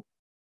now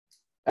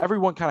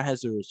everyone kind of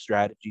has their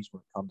strategies when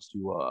it comes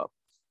to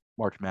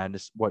March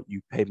Madness, what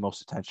you pay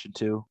most attention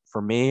to.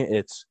 For me,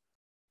 it's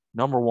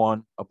number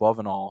 1, above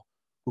and all,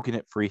 who can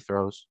hit free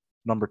throws.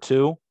 Number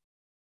 2,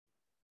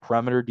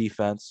 perimeter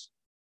defense.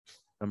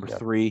 Number Yep.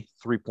 3,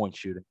 3-point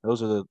shooting.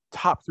 Those are the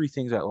top 3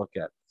 things I look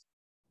at.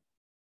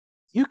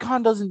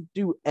 UConn doesn't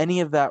do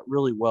any of that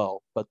really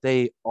well, but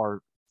they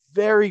are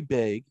very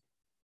big,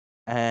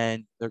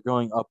 and they're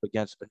going up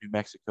against a New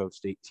Mexico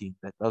State team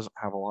that doesn't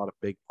have a lot of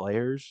big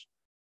players.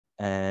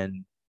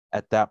 And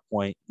at that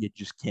point, you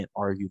just can't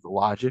argue the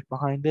logic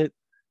behind it.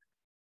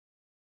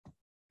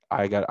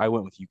 I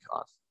went with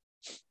UConn.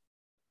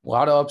 A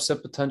lot of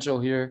upset potential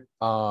here.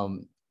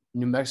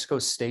 New Mexico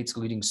State's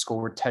leading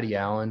scorer, Teddy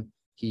Allen.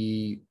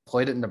 He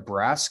played at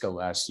Nebraska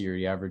last year.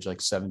 He averaged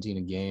like 17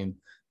 a game,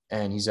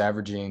 and he's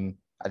averaging,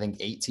 I think,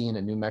 18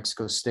 at New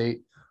Mexico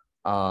State.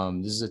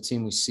 This is a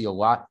team we see a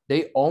lot.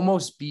 They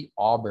almost beat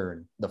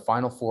Auburn, the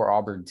Final Four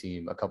Auburn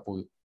team,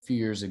 few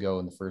years ago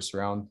in the first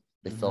round.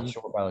 They fell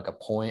short by like a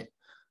point.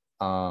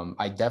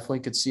 I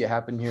definitely could see it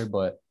happen here,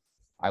 but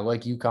I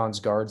like UConn's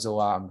guards a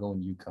lot. I'm going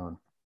UConn.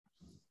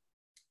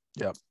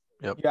 Yep.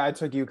 Yeah, I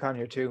took UConn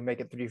here too.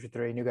 Make it 3 for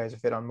 3. And you guys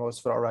have hit on most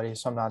of it already,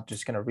 so I'm not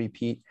just going to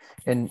repeat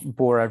and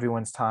bore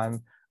everyone's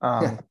time.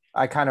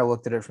 I kind of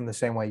looked at it from the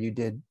same way you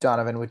did,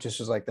 Donovan, which just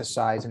was like the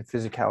size and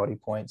physicality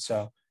point.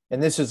 So,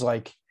 and this is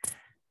like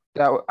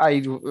that. I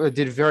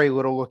did very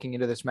little looking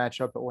into this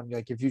matchup, but when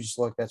if you just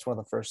look, that's one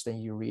of the first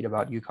things you read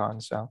about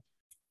UConn. So,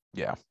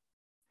 yeah.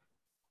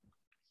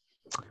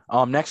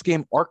 Next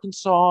game,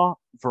 Arkansas,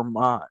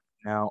 Vermont.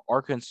 Now,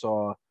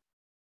 Arkansas,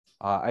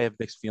 I have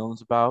mixed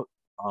feelings about.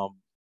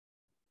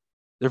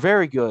 They're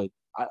very good.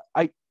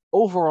 I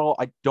overall,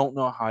 I don't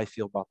know how I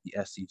feel about the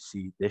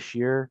SEC this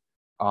year.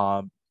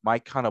 My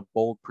kind of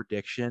bold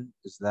prediction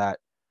is that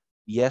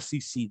the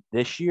SEC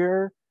this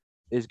year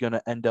is going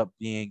to end up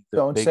being the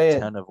Don't Big say it.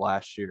 Ten of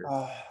last year.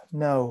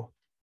 No,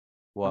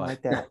 I What?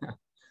 like that.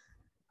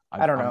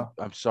 I don't know.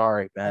 I'm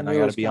sorry, Ben. knew I it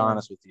got to was be coming.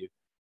 honest with you.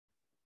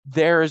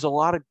 There is a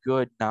lot of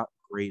good, not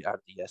great out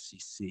of the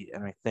SEC.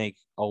 And I think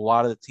a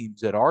lot of the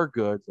teams that are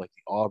good, like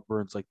the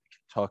Auburns, like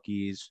the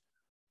Kentuckys,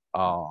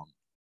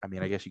 I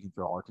mean, I guess you can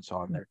throw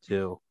Arkansas in there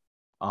too,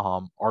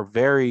 are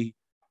very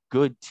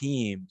good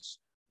teams.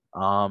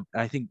 And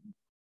I think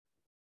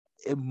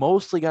it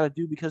mostly got to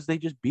do because they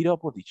just beat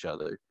up with each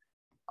other.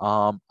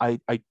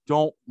 I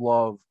don't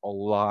love a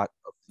lot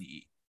of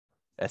the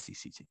SEC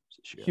teams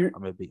this year.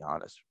 I'm going to be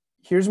honest.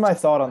 Here's my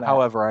thought on that.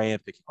 However, I am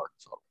picking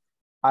Arkansas.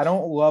 I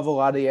don't love a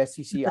lot of the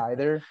SEC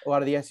either. A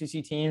lot of the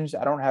SEC teams,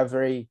 I don't have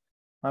very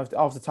off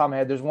the top of my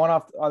head. There's one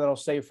that I'll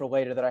save for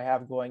later that I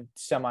have going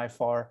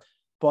semi-far.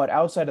 But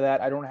outside of that,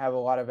 I don't have a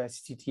lot of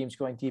SEC teams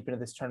going deep into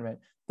this tournament.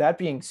 That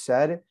being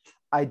said,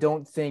 I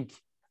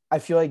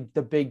feel like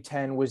the Big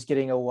Ten was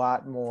getting a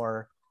lot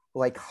more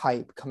like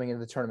hype coming into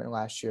the tournament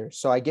last year.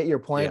 So I get your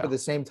point, but at the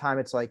same time,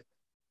 it's like,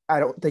 I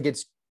don't think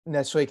it's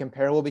necessarily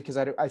comparable because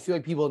I feel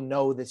like people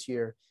know this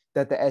year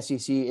that the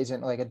SEC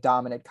isn't like a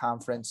dominant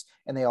conference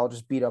and they all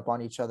just beat up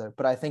on each other.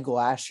 But I think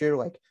last year,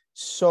 like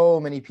so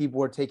many people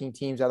were taking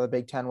teams out of the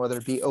Big Ten, whether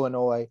it be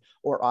Illinois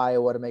or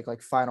Iowa, to make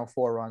like Final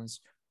Four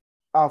runs.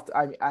 I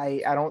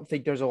don't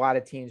think there's a lot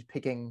of teams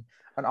picking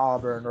an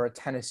Auburn or a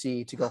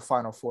Tennessee to go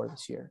Final Four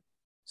this year.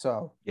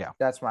 So yeah,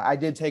 I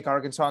did take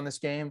Arkansas in this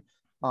game.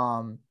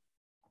 I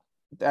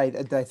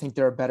think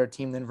they're a better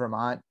team than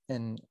Vermont,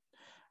 and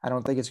I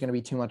don't think it's going to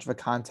be too much of a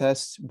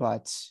contest,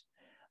 but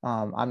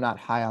I'm not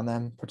high on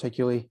them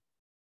particularly.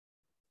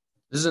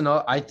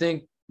 I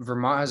think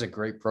Vermont has a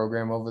great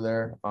program over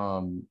there.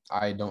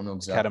 I don't know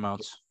exactly.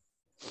 Catamounts.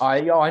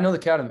 I know the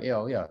Catamount.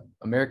 Yeah.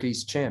 America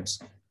East champs.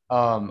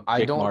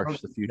 Jake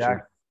Marsh, the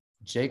future.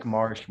 Jake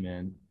Marsh,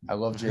 man. I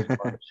love Jake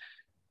Marsh.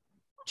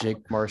 Jake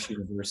Marsh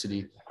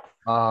University.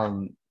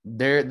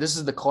 This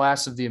is the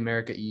class of the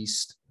America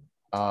East.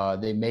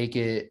 They make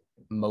it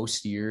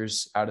most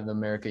years out of the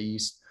America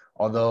East.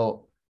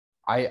 Although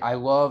I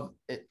love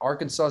it.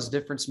 Arkansas's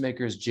difference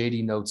maker is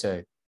JD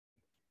Notae.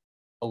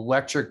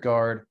 Electric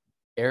guard.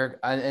 Eric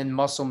and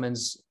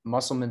Musselman's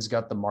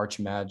got the March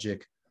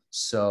magic.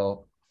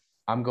 So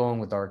I'm going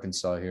with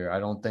Arkansas here. I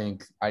don't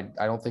think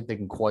they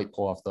can quite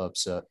pull off the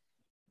upset.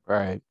 All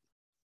right.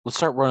 Let's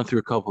start running through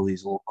a couple of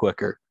these a little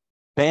quicker.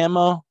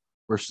 Bama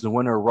versus the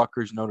winner of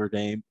Rutgers Notre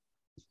Dame.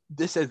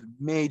 This has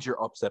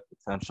major upset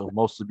potential,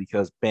 mostly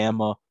because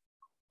Bama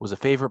was a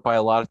favorite by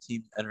a lot of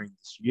teams entering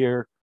this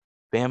year.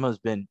 Bama has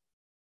been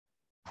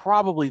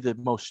probably the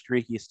most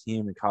streakiest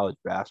team in college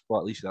basketball,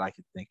 at least that I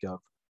can think of.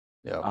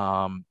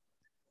 Yeah.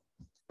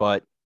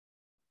 But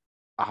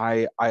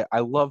I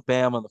love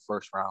Bama in the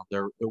first round.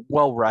 They're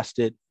well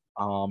rested.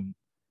 When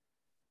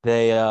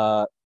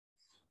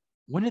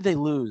did they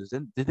lose?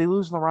 Did they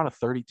lose in the round of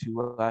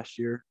 32 last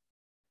year?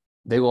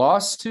 They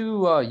lost to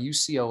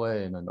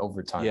UCLA in an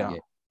overtime game.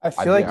 I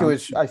feel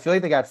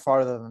like they got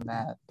farther than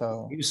that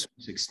though. He was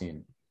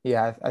 16.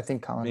 Yeah, I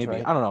think Colin's maybe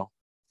right. I don't know.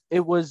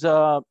 It was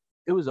up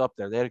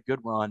there. They had a good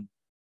run.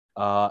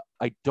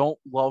 I don't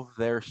love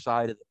their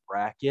side of the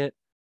bracket,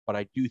 but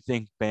I do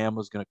think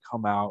Bama's going to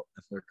come out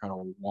if they're going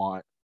to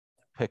want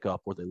to pick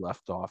up where they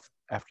left off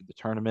after the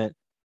tournament.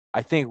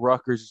 I think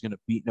Rutgers is going to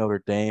beat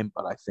Notre Dame,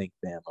 but I think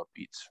Bama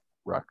beats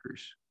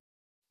Rutgers.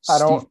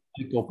 Steve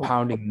Pickle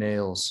pounding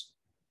nails.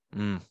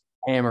 Mm.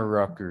 Hammer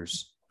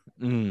Rutgers.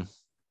 Mm.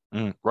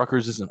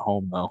 Rutgers isn't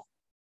home though.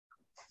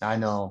 I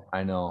know.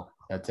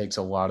 That takes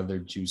a lot of their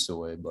juice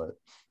away, but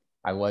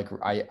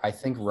I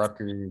think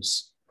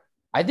Rutgers.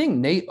 I think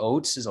Nate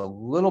Oates is a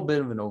little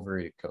bit of an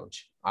overrated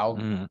coach.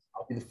 Mm,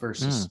 I'll be the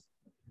first to mm. say.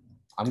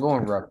 I'm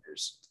going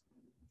Rutgers.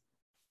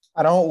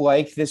 I don't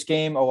like this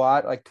game a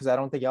lot, like because I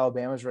don't think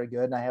Alabama's very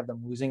good, and I have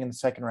them losing in the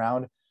second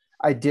round.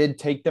 I did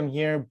take them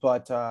here,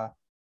 but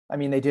I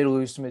mean they did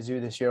lose to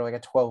Mizzou this year, like a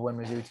 12-win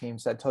Mizzou team.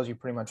 So that tells you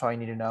pretty much all you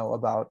need to know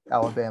about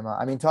Alabama.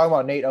 I mean, talking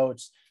about Nate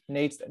Oates,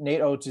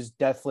 Nate Oates is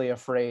definitely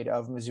afraid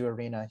of Mizzou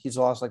Arena. He's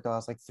lost like the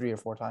last like 3 or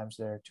 4 times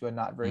there to a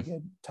not very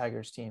good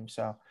Tigers team.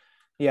 So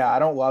yeah, I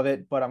don't love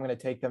it, but I'm going to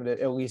take them to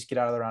at least get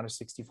out of the round of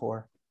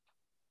 64.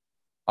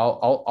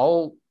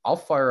 I'll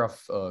fire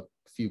off a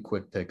few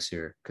quick picks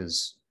here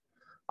because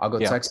I'll go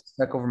Yeah. Texas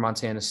Tech over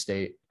Montana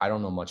State. I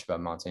don't know much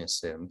about Montana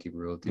State. I'm gonna keep it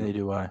real with you. Neither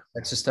do I.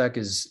 Texas Tech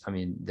is, I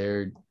mean,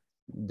 they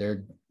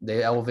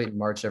elevate in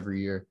March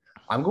every year.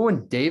 I'm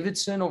going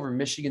Davidson over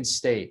Michigan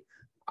State.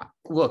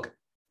 Look,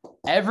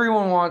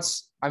 everyone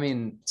wants. I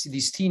mean,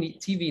 these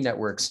TV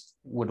networks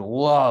would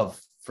love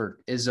for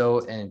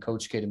Izzo and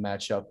Coach K to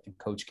match up in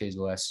Coach K's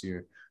last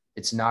year.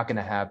 It's not going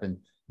to happen.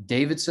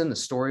 Davidson, the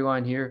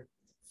storyline here,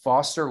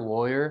 Foster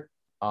Lawyer,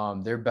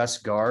 their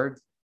best guard.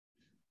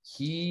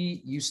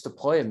 He used to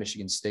play at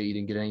Michigan State. He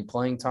didn't get any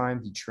playing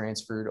time. He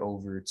transferred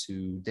over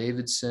to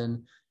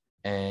Davidson,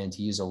 and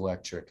he is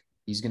electric.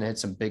 He's going to hit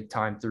some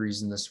big-time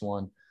threes in this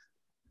one.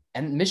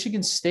 And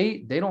Michigan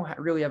State, they don't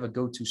really have a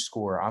go-to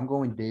scorer. I'm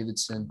going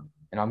Davidson,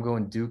 and I'm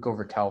going Duke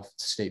over Cal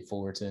State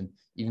Fullerton,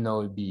 even though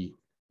it would be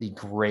the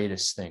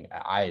greatest thing.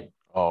 I'm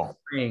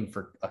praying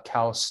for a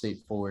Cal State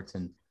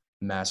Fullerton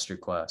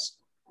masterclass.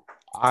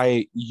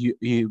 I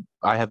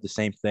have the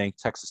same thing.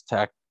 Texas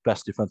Tech,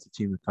 best defensive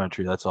team in the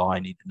country. That's all I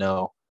need to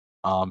know.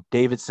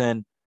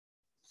 Davidson,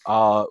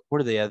 what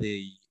are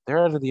they? They're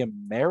out of the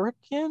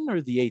American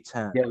or the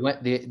A10? Yeah,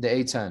 the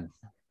A10.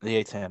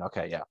 The A10.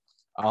 Okay, yeah.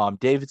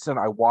 Davidson,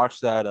 I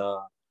watched that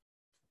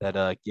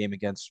game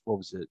against, what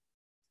was it?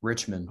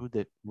 Richmond. Who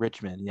did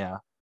Richmond? Yeah.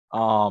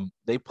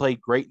 They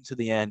played great into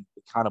the end.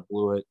 They kind of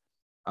blew it.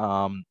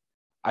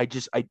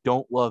 I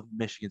don't love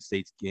Michigan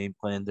State's game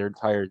plan. Their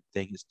entire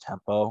thing is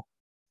tempo.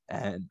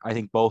 And I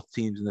think both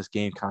teams in this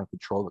game kind of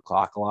control the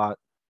clock a lot.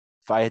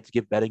 If I had to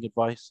give betting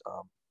advice,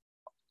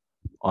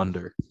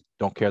 under.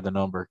 Don't care the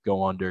number,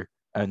 go under.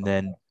 And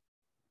then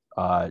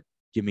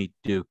give me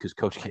Duke because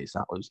Coach K is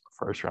not losing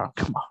the first round.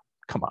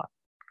 Come on.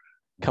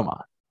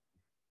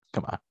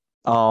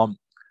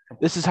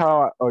 This is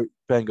how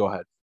Ben, go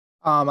ahead.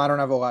 I don't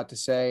have a lot to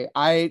say.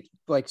 I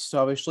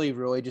selfishly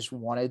really just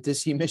wanted to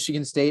see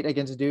Michigan State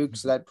against Duke,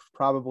 so that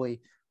probably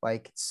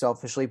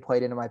selfishly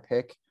played into my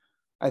pick.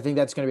 I think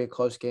that's going to be a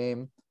close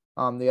game.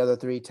 The other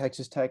three,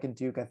 Texas Tech and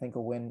Duke, I think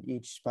will win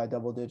each by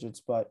double digits,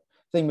 but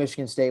I think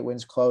Michigan State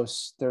wins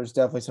close. There's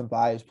definitely some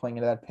bias playing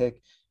into that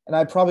pick, and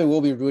I probably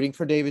will be rooting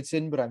for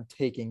Davidson, but I'm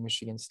taking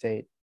Michigan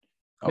State.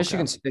 Okay.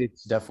 Michigan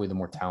State's definitely the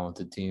more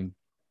talented team.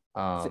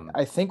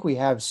 I think we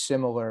have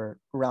similar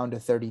round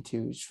of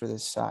 32s for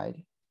this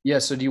side. Yeah.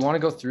 So do you want to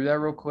go through that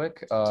real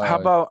quick? How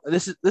about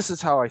this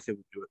is how I say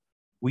we do it.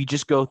 We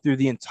just go through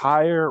the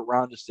entire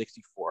round of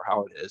 64,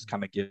 how it is,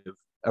 kind of give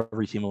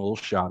every team a little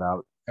shout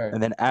out. Right.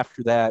 And then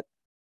after that,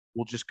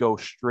 we'll just go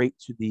straight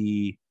to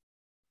the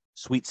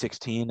Sweet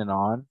 16 and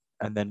on.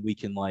 And then we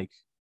can kind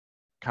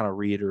of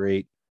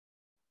reiterate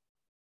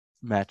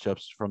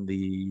matchups from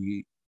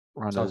the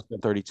round of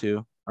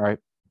 32. All right.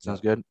 Sounds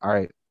good. All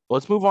right.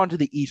 Let's move on to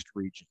the East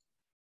region.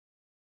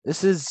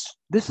 This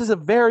is a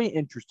very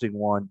interesting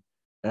one.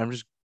 And I'm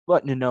just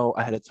letting you know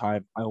ahead of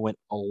time, I went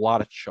a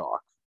lot of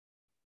chalk.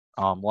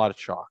 A lot of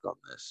chalk on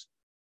this.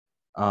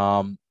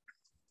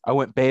 I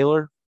went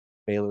Baylor.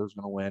 Baylor was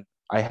going to win.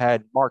 I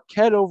had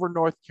Marquette over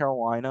North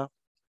Carolina.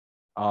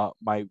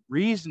 My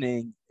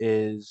reasoning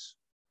is,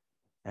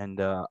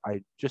 and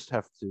I just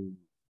have to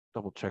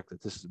double check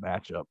that this is a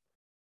matchup.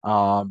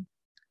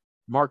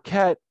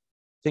 Marquette,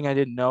 thing I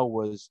didn't know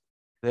was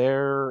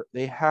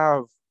they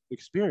have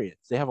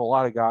experience. They have a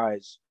lot of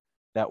guys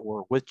that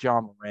were with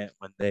John Morant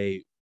when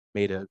they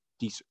made a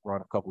decent run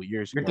a couple of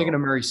years ago. You're thinking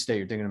of Murray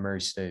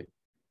State.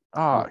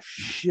 Oh,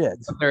 shit.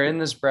 They're in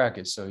this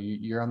bracket, so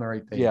you're on the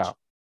right page. Yeah.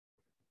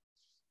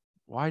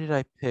 Why did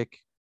I pick?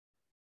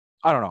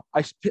 I don't know.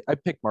 I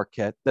picked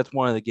Marquette. That's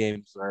one of the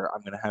games where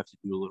I'm going to have to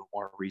do a little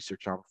more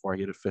research on before I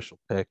get an official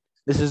pick.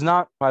 This is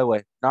not, by the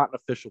way, not an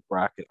official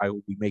bracket. I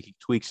will be making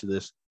tweaks to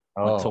this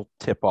until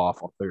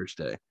tip-off on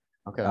Thursday.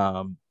 Okay.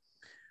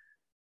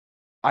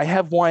 I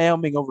have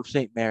Wyoming over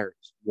St.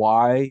 Mary's.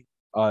 Why?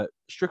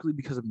 Strictly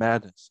because of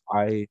madness.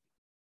 I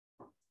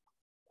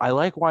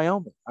like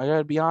Wyoming. I got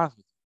to be honest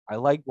with you. I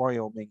like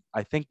Wyoming.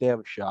 I think they have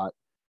a shot.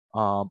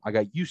 I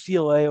got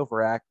UCLA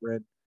over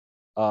Akron.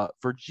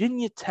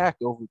 Virginia Tech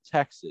over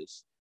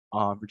Texas.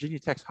 Virginia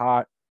Tech's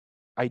hot.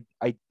 I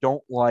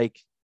don't like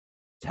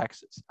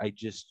Texas.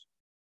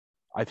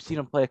 I've seen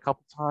them play a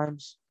couple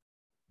times.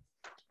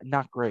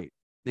 Not great.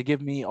 They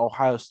give me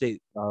Ohio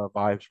State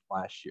vibes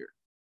from last year,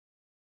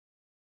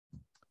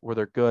 where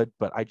they're good,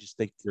 but I just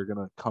think they're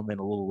gonna come in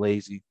a little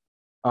lazy.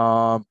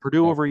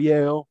 Purdue Yeah. over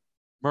Yale,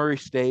 Murray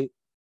State.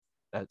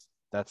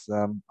 That's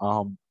them.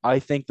 I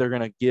think they're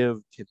gonna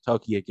give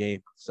Kentucky a game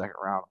in the second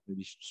round. To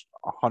be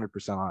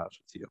 100%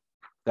 honest with you.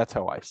 That's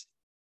how I see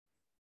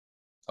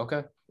it.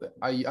 Okay.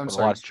 I'm But a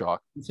sorry. lot of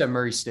chalk. You said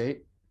Murray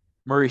State?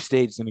 Murray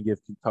State's gonna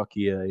give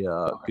Kentucky a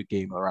Okay. good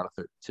game around a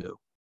 32.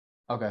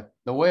 Okay.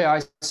 The way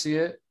I see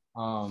it,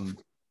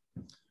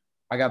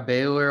 I got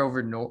Baylor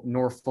over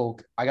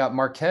Norfolk. I got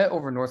Marquette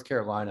over North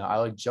Carolina. I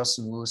like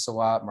Justin Lewis a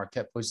lot.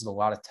 Marquette plays with a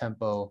lot of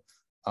tempo.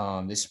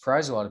 They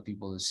surprised a lot of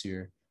people this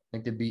year. I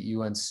think they beat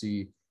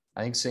UNC.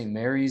 I think St.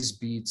 Mary's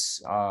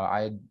beats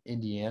I had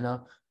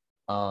Indiana.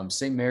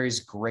 St. Mary's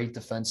great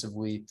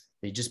defensively.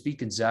 They just beat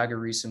Gonzaga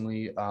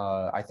recently.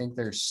 I think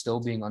they're still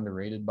being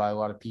underrated by a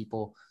lot of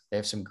people. They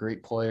have some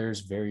great players,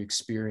 very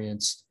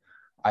experienced.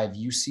 I have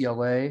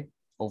UCLA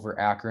over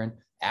Akron.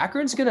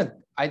 Akron's gonna.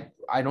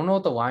 I don't know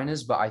what the line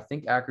is, but I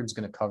think Akron's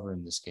gonna cover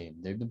in this game.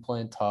 They've been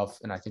playing tough,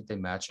 and I think they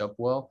match up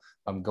well.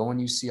 I'm going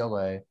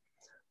UCLA.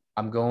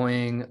 I'm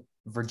going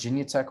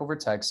Virginia Tech over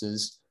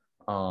Texas.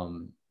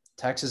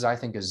 Texas, I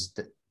think, is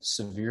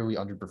severely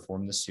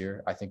underperformed this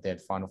year. I think they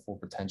had Final Four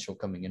potential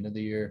coming into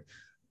the year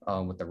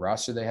with the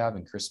roster they have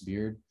and Chris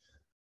Beard.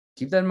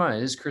 Keep that in mind.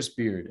 It is Chris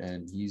Beard,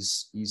 and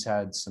he's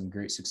had some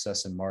great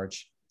success in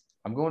March.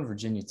 I'm going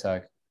Virginia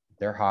Tech.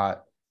 They're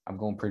hot. I'm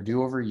going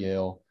Purdue over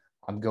Yale.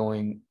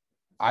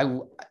 I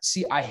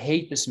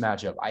hate this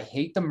matchup. I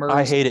hate the Murray.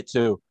 I hate it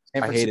too.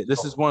 San I hate it.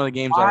 This Francisco. is one of the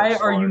games. Why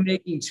are you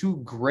making two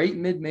great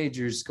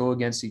mid-majors go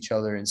against each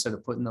other instead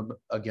of putting them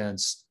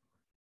against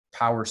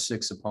Power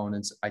 6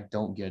 opponents? I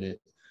don't get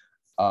it.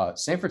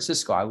 San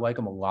Francisco, I like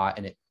them a lot,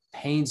 and it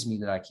pains me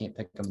that I can't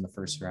pick them in the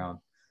first round.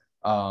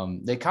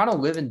 They kind of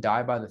live and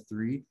die by the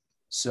three,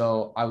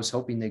 so I was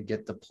hoping they'd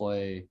get to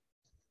play,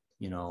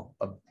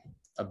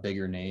 a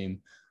bigger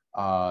name.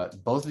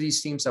 Both of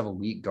these teams have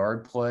elite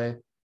guard play.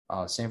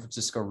 San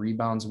Francisco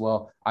rebounds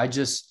well.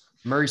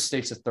 Murray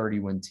State's a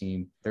 30-win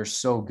team. They're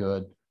so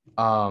good.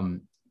 God,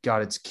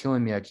 it's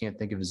killing me. I can't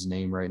think of his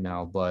name right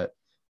now, but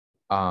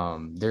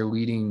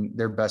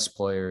their best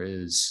player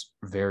is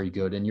very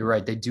good. And you're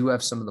right. They do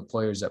have some of the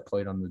players that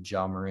played on the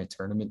Ja Morant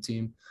tournament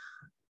team.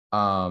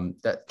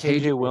 That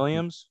KJ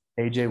Williams.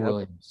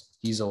 Williams.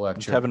 He's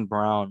electric. Kevin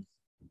Brown.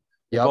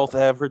 Yep. Both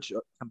average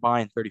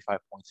combined 35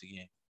 points a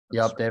game.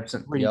 Yep. They have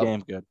some pretty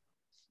damn good.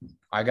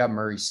 I got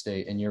Murray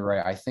State, and you're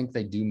right. I think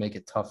they do make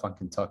it tough on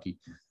Kentucky.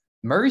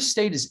 Murray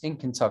State is in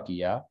Kentucky,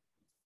 yeah?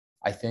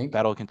 I think.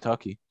 Battle of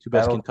Kentucky. Two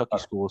best Kentucky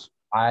schools.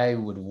 I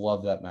would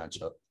love that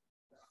matchup.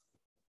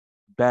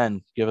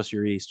 Ben, give us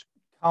your East.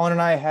 Colin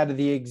and I had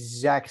the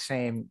exact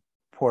same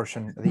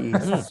portion of the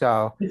East.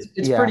 So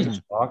it's pretty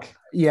chalk.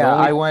 Yeah,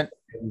 I went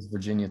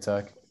Virginia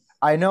Tech.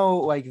 I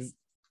know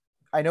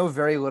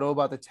very little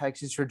about the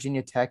Texas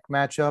Virginia Tech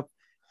matchup,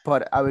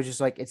 but I was just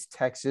like, it's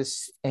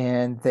Texas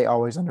and they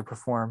always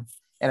underperform.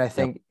 And I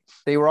think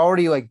they were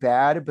already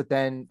bad, but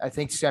then I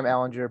think Sam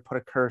Ehlinger put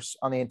a curse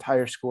on the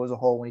entire school as a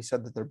whole when he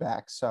said that they're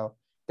back. So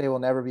they will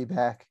never be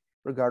back,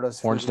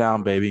 regardless. Horns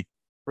down, baby.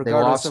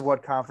 Regardless of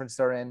what conference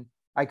they're in.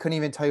 I couldn't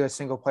even tell you a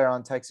single player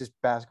on Texas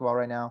basketball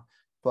right now,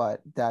 but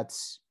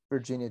that's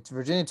Virginia.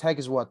 Virginia Tech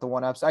is what, the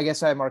one ups? I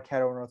guess I have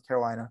Marquette over North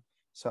Carolina.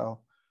 So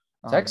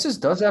Texas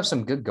does have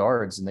some good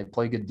guards and they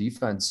play good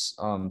defense.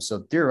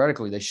 So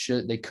theoretically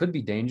they could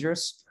be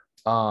dangerous.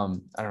 I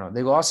don't know.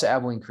 They lost to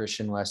Abilene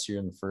Christian last year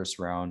in the first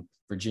round.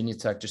 Virginia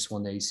Tech just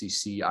won the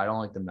ACC. I don't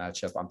like the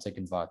matchup. I'm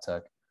taking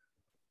Vatech.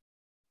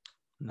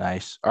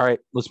 Nice. All right,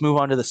 let's move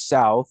on to the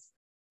South.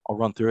 I'll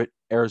run through it.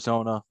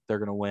 Arizona, they're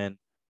going to win.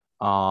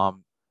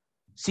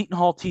 Seton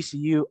Hall,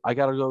 TCU, I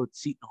got to go with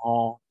Seton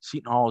Hall.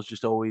 Seton Hall is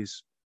just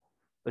always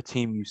a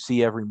team you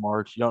see every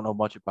March. You don't know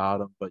much about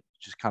them, but you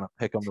just kind of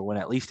pick them to win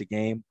at least a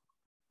game.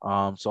 So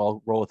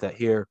I'll roll with that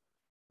here.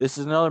 This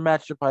is another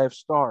matchup I have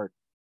starred.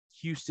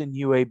 Houston,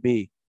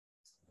 UAB.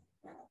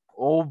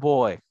 Oh,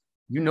 boy.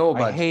 You know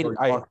about I hate it.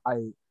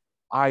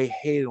 I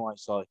hated when I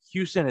saw it.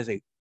 Houston is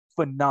a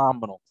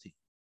phenomenal team.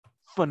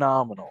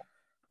 Phenomenal.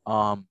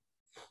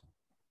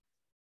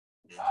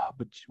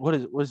 But what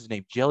is his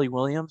name? Jelly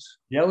Williams?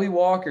 Jelly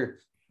Walker.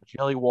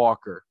 Jelly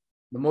Walker.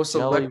 The most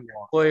electric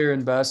player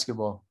in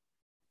basketball.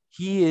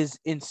 He is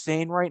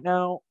insane right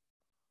now.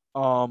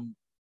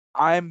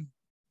 I'm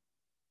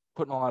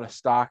putting a lot of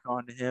stock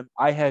onto him.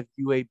 I have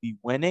UAB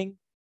winning.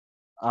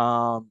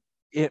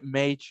 It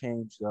may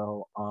change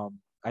though.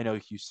 I know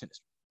Houston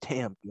is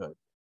damn good.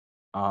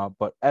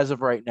 But as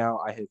of right now,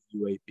 I have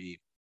UAB.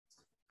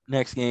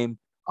 Next game,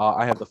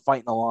 I have the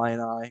Fighting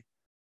Illini.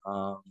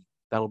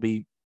 That'll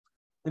be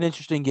an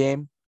interesting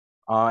game.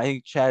 I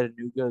think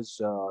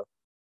Chattanooga's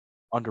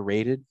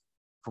underrated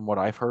from what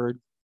I've heard.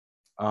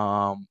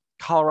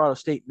 Colorado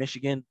State,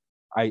 Michigan.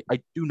 I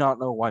do not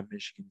know why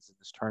Michigan's in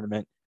this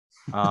tournament.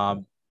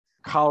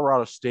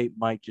 Colorado State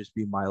might just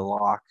be my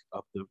lock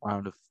of the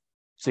round of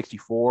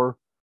 64.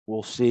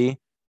 We'll see.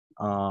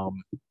 But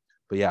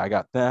yeah, I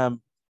got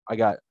them. I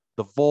got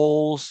the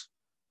Vols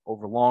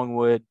over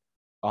Longwood.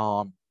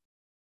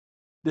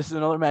 This is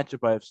another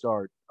matchup I have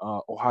started.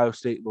 Ohio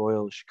State,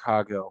 Loyola,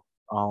 Chicago.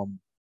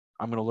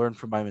 I'm going to learn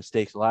from my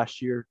mistakes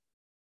last year.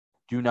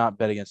 Do not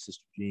bet against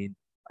Sister Jean.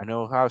 I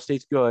know Ohio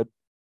State's good.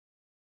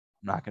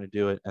 I'm not going to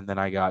do it. And then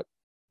I got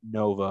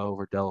Nova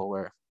over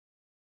Delaware.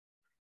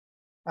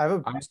 I have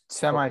a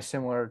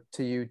semi-similar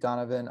to you,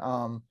 Donovan.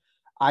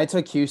 I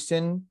took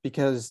Houston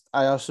because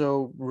I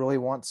also really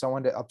want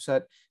someone to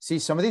upset. See,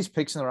 some of these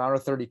picks in the round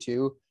of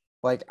 32,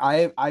 like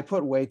I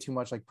put way too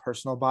much like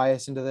personal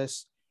bias into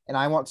this, and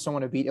I want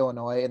someone to beat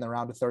Illinois in the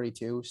round of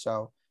 32.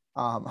 So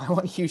I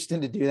want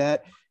Houston to do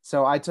that.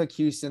 So I took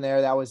Houston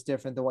there. That was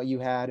different than what you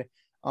had.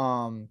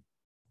 I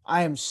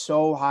am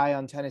so high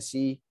on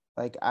Tennessee.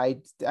 Like I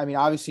mean,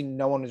 obviously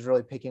no one was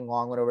really picking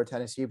Longwood over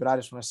Tennessee, but I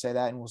just want to say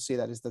that, and we'll see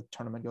that as the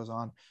tournament goes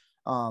on.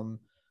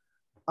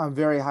 I'm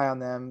very high on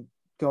them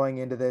going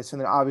into this.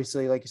 And then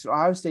obviously, like you said,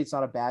 Ohio State's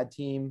not a bad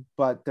team,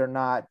 but they're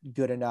not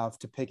good enough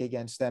to pick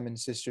against them in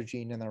Sister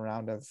Jean in the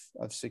round of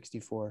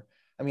 64.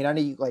 I mean, I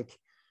don't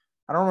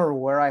remember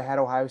where I had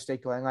Ohio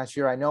State going last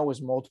year. I know it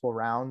was multiple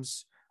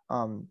rounds.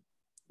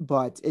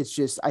 But it's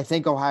just, I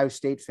think Ohio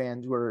State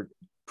fans were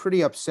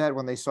pretty upset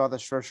when they saw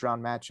this first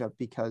round matchup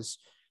because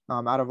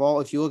out of all,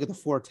 if you look at the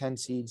 4-10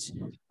 seeds,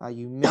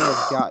 you may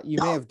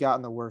have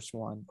gotten the worst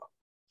one.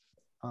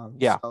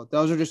 Yeah. So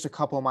those are just a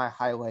couple of my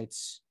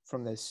highlights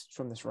from this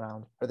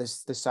round or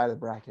this side of the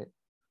bracket.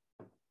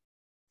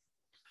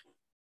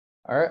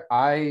 All right.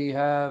 I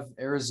have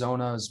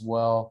Arizona as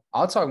well.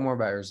 I'll talk more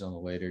about Arizona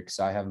later because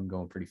I have them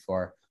going pretty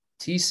far.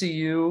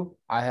 TCU,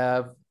 I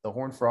have the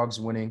Horned Frogs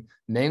winning,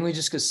 mainly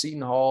just because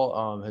Seton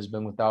Hall has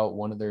been without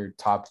one of their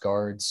top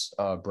guards.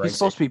 He's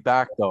supposed to be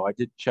back, though. I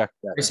did check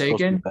that. Bryce He's supposed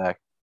to be Aiken? back.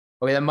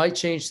 Okay, that might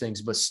change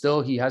things, but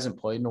still, he hasn't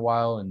played in a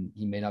while, and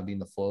he may not be in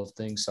the flow of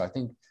things. So I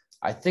think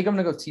I'm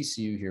gonna go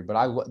TCU here.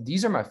 But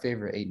these are my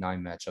favorite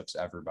 8-9 matchups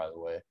ever, by the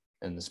way,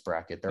 in this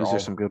bracket. These are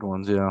some good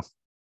ones, yeah.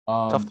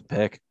 Tough to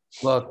pick.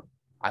 Look,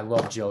 I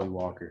love Joey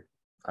Walker.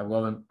 I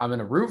love him. I'm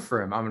gonna root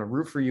for him. I'm gonna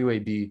root for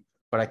UAB,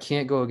 but I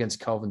can't go against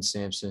Kelvin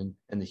Sampson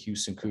and the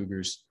Houston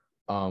Cougars.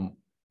 I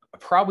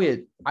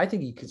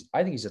think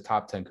he's a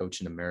top 10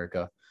 coach in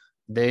America.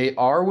 They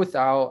are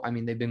without. I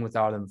mean, they've been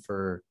without him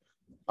for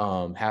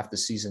half the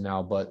season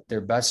now, but their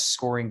best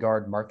scoring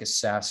guard, Marcus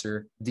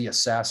Sasser, he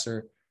is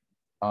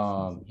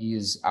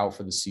out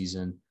for the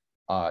season.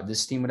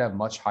 This team would have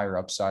much higher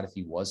upside if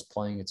he was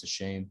playing. It's a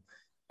shame.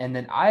 And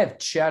then I have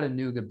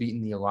Chattanooga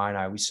beating the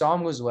Illini. We saw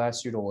him lose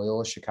last year to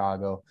Loyola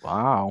Chicago.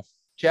 Wow.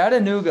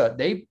 Chattanooga,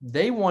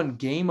 they won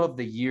game of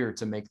the year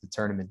to make the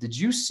tournament. Did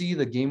you see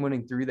the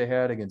game-winning 3 they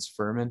had against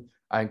Furman?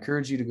 I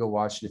encourage you to go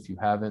watch it if you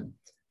haven't.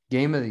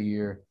 Game of the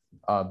year,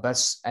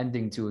 best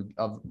ending to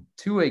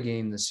a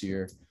game this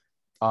year.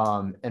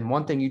 And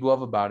one thing you'd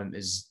love about them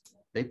is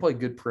they play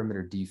good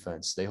perimeter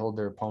defense. They hold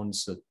their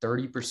opponents to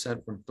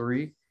 30% from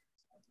 3.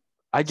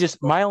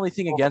 My only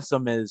thing against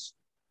them is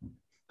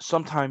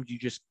sometimes you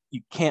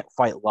can't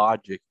fight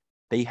logic.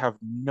 They have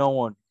no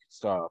one who can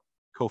stop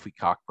Kofi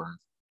Cockburn.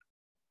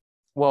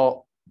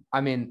 Well, I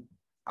mean,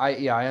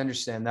 I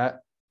understand that.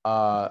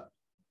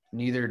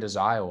 Neither does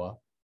Iowa.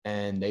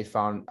 And they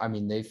found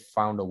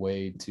a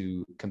way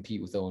to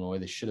compete with Illinois.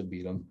 They should have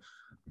beat them.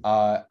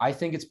 I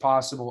think it's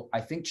possible.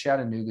 I think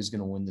Chattanooga is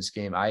going to win this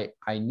game. I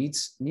need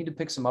to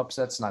pick some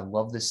upsets, and I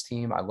love this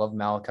team. I love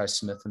Malachi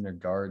Smith and their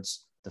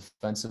guards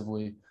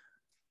defensively.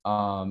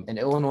 And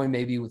Illinois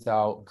maybe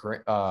without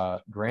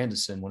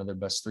Grandison, one of their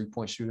best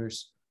 3-point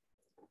shooters.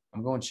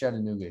 I'm going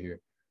Chattanooga here.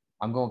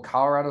 I'm going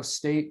Colorado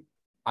State.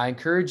 I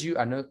encourage you.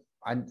 I know.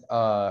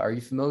 Are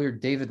you familiar?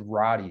 David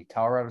Roddy,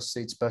 Colorado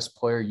State's best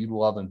player. You'd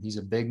love him. He's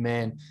a big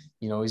man.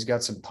 He's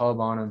got some pub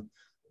on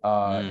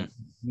him.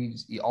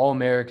 He's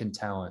all-American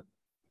talent.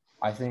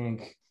 I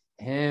think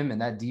him and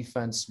that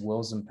defense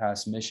wills them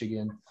past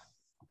Michigan.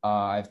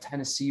 I have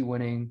Tennessee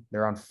winning.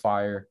 They're on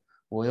fire.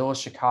 Loyola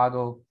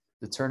Chicago,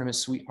 the tournament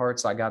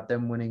sweethearts. I got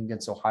them winning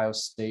against Ohio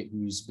State,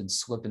 who's been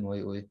slipping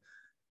lately.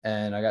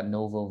 And I got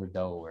Nova over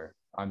Delaware.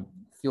 I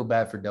feel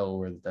bad for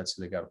Delaware that's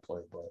who they got to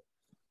play, but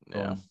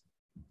yeah.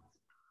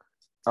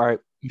 All right,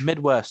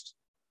 Midwest.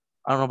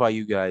 I don't know about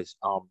you guys.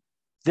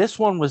 This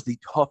one was the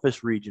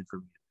toughest region for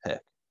me to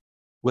pick,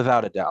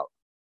 without a doubt.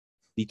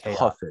 The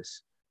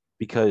toughest,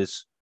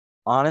 because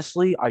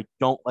honestly, I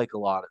don't like a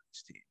lot of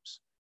these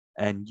teams,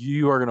 and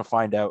you are going to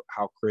find out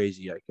how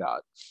crazy I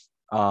got.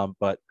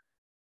 But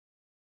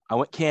I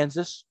went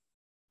Kansas.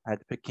 I had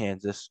to pick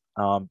Kansas.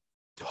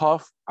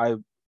 Tough.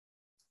 I'm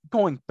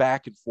going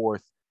back and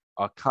forth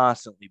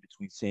constantly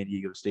between San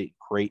Diego State and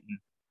Creighton.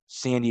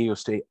 San Diego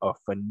State, a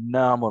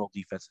phenomenal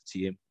defensive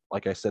team.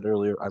 Like I said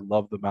earlier, I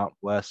love the Mountain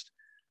West,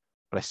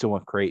 but I still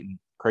want Creighton.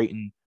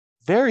 Creighton,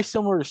 very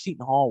similar to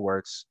Seton Hall,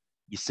 where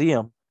you see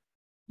them,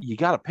 you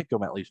got to pick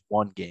them at least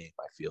one game,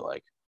 I feel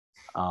like.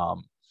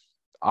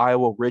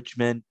 Iowa,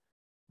 Richmond,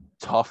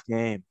 tough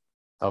game.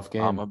 Tough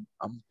game. I'm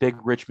a big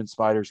Richmond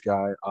Spiders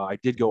guy. I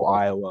did go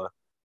Iowa.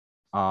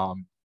 I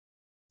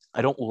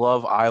don't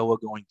love Iowa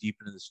going deep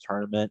into this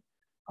tournament.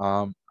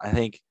 I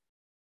think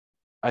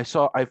I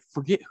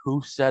forget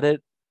who said it,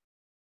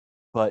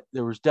 but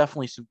there was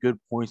definitely some good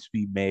points to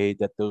be made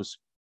that those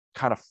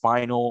kind of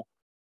final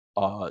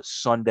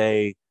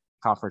Sunday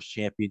conference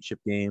championship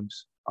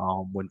games.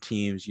 When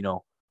teams,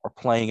 are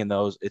playing in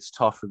those, it's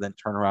tough for them to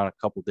turn around a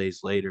couple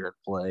days later and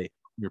play.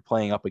 You're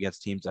playing up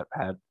against teams that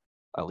had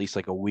at least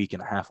like a week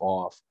and a half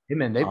off. Hey,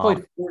 man, they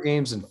played 4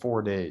 games in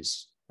 4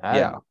 days.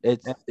 Yeah,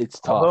 it's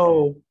tough.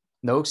 Although,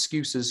 no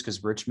excuses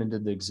because Richmond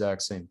did the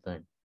exact same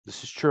thing.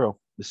 This is true.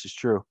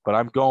 But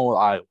I'm going with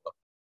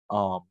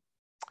Iowa.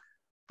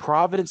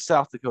 Providence,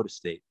 South Dakota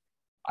State.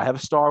 I have a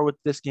star with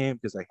this game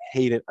because I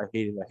hate it.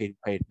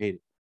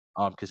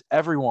 Because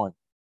everyone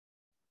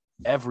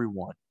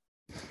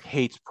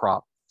hates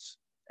Providence.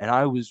 And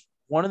I was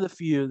one of the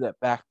few that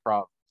backed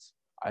Providence.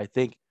 I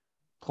think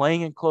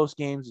playing in close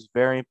games is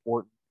very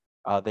important.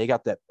 They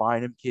got that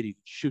Bynum kid who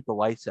can shoot the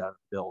lights out of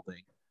the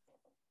building.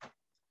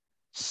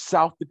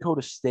 South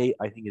Dakota State,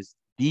 I think, is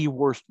the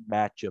worst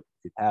matchup you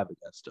could have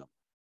against them.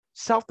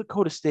 South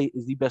Dakota State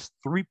is the best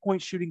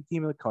three-point shooting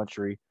team in the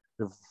country.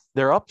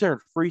 They're up there in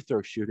free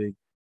throw shooting,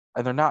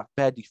 and they're not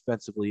bad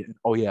defensively. And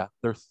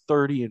they're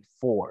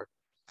 30-4.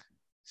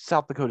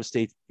 South Dakota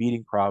State's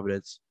beating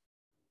Providence,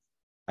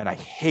 and I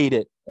hate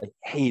it.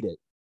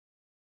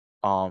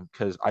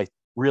 Because I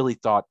really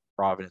thought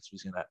Providence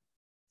was going to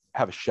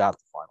have a shot at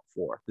the Final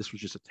Four. This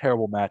was just a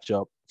terrible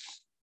matchup.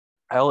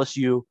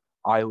 LSU,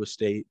 Iowa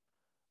State.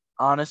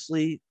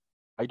 Honestly,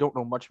 I don't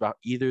know much about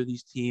either of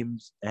these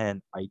teams,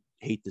 and I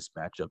hate this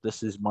matchup.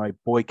 This is my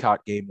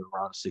boycott game of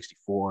round of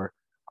 64.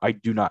 I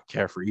do not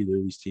care for either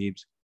of these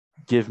teams.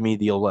 Give me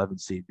the 11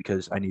 seed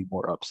because I need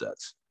more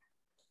upsets.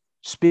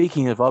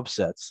 Speaking of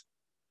upsets,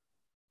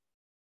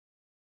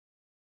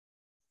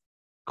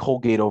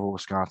 Colgate over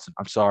Wisconsin.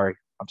 I'm sorry.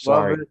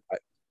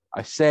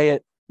 I say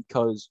it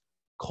because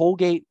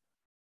Colgate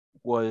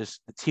was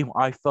the team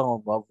I fell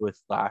in love with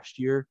last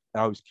year,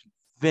 and I was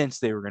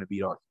convinced they were going to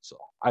beat Arkansas.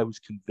 I was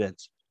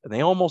convinced, and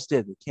they almost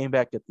did. They came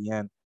back at the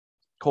end.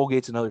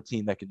 Colgate's another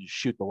team that can just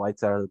shoot the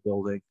lights out of the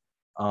building.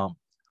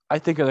 I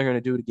think they're going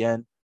to do it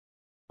again.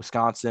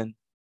 Wisconsin.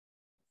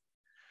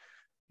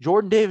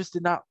 Jordan Davis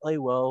did not play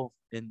well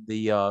in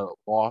the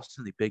loss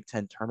in the Big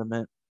Ten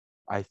tournament.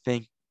 I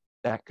think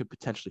that could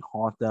potentially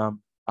haunt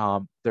them.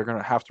 They're going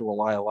to have to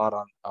rely a lot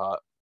on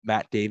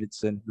Matt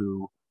Davidson,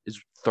 who is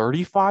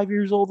 35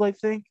 years old, I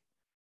think.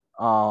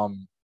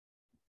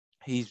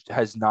 He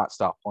has not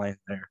stopped playing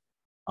there.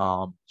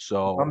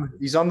 So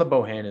he's on the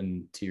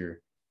Bohannon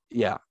tier.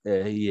 Yeah,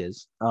 he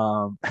is.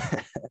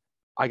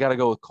 I gotta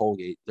go with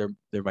Colgate.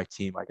 They're my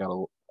team. I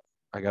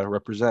gotta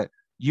represent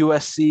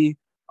USC,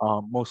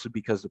 mostly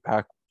because the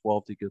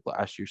Pac-12 did good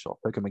last year, so I'll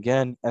pick them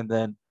again. And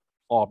then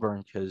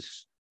Auburn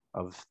because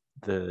of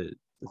the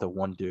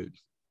one dude.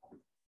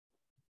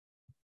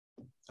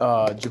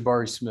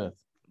 Jabari Smith.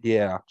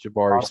 Yeah,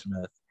 Jabari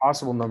Smith.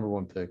 Possible number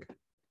 1 pick.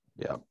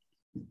 Yeah.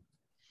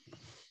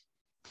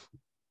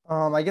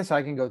 I guess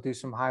I can go through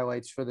some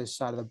highlights for this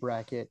side of the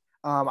bracket.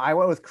 I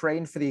went with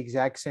Creighton for the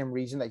exact same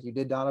reason that you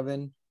did,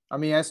 Donovan. I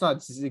mean, that's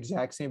not the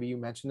exact same, but you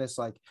mentioned this.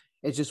 Like,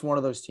 it's just one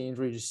of those teams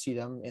where you just see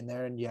them in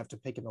there and you have to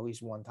pick them at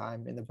least one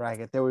time in the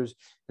bracket. There was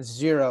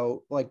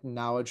zero,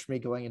 knowledge for me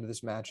going into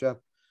this matchup.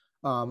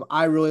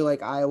 I really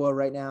like Iowa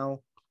right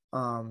now.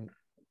 And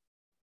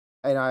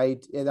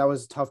that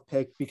was a tough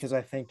pick because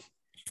I think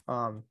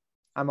I'm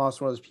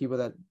also one of those people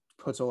that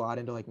puts a lot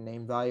into,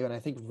 name value. And I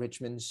think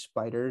Richmond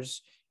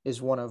Spiders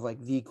is one of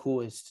the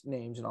coolest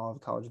names in all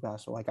of college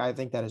basketball. I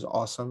think that is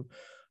awesome.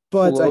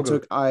 But I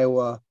took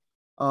Iowa.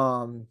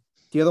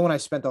 The other one I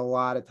spent a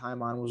lot of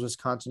time on was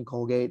Wisconsin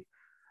Colgate.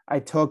 I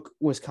took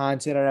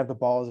Wisconsin. I don't have the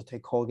balls to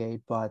take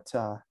Colgate, but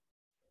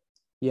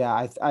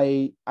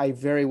I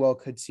very well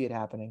could see it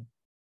happening.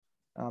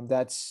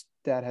 That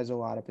has a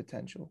lot of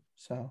potential.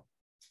 So,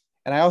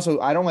 and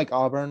I don't like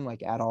Auburn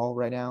at all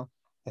right now.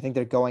 I think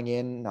they're going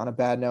in on a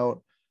bad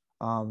note.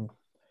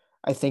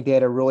 I think they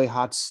had a really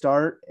hot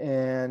start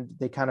and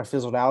they kind of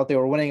fizzled out. They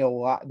were winning a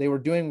lot. They were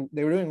doing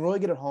really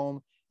good at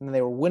home, and then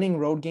they were winning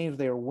road games.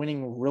 They were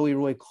winning really,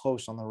 really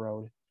close on the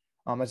road,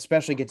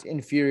 especially against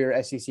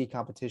inferior SEC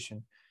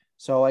competition.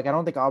 So, I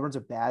don't think Auburn's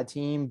a bad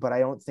team, but I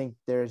don't think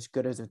they're as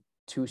good as a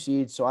 2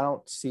 seed. So I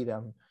don't see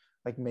them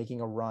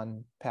making a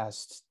run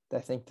past, I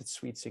think, the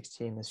Sweet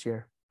 16 this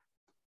year.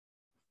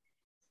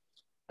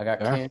 I got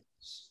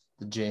Kansas,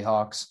 the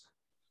Jayhawks.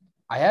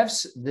 I have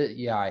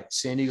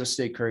San Diego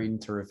State, Creighton,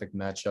 terrific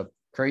matchup.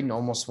 Creighton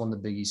almost won the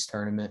Big East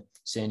tournament.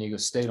 San Diego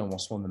State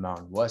almost won the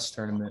Mountain West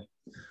tournament.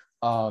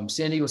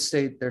 San Diego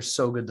State, they're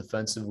so good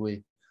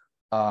defensively.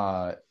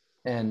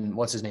 And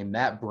what's his name?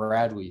 Matt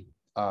Bradley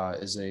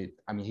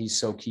he's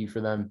so key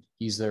for them.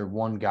 He's their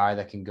one guy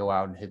that can go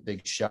out and hit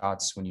big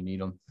shots when you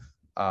need them.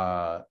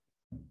 I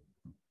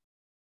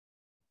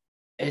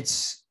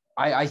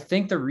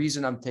think the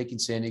reason I'm taking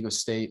San Diego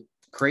State,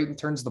 Creighton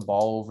turns the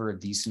ball over a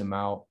decent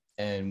amount.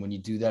 And when you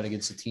do that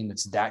against a team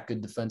that's that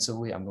good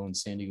defensively, I'm going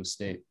San Diego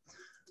State.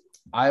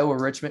 Iowa,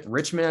 Richmond.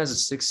 Richmond has a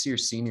 6th-year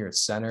senior at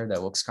center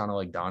that looks kind of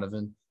like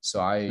Donovan. So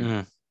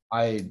I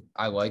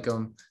like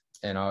him,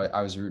 and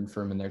I was rooting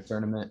for him in their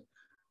tournament.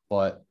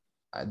 But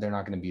they're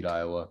not going to beat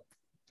Iowa.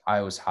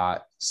 Iowa's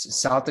hot.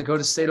 South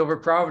Dakota State over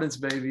Providence,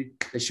 baby.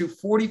 They shoot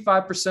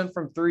 45%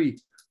 from 3.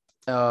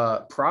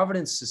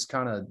 Providence is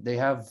kind of, they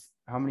have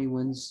how many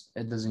wins?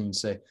 It doesn't even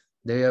say.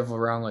 They have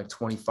around like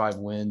 25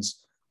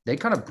 wins. They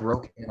kind of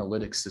broke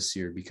analytics this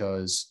year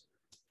because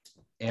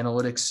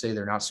analytics say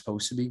they're not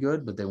supposed to be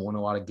good, but they won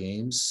a lot of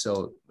games.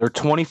 So they're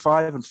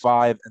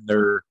 25-5, and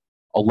they're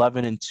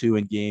 11-2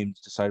 in games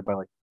decided by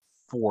like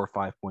 4 or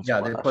 5 points.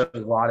 Yeah, they played a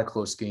lot of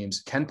close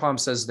games. Ken Palm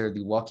says they're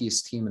the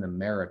luckiest team in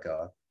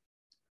America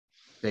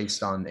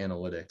based on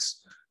analytics.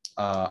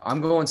 I'm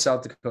going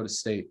South Dakota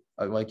State.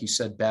 Like you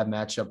said, bad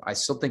matchup. I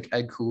still think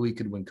Ed Cooley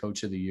could win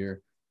Coach of the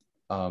Year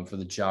for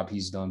the job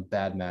he's done.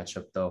 Bad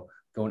matchup, though.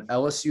 Going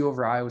LSU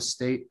over Iowa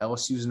State.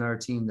 LSU's another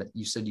team that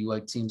you said you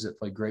like teams that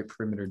play great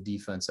perimeter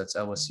defense. That's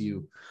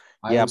LSU.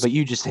 Yeah, but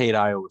you just hate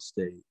Iowa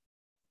State.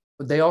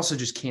 But they also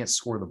just can't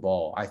score the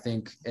ball. I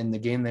think in the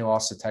game they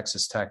lost to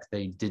Texas Tech,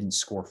 they didn't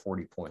score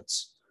 40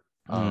 points.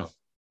 I'll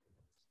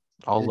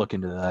look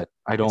into that.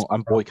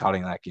 I'm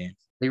boycotting that game.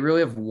 They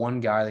really have one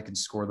guy that can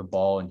score the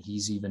ball, and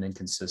he's even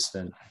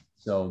inconsistent.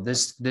 So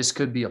this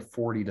could be a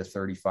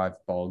 40-35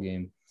 ball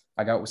game.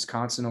 I got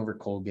Wisconsin over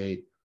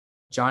Colgate.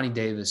 Johnny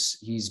Davis,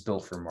 he's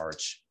built for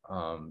March.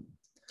 I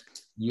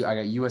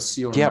got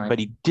USC over. Yeah, but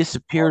he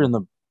disappeared in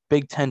the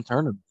Big Ten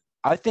tournament.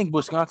 I think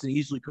Wisconsin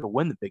easily could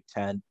win the Big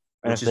Ten,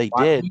 and if they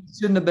did, he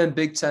shouldn't have been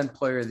Big Ten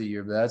Player of the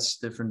Year. But that's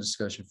a different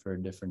discussion for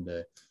a different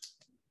day.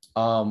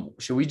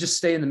 Should we just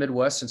stay in the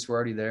Midwest since we're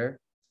already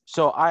there?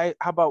 So how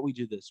about we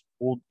do this?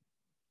 We'll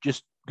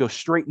just go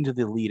straight into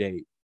the Elite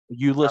Eight.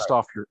 You list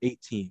off your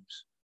 8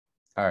 teams.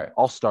 All right.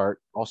 I'll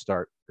start.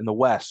 In the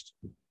West,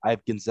 I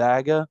have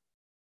Gonzaga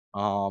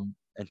and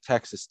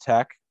Texas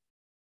Tech.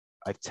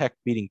 I have Tech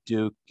beating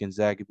Duke,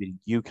 Gonzaga beating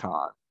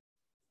UConn.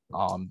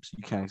 So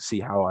you kind of see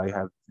how I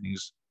have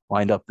things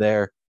lined up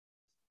there.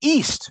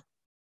 East,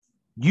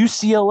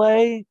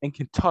 UCLA and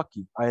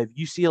Kentucky. I have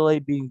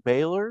UCLA beating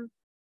Baylor,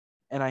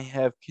 and I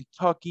have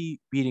Kentucky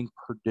beating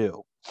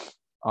Purdue.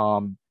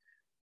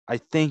 I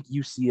think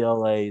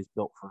UCLA is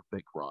built for a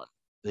big run.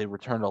 They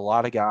returned a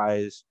lot of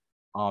guys.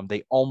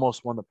 They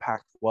almost won the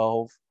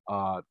Pac-12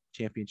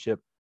 championship.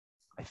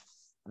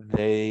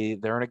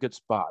 They're in a good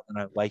spot, and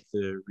I like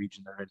the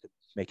region they're in to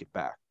make it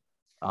back.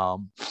 I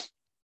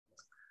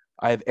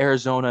have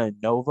Arizona and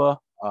Nova,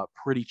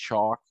 pretty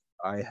chalk.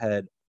 I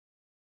had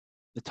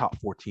the top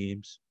 4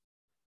 teams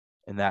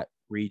in that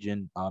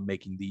region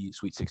making the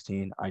Sweet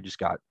 16. I just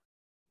got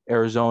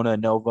Arizona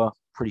and Nova,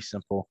 pretty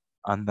simple.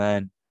 And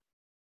then,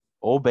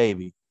 oh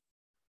baby,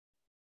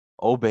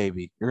 you're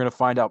going to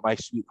find out my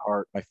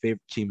sweetheart, my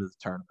favorite team of the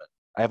tournament.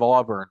 I have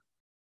Auburn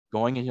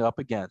going up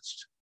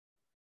against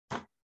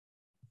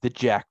the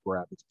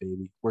Jackrabbits,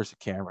 baby. Where's the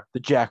camera? The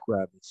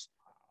Jackrabbits.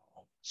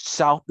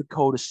 South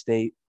Dakota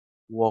State,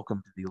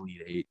 welcome to the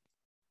Elite Eight.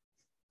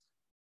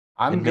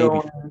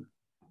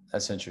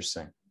 That's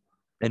interesting.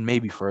 And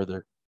maybe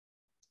further.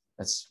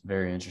 That's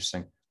very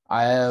interesting.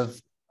 I have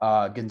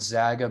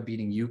Gonzaga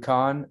beating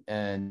UConn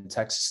and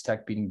Texas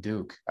Tech beating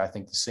Duke. I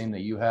think the same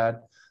that you had.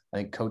 I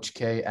think Coach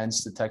K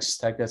ends to Texas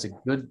Tech. That's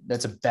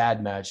a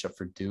bad matchup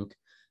for Duke.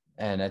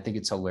 And I think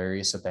it's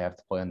hilarious that they have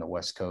to play on the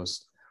West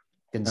Coast.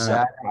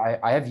 Gonzaga,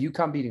 I have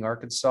UConn beating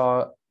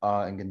Arkansas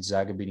and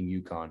Gonzaga beating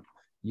UConn.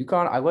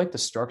 UConn, I like the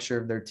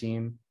structure of their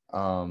team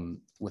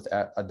with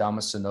Adama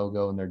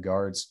Sanogo and their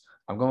guards.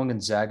 I'm going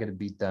Gonzaga to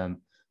beat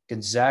them.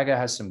 Gonzaga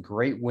has some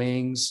great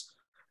wings.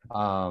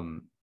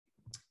 And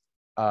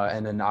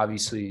then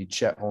obviously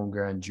Chet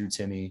Holmgren, Drew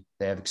Timme,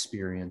 they have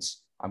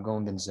experience. I'm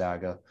going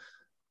Gonzaga.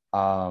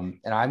 And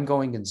I'm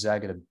going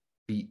Gonzaga to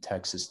beat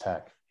Texas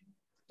Tech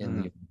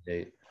in the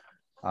date.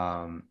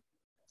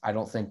 I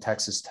don't think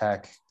Texas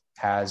Tech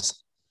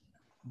has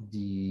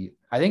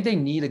I think they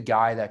need a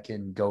guy that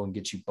can go and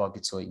get you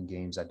buckets late in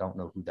games. I don't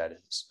know who that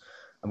is.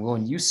 I'm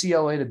going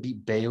UCLA to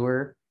beat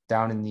Baylor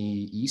down in the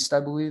East, I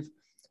believe.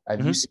 I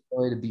have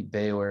UCLA to beat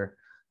Baylor.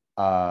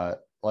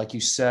 Like you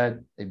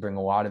said, they bring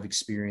a lot of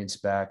experience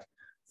back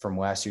from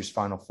last year's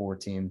Final Four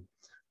team.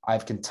 I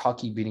have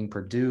Kentucky beating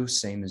Purdue,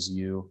 same as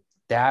you.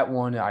 That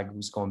one I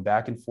was going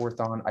back and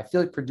forth on. I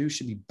feel like Purdue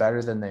should be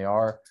better than they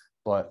are,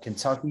 but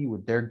Kentucky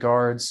with their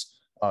guards,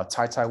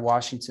 Ty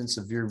Washington,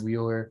 Severe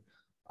Wheeler,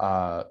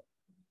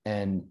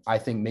 and I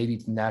think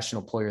maybe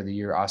National Player of the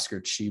Year,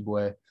 Oscar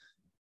Tshiebwe.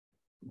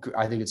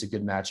 I think it's a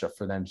good matchup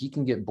for them. He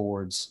can get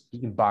boards. He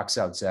can box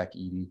out Zach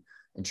Edey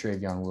and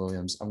Travion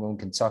Williams. I'm going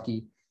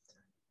Kentucky.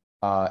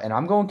 And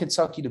I'm going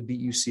Kentucky to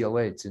beat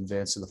UCLA to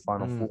advance to the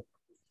Final Four.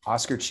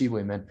 Oscar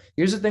Tshiebwe, man.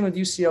 Here's the thing with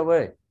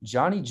UCLA.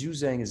 Johnny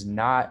Juzang is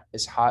not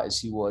as hot as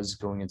he was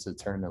going into the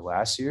tournament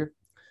last year.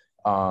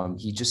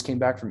 He just came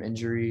back from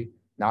injury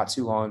not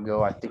too long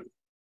ago. I think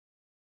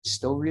he's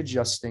still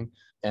readjusting.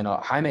 And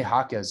Jaime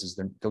Jaquez is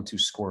their go-to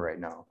scorer right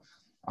now.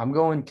 I'm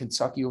going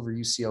Kentucky over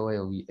UCLA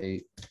Elite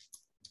Eight.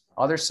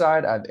 Other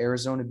side, I have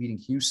Arizona beating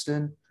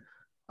Houston.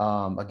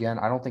 Again,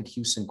 I don't think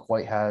Houston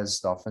quite has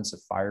the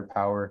offensive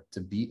firepower to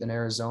beat in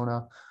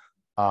Arizona.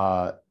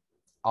 And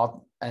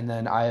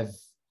then I have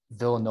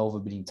Villanova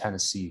beating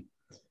Tennessee.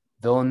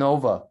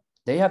 Villanova,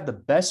 they have the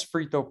best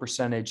free throw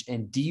percentage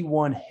in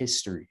D1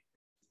 history.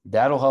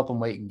 That'll help them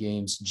late in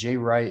games. Jay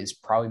Wright is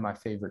probably my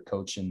favorite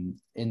coach in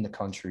the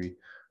country.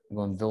 I'm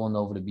going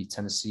Villanova to beat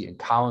Tennessee, and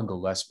Colin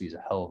Gillespie is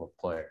a hell of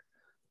a player.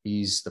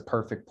 He's the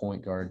perfect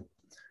point guard.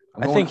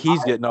 I think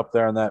he's getting up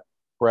there on that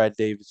Brad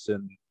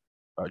Davison,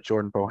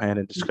 Jordan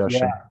Bohannon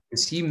discussion. Yeah,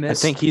 because he I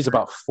missed. think he's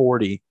about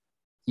 40.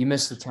 He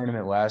missed the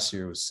tournament last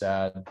year. It was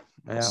sad.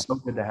 Yeah. It's so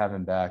good to have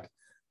him back.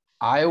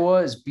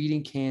 Iowa is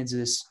beating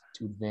Kansas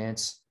to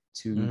advance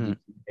to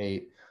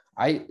the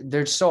 8.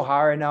 They're so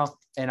high right now,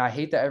 and I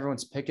hate that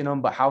everyone's picking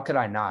them, but how could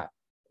I not?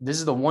 This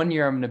is the one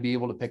year I'm going to be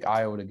able to pick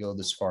Iowa to go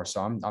this far,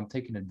 so I'm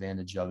taking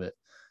advantage of it.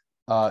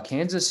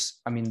 Kansas,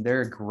 I mean,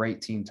 they're a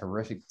great team,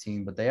 terrific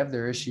team, but they have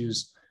their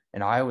issues,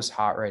 and Iowa's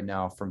hot right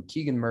now. From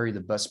Keegan Murray, the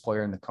best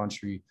player in the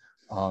country,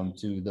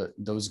 to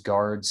those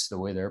guards, the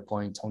way they're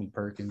playing, Tony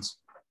Perkins.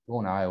 I'm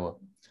going Iowa.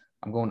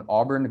 I'm going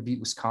Auburn to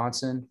beat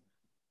Wisconsin.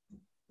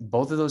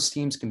 Both of those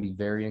teams can be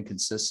very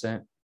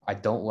inconsistent. I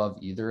don't love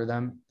either of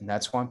them, and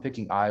that's why I'm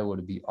picking Iowa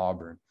to beat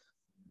Auburn.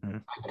 I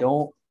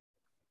don't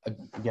 –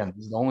 again,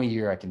 this is the only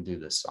year I can do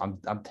this. I'm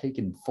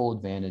taking full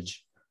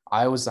advantage.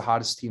 Iowa's the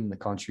hottest team in the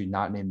country,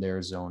 not named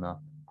Arizona.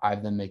 I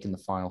have them making the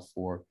Final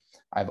Four.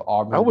 I have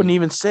Auburn. I wouldn't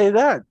even say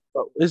that.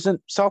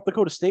 Isn't South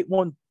Dakota State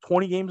won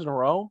 20 games in a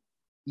row?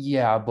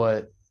 Yeah,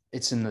 but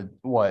it's in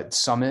the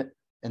Summit,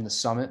 in the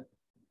Summit.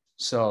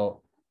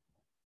 So,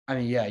 I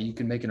mean, yeah, you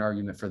can make an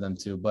argument for them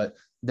too, but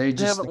they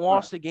haven't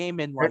lost a game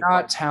in they're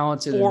not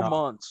talented 4 enough.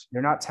 months.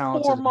 They're not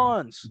talented 4 enough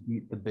months. to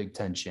beat the Big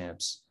Ten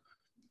champs.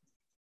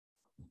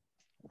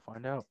 We'll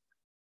find out.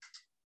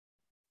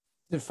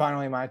 Is it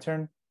finally my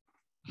turn?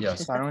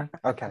 Yes. Finally?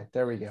 Okay,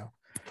 there we go.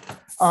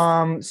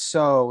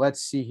 So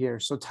let's see here.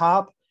 So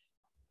top,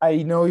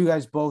 I know you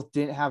guys both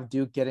didn't have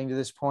Duke getting to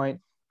this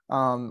point.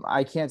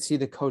 I can't see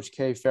the Coach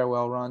K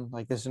farewell run.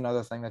 Like, this is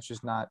another thing that's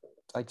just not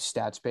like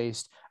stats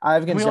based. I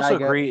have Gonzaga. We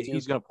also agree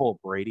he's going to pull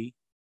Brady.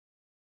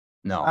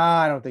 No.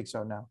 I don't think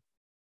so. No.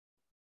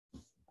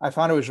 I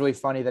found it was really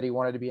funny that he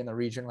wanted to be in the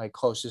region like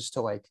closest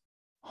to like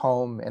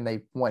home, and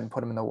they went and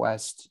put him in the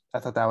West. I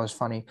thought that was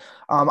funny.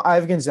 I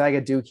have Gonzaga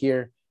Duke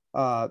here,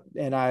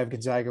 and I have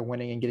Gonzaga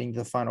winning and getting to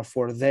the Final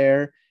Four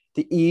there.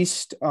 The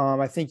East,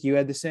 I think you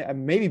had the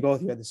same. Maybe both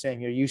of you had the same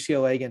here.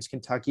 UCLA against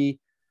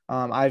Kentucky.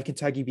 I have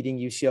Kentucky beating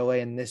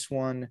UCLA in this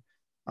one.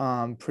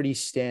 Pretty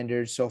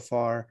standard so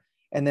far.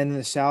 And then in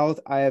the South,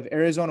 I have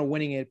Arizona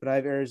winning it, but I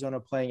have Arizona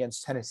playing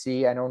against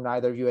Tennessee. I know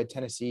neither of you had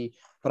Tennessee,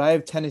 but I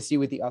have Tennessee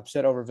with the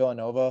upset over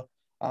Villanova.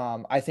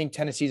 I think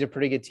Tennessee's a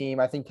pretty good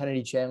team. I think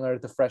Kennedy Chandler,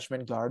 the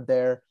freshman guard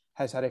there,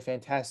 has had a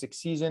fantastic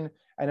season.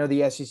 I know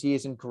the SEC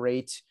isn't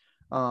great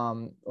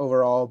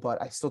overall, but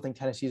I still think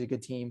Tennessee is a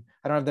good team.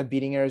 I don't have them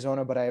beating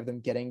Arizona, but I have them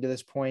getting to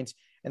this point,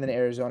 and then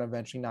Arizona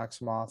eventually knocks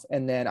them off.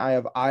 And then I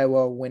have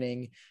Iowa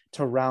winning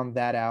to round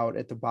that out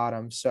at the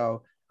bottom.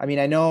 So, I mean,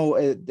 I know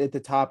at the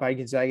top, I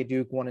Gonzaga,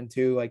 Duke 1 and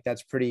 2, like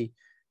that's pretty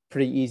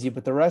easy,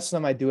 but the rest of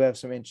them, I do have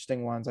some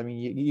interesting ones. I mean,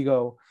 you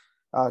go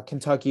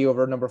Kentucky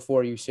over number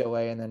 4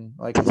 UCLA, and then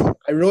like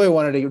I really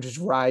wanted to just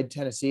ride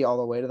Tennessee all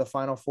the way to the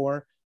Final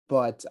Four,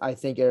 but I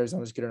think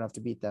Arizona's good enough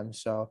to beat them.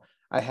 So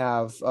I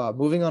have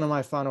moving on to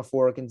my Final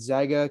Four: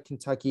 Gonzaga,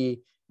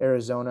 Kentucky,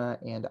 Arizona,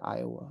 and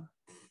Iowa.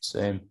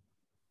 Same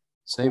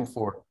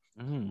four.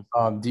 Mm-hmm.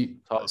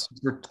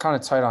 We're kind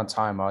of tight on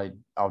time.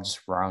 I'll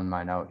just round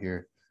mine out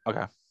here.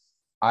 Okay.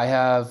 I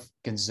have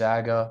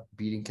Gonzaga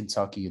beating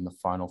Kentucky in the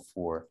Final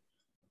Four.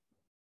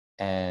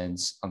 And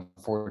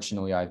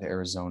unfortunately, I have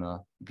Arizona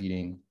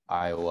beating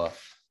Iowa.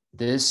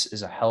 This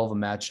is a hell of a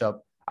matchup.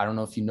 I don't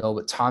know if you know,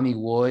 but Tommy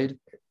Lloyd,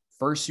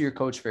 first-year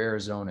coach for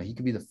Arizona, he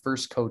could be the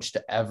first coach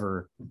to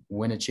ever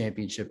win a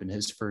championship in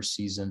his first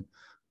season.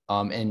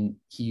 And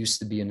he used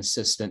to be an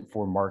assistant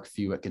for Mark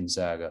Few at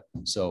Gonzaga.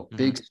 So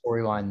big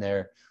storyline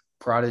there.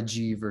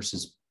 Prodigy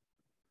versus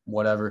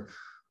whatever.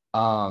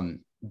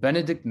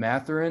 Benedict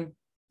Mathurin,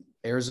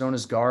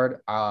 Arizona's guard.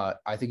 I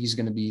think he's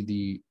going to be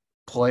the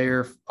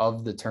player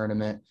of the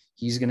tournament.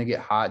 He's going to get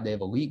hot. They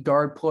have elite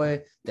guard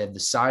play. They have the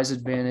size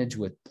advantage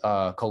with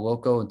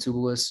Koloko and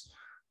Tubelis.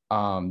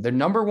 They're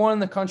number 1 in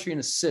the country in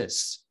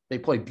assists. They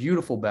play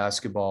beautiful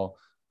basketball.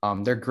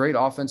 They're great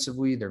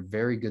offensively. They're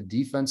very good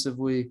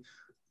defensively.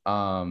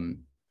 I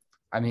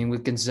mean,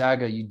 with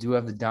Gonzaga, you do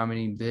have the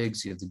dominating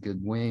bigs. You have the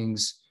good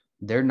wings.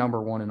 They're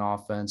number 1 in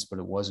offense, but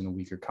it wasn't a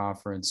weaker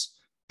conference.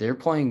 They're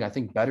playing, I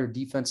think, better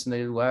defense than they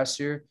did last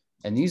year.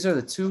 And these are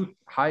the 2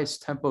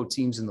 highest tempo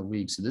teams in the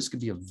league. So this could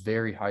be a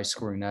very high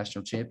scoring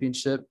national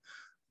championship,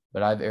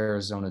 but I have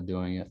Arizona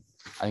doing it.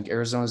 I think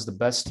Arizona is the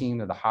best team.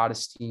 They're the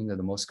hottest team. They're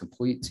the most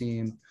complete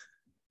team.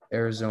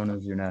 Arizona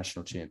is your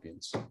national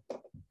champions.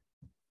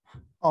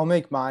 I'll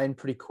make mine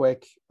pretty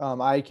quick.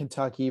 I had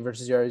Kentucky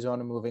versus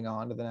Arizona moving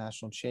on to the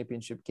national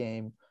championship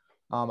game.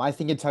 I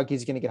think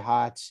Kentucky's going to get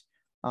hot.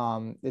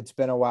 It's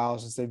been a while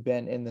since they've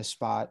been in this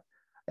spot,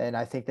 and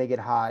I think they get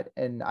hot.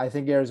 And I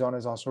think Arizona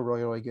is also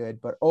really, really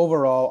good. But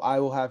overall, I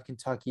will have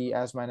Kentucky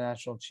as my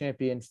national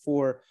champion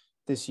for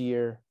this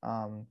year.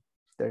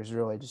 There's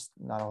really just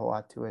not a whole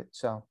lot to it.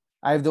 So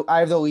I have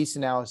the least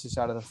analysis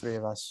out of the 3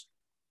 of us.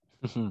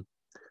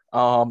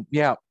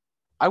 Yeah,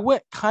 I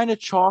went kind of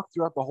chalk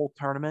throughout the whole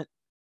tournament.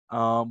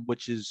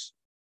 which is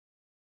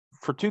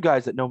for two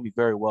guys that know me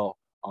very well,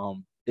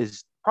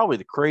 is probably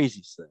the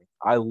craziest thing.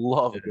 I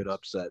love a good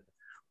upset.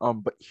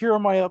 But here are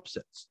my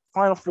upsets.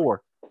 Final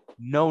four,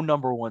 no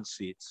number one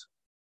seeds.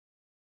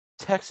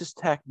 Texas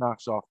Tech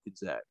knocks off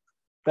Gonzaga.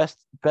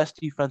 Best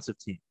defensive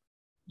team.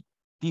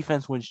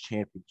 Defense wins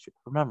championship.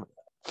 Remember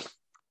that.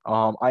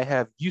 I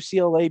have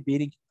UCLA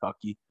beating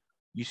Kentucky.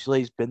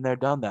 UCLA's been there,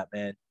 done that,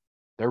 man.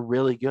 They're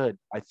really good.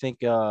 I think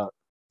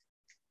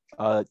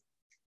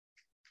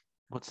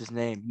what's his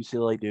name?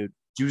 UCLA dude.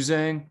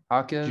 Juzang,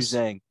 Hawkes.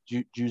 Juzang.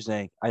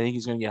 I think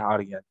he's gonna get hot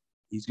again.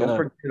 He's Don't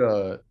gonna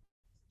forget,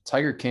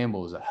 Tiger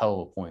Campbell is a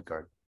hell of a point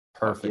guard.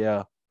 Perfect.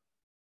 Yeah.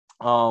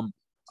 I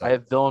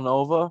have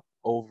Villanova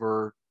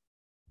over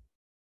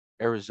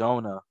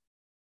Arizona.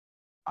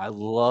 I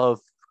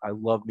love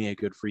me a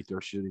good free throw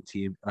shooting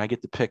team. And I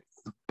get to pick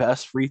the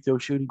best free throw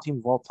shooting team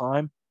of all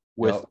time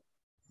with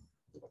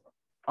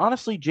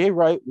honestly, Jay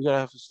Wright, we gotta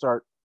have to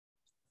start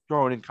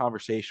throwing in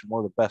conversation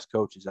one of the best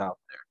coaches out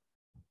there.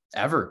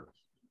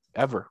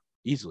 Ever.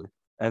 Easily.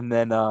 And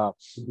then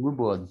Blue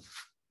blood.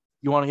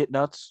 You want to get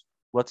nuts?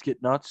 Let's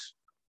get nuts.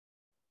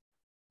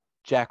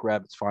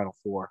 Jackrabbits Final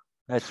Four.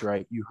 That's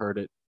right. You heard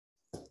it.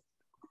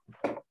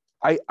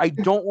 I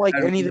don't like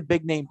any of the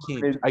big name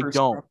teams. I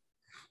don't.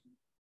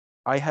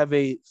 I have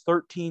a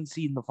 13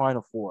 seed in the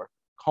Final Four.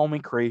 Call me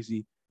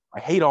crazy. I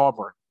hate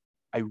Auburn.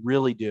 I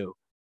really do.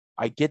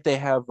 I get they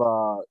have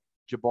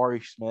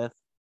Jabari Smith,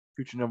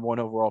 future number 1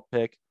 overall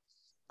pick.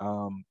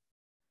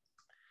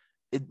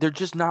 They're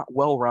just not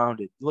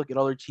well-rounded. You look at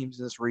other teams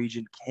in this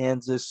region,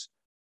 Kansas,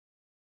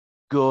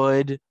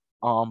 good.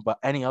 But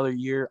any other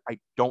year, I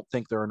don't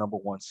think they're a number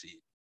 1 seed.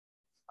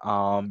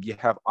 You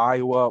have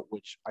Iowa,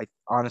 which I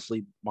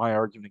honestly, my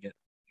argument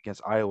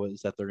against Iowa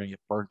is that they're going to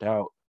get burnt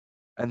out.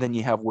 And then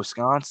you have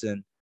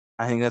Wisconsin.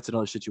 I think that's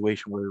another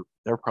situation where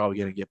they're probably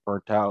going to get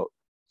burnt out.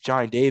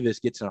 John Davis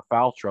gets in a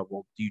foul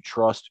trouble. Do you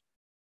trust,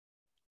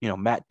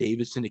 Matt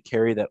Davidson to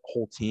carry that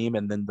whole team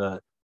and then the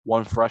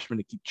one freshman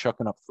to keep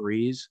chucking up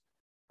threes?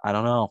 I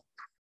don't know.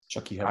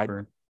 Chucky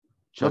Hepburn.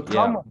 The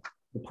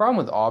problem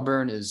with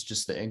Auburn is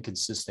just the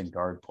inconsistent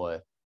guard play.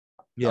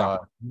 Yeah.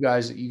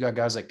 You got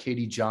guys like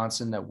Katie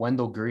Johnson, that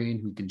Wendell Green,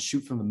 who can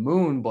shoot from the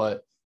moon,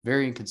 but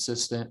very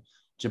inconsistent.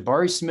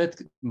 Jabari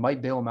Smith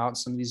might bail him out in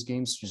some of these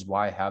games, which is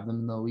why I have them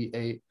in the Elite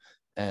Eight.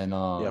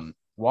 And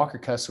Walker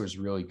Kessler is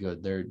really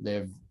good. They're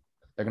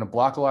going to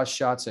block a lot of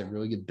shots. They have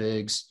really good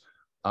bigs,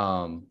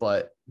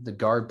 but the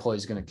guard play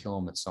is going to kill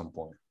them at some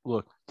point.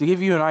 Look, to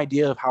give you an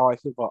idea of how I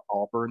feel about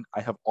Auburn,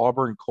 I have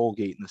Auburn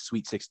Colgate in the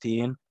Sweet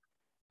 16,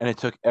 and it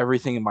took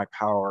everything in my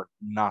power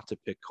not to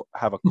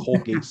have a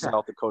Colgate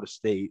South Dakota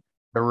State.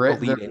 The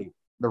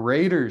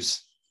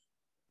Raiders.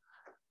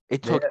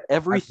 It took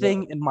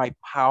everything in my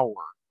power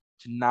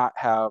to not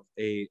have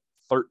a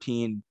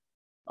 13,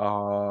 a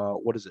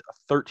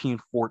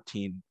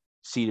 13-14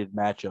 seeded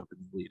matchup in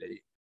the Elite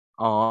Eight.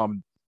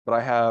 But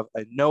I have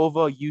a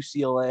Nova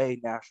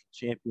UCLA national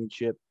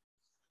championship.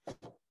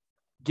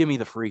 Give me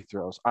the free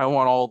throws. I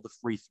want all the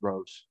free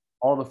throws.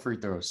 All the free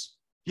throws.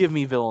 Give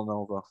me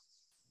Villanova.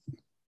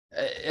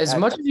 As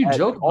much as you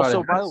joke about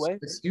also, it, by the way,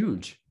 it's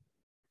huge.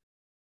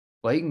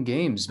 Late in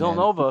games,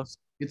 Villanova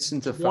gets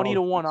into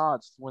 20-1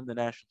 odds to win the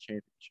national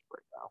championship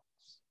right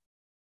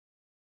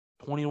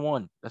now.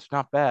 20-1. That's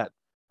not bad.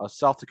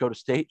 South Dakota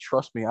State,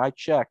 trust me, I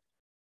checked.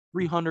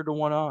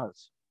 300-1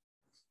 odds.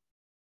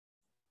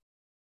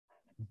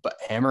 But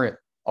hammer it.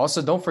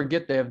 Also, don't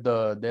forget they have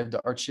the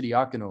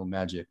Arcidiacono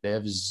magic. They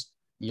have his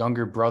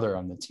younger brother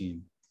on the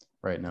team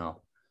right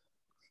now.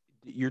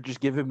 You're just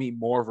giving me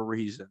more of a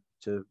reason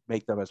to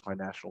make them as my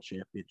national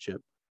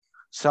championship.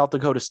 South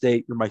Dakota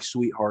State, you're my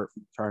sweetheart for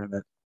the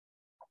tournament.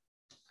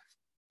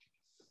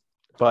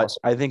 But awesome.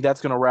 I think that's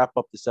going to wrap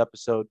up this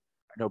episode.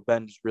 I know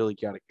Ben's really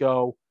got to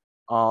go.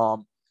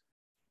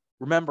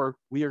 Remember,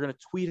 we are going to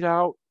tweet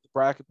out the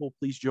bracket pool.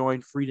 Please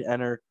join. Free to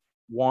enter.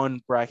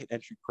 1 bracket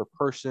entry per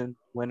person.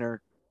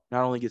 Winner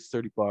not only gets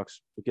 $30, but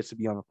gets to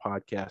be on the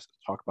podcast and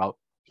talk about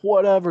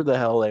whatever the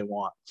hell they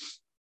want.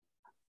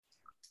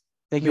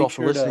 Thank you all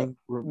for listening.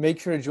 Make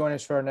sure to join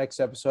us for our next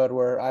episode,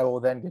 where I will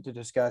then get to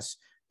discuss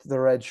the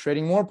Reds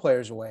trading more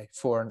players away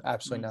for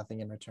absolutely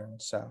nothing in return.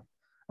 So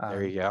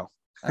there you go.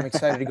 I'm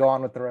excited to go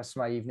on with the rest of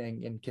my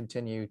evening and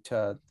continue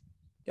to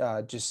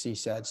just see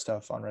sad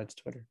stuff on Reds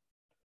Twitter.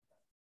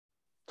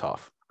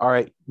 Tough. All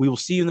right. We will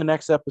see you in the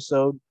next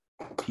episode.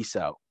 Peace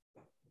out.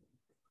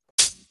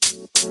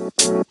 You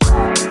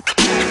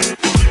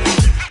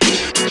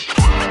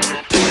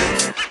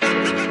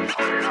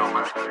know,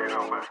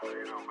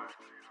 man.